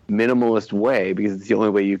 minimalist way, because it's the only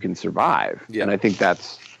way you can survive. Yeah. And I think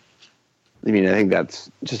that's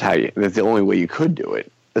just that's the only way you could do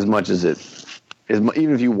it, as much as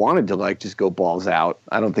even if you wanted to, like, just go balls out.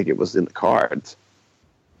 I don't think it was in the cards.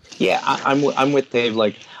 Yeah, I'm with Dave.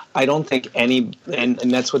 Like, I don't think and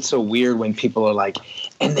that's what's so weird when people are like,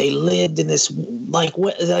 and they lived in this, like,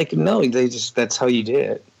 what? Like, no, that's how you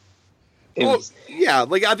did it.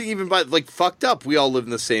 Like, I think even by, like, Fucked Up, we all lived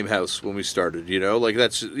in the same house when we started, like,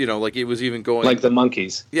 that's, like, it was even going... Like the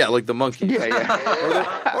Monkees. Yeah, like the Monkees.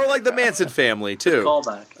 Yeah. or like the Manson family, too.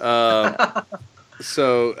 Callback.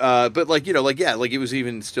 But, like, like, it was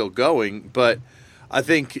even still going, but I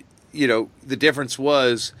think, the difference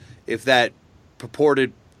was, if that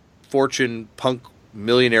purported Fortune punk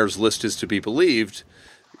millionaires list is to be believed,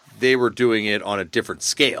 they were doing it on a different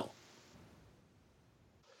scale.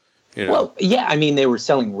 Well, yeah, I mean, they were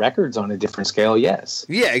selling records on a different scale, yes.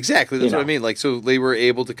 Yeah, exactly. That's what I mean. Like, so they were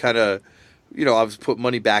able to kind of, obviously put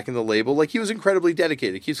money back in the label. Like, he was incredibly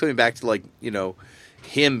dedicated. It keeps coming back to, like,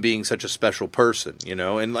 him being such a special person,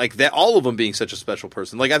 and, like, that, all of them being such a special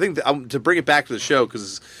person. Like, I think to bring it back to the show,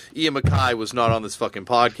 because Ian Mackay was not on this fucking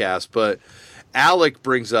podcast, but Alec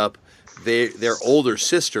brings up their older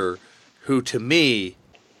sister, who, to me,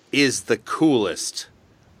 is the coolest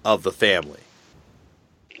of the family.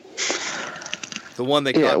 The one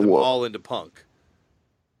that got them all into punk.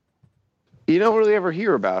 You don't really ever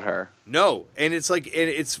hear about her. No, and it's like, and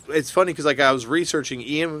it's funny because like I was researching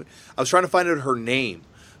Ian, I was trying to find out her name,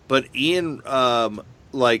 but Ian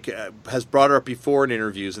has brought her up before in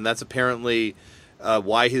interviews, and that's apparently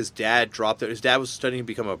why his dad dropped it. His dad was studying to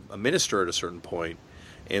become a minister at a certain point,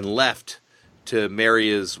 and left to marry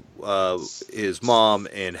his mom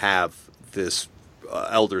and have this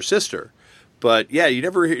elder sister. But yeah, you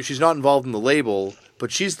never hear, she's not involved in the label,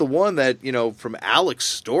 but she's the one that, from Alec's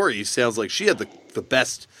story, sounds like she had the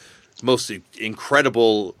best, most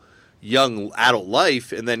incredible young adult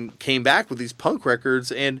life, and then came back with these punk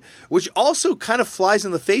records, and which also kind of flies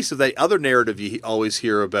in the face of that other narrative you always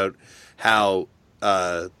hear about how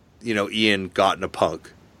Ian got into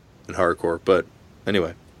punk and hardcore. But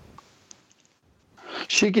anyway,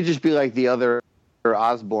 she could just be like the other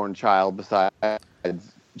Osborne child besides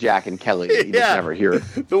Jack and Kelly. You just never hear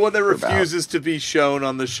it. The one that refuses to be shown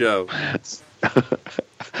on the show.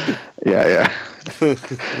 Yeah.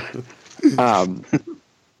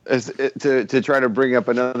 To try to bring up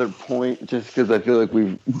another point, just because I feel like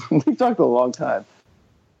we've talked a long time.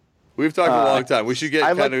 We've talked a long time. We should get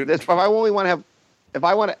if I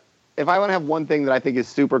want to have one thing that I think is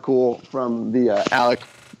super cool from the Alec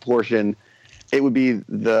portion, it would be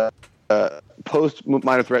the post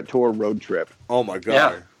Minor Threat tour road trip. Oh my god,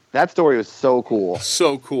 yeah. That story was so cool.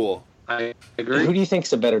 So cool. I agree. Who do you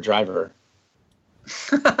think's a better driver?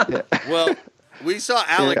 Well, we saw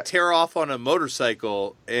Alec tear off on a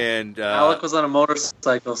motorcycle, and Alec was on a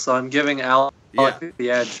motorcycle, so I'm giving Alec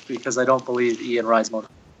the edge because I don't believe Ian rides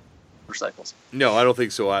motorcycles. No, I don't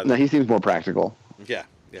think so either. No, he seems more practical. Yeah.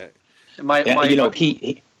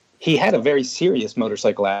 He had a very serious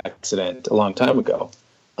motorcycle accident a long time ago.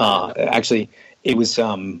 Actually, it was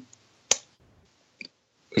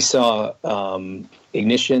we saw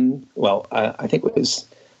Ignition. Well, I think it was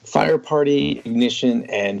Fire Party, Ignition,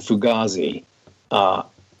 and Fugazi.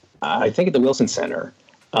 I think at the Wilson Center.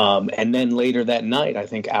 And then later that night, I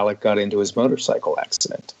think Alec got into his motorcycle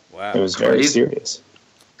accident. Wow. It was very serious.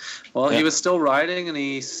 Well, he was still riding, and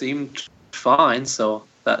he seemed fine, so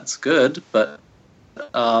that's good. But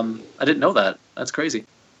I didn't know that. That's crazy.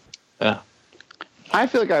 Yeah. I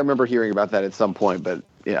feel like I remember hearing about that at some point, but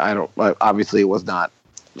I don't. Obviously, it was not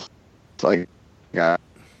like a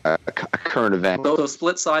current event. So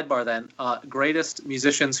split sidebar then. Greatest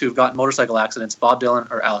musicians who've gotten motorcycle accidents: Bob Dylan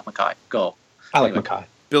or Alec Mackay? Go. Alec Mackay.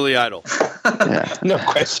 Billy Idol. Yeah. No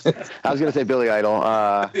question. I was going to say Billy Idol.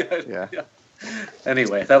 Yeah.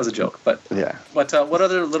 Anyway, that was a joke, but yeah. But what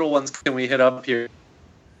other little ones can we hit up here?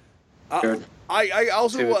 I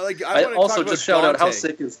also want I to also talk about just shout out how Dante.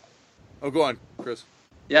 sick is. Oh, go on, Chris.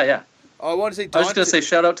 Yeah. Oh, I want to say I Dante. was just gonna say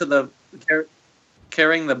shout out to the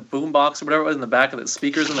carrying the boombox or whatever it was in the back of the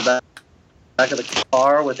speakers in the back of the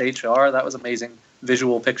car with HR. That was amazing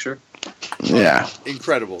visual picture. Yeah.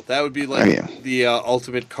 Incredible. That would be like the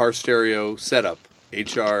ultimate car stereo setup.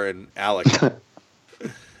 HR and Alec.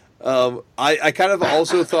 I kind of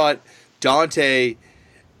also thought Dante,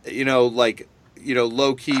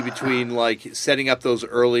 low key between like setting up those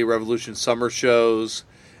early Revolution summer shows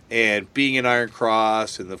and being in Iron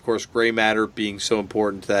Cross, and of course Gray Matter being so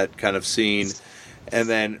important to that kind of scene, and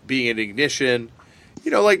then being in Ignition,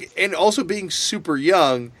 and also being super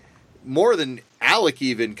young, more than Alec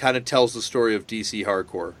even kind of tells the story of DC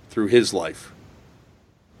hardcore through his life.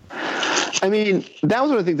 I mean, that was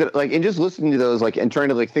one of the things that, and just listening to those, and trying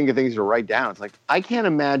to, think of things to write down. It's I can't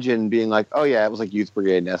imagine being like, oh, yeah, it was, Youth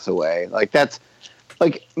Brigade and SOA. That's,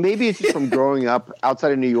 maybe it's just from growing up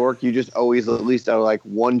outside of New York, you just always, at least, are,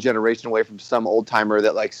 one generation away from some old-timer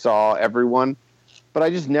that, saw everyone. But I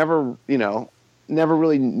just never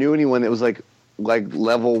really knew anyone that was,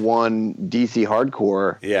 level one DC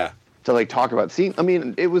hardcore. Yeah. To, talk about. I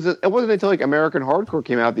mean, it wasn't until, American Hardcore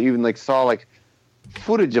came out that you even, saw,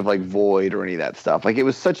 footage of Void or any of that stuff. It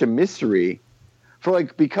was such a mystery for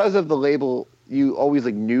because of the label. You always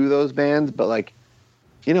knew those bands, but I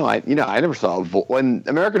never saw when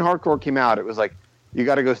American Hardcore came out. It was you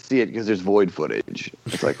got to go see it because there's Void footage.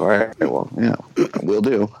 It's all right, well, we'll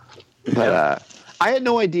do. But I had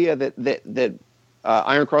no idea that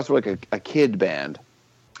Iron Cross were a kid band.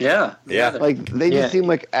 Yeah. They just seem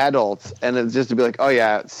like adults, and it's just to be oh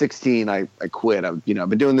yeah, at 16, I quit. I've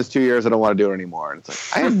been doing this 2 years. I don't want to do it anymore. And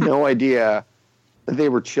it's I had no idea that they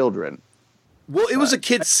were children. Well, it was a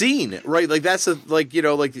kid scene, right? That's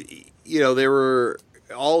they were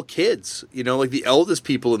all kids. The eldest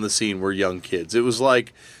people in the scene were young kids. It was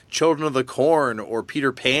Children of the Corn or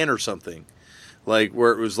Peter Pan or something. Where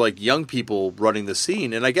it was young people running the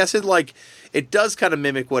scene. And I guess it does kind of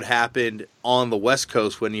mimic what happened on the West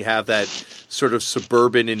Coast when you have that sort of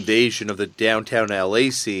suburban invasion of the downtown LA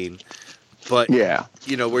scene. But Yeah.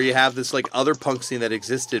 where you have this like other punk scene that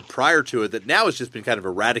existed prior to it that now has just been kind of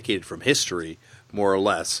eradicated from history, more or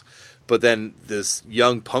less. But then this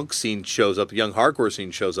young punk scene shows up, young hardcore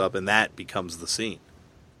scene shows up, and that becomes the scene.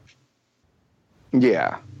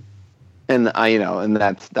 Yeah. And and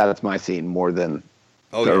that's my scene more than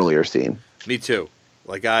the earlier scene. Me too.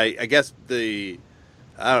 Like I guess there's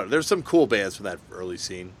some cool bands from that early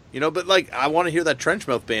scene, but like I want to hear that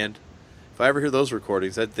Trenchmouth band. If I ever hear those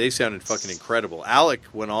recordings, they sounded fucking incredible. Alec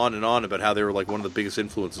went on and on about how they were like one of the biggest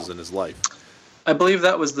influences in his life. I believe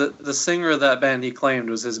that was the singer of that band he claimed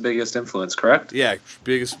was his biggest influence, correct? Yeah,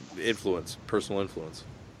 biggest influence, personal influence.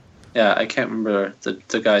 Yeah, I can't remember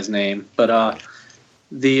the guy's name, but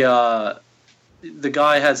the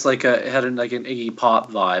guy had like an Iggy Pop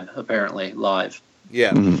vibe apparently live.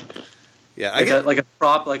 Yeah, yeah, like a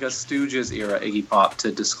Stooges era Iggy Pop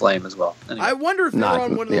to disclaim as well. Anyway. I wonder if they're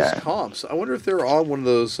on one of those comps. I wonder if they're on one of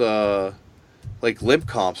those like limp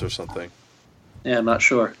comps or something. Yeah, I'm not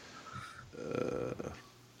sure.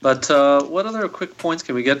 But what other quick points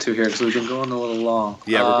can we get to here? Because we've been going a little long.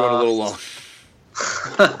 Yeah, we're going a little long.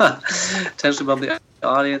 Potentially bump the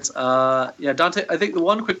audience. Yeah, Dante. I think the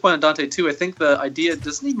one quick point on Dante too. I think the idea,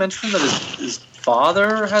 doesn't he mention that his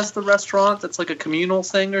father has the restaurant that's like a communal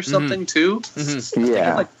thing or something too? Mm-hmm.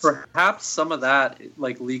 Yeah, like perhaps some of that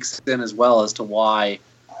like leaks in as well as to why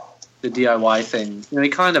the DIY thing. He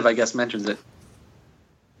kind of, I guess, mentions it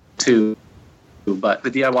too. But the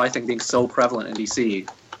DIY thing being so prevalent in DC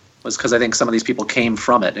was because I think some of these people came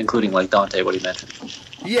from it, including like Dante, what he mentioned.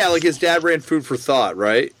 Yeah, like his dad ran Food for Thought,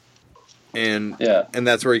 right? And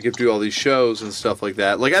that's where he could do all these shows and stuff like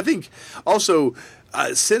that. Like I think also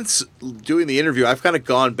since doing the interview, I've kind of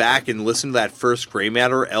gone back and listened to that first Grey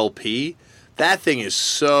Matter LP. That thing is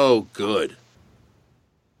so good.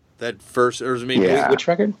 That first, which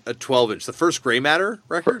record? A 12-inch, the first Grey Matter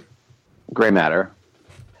record. Grey Matter.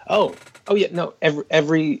 Oh yeah, no.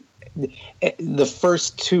 The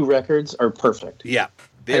first two records are perfect. Yeah,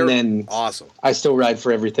 they're awesome. I Still Ride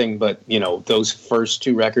for Everything, but those first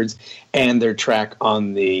two records and their track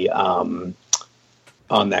on the on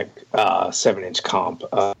that 7-inch comp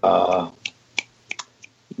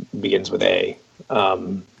begins with A.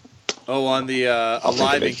 On the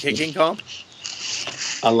Alive and Kicking comp.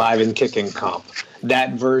 Alive and Kicking comp.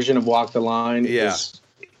 That version of Walk the Line is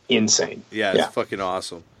insane. Yeah, it's fucking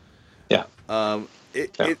awesome. Yeah.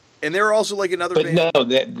 And they were also like another but band. No,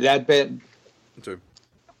 that band. Sorry.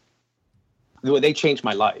 They changed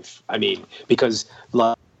my life. I mean, because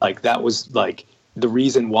like that was like the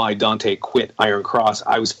reason why Dante quit Iron Cross.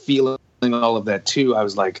 I was feeling all of that too. I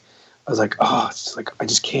was like, oh, it's like I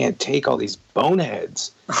just can't take all these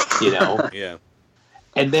boneheads, Yeah.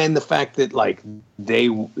 And then the fact that like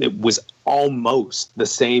it was almost the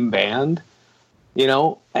same band,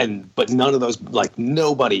 but none of those, like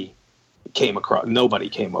nobody came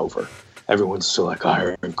over. Everyone's still like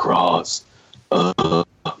Iron Cross, and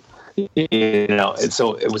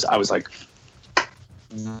so it was. I was like,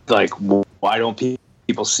 why don't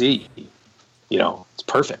people see? It's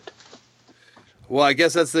perfect. Well, I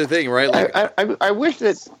guess that's the thing, right? Like, I wish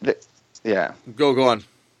that yeah. Go on.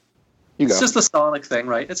 You go. It's just the sonic thing,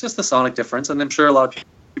 right? It's just the sonic difference, and I'm sure a lot of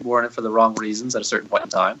people were in it for the wrong reasons at a certain point in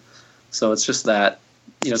time. So it's just that,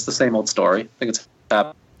 it's the same old story. I think it's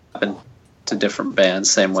happened to different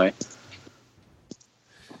bands, same way.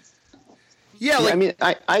 Yeah, I mean,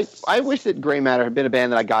 I wish that Grey Matter had been a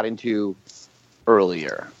band that I got into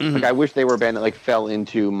earlier. Mm-hmm. Like, I wish they were a band that like fell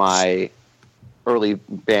into my early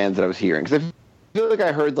bands that I was hearing. Because I feel like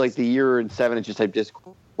I heard like the year and 7-inch type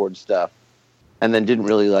Discord stuff, and then didn't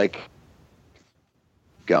really like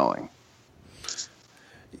going.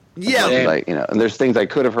 Yeah, like, and there's things I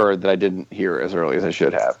could have heard that I didn't hear as early as I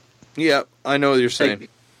should have. Yeah, I know what you're saying.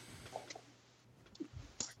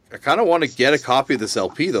 I kind of want to get a copy of this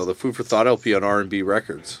LP though, the Food for Thought LP on R&B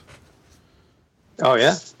Records. Oh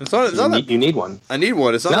yeah, it's not you need one. I need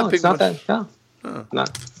one. It's not that big. It's not that. No,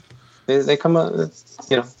 not. They come up,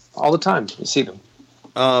 all the time. You see them.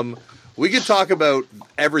 We could talk about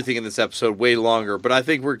everything in this episode way longer, but I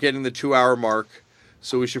think we're getting the 2-hour mark,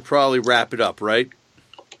 so we should probably wrap it up, right?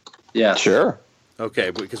 Yeah, sure.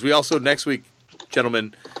 Okay, because we also next week,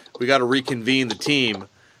 gentlemen, we got to reconvene the team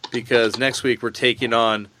because next week we're taking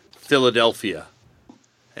on Philadelphia,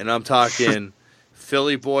 and I'm talking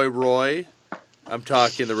Philly Boy Roy. I'm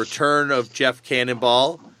talking the return of Jeff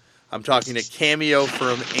Cannonball. I'm talking a cameo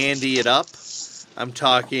from Andy It Up. I'm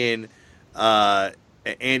talking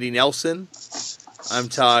Andy Nelson. I'm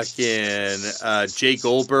talking Jay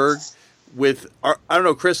Goldberg with, I don't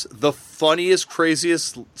know, Chris, the funniest,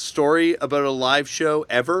 craziest story about a live show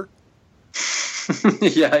ever.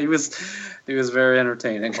 Yeah, it He was very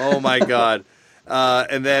entertaining. Oh my God.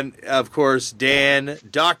 And then, of course, Dan,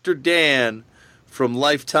 Dr. Dan from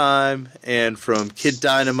Lifetime and from Kid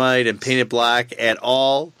Dynamite and Paint It Black et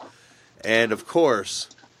al. And, of course,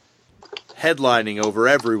 headlining over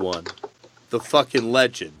everyone, the fucking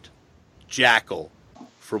legend, Jackal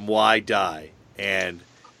from Why Die. And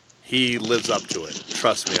he lives up to it.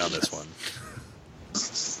 Trust me on this one.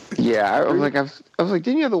 Yeah, I was like,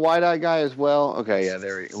 didn't you have the wide-eyed guy as well? Okay, yeah,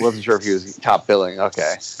 there. I wasn't sure if he was top billing.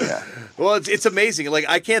 Okay, yeah. Well, it's amazing. Like,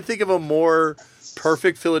 I can't think of a more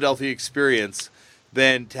perfect Philadelphia experience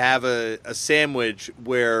than to have a sandwich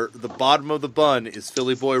where the bottom of the bun is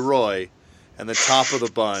Philly Boy Roy and the top of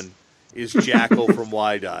the bun is Jackal from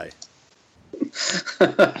Why Die.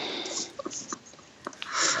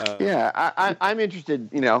 Yeah, I'm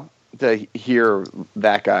interested, to hear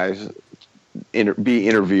that guy's be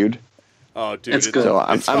interviewed. Oh, dude, it's good. So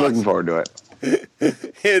I'm looking forward to it.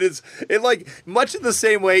 It like much in the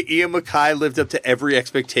same way Ian MacKay lived up to every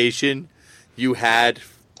expectation you can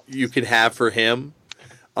have for him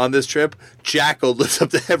on this trip. Jackal lives up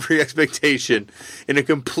to every expectation in a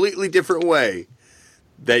completely different way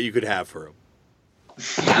that you could have for him.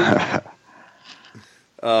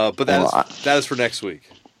 But that is for next week.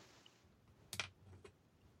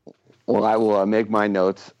 Well, I will make my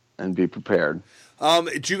notes and be prepared.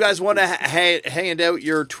 Do you guys want to hand out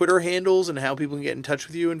your Twitter handles and how people can get in touch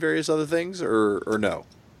with you and various other things, or no?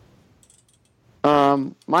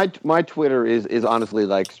 My Twitter is honestly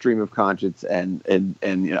like stream of conscience, and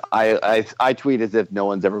I tweet as if no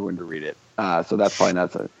one's ever going to read it. So that's probably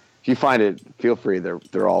not. If you find it, feel free.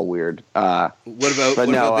 They're all weird. What about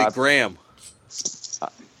the gram?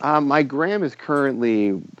 My gram is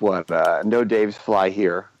currently no Dave's Fly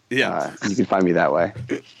Here. Yeah, you can find me that way.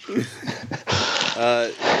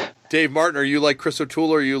 Dave Martin, are you like Chris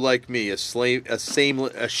O'Toole, or are you like me, a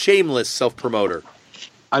shameless self-promoter?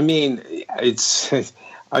 I mean,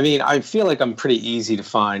 I feel like I'm pretty easy to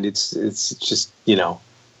find. It's just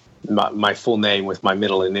my full name with my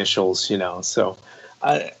middle initials. So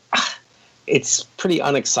it's pretty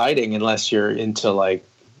unexciting unless you're into like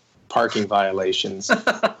parking violations.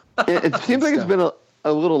 It seems like it's been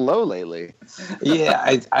a little low lately.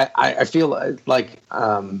 Yeah, I feel like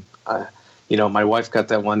my wife got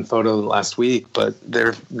that one photo last week, but there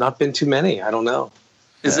have not been too many. I don't know.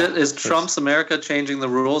 Is Trump's America changing the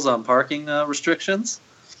rules on parking restrictions?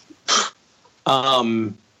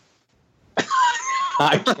 I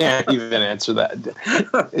can't even answer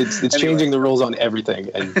that. It's changing the rules on everything,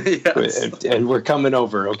 and Yes. and we're coming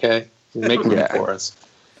over. Okay, make room for us.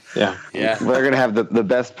 Yeah. They're gonna have the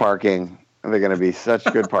best parking. They're gonna be such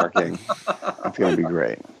good parking. It's gonna be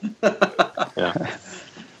great. Yeah.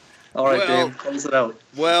 All right, Dave, close it out.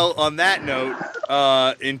 Well, on that note,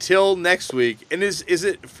 until next week, and is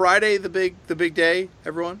it Friday the big day,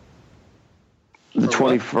 everyone? The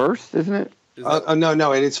 21st, isn't it?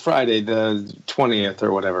 No, it's Friday, the 20th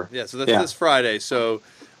or whatever. Yeah, so that's this Friday. So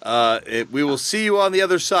we will see you on the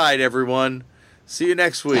other side, everyone. See you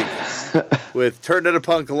next week with Turned Out a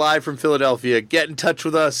Punk live from Philadelphia. Get in touch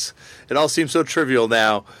with us. It all seems so trivial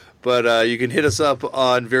now, but you can hit us up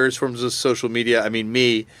on various forms of social media. I mean,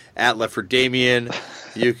 me, at Left for Damian.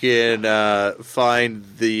 You can find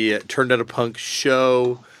the Turned Out a Punk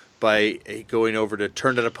show by going over to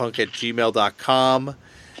turnedoutapunk@gmail.com.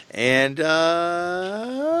 And Tumblr,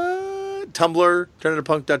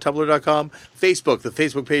 turnedoutapunk.tumblr.com. Facebook, the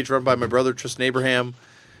Facebook page run by my brother Tristan Abraham.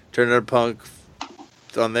 Turned Out a Punk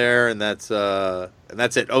on there, and that's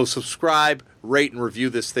it. Oh, subscribe, rate, and review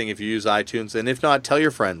this thing if you use iTunes, and if not, tell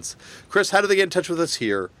your friends. Chris, how do they get in touch with us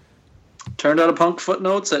here? Turned Out a Punk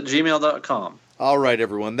Footnotes at gmail.com. All right,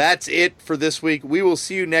 everyone. That's it for this week. We will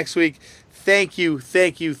see you next week. Thank you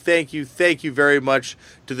very much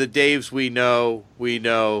to the Daves we know. These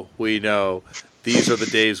are the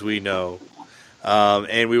Daves we know.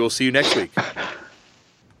 And we will see you next week.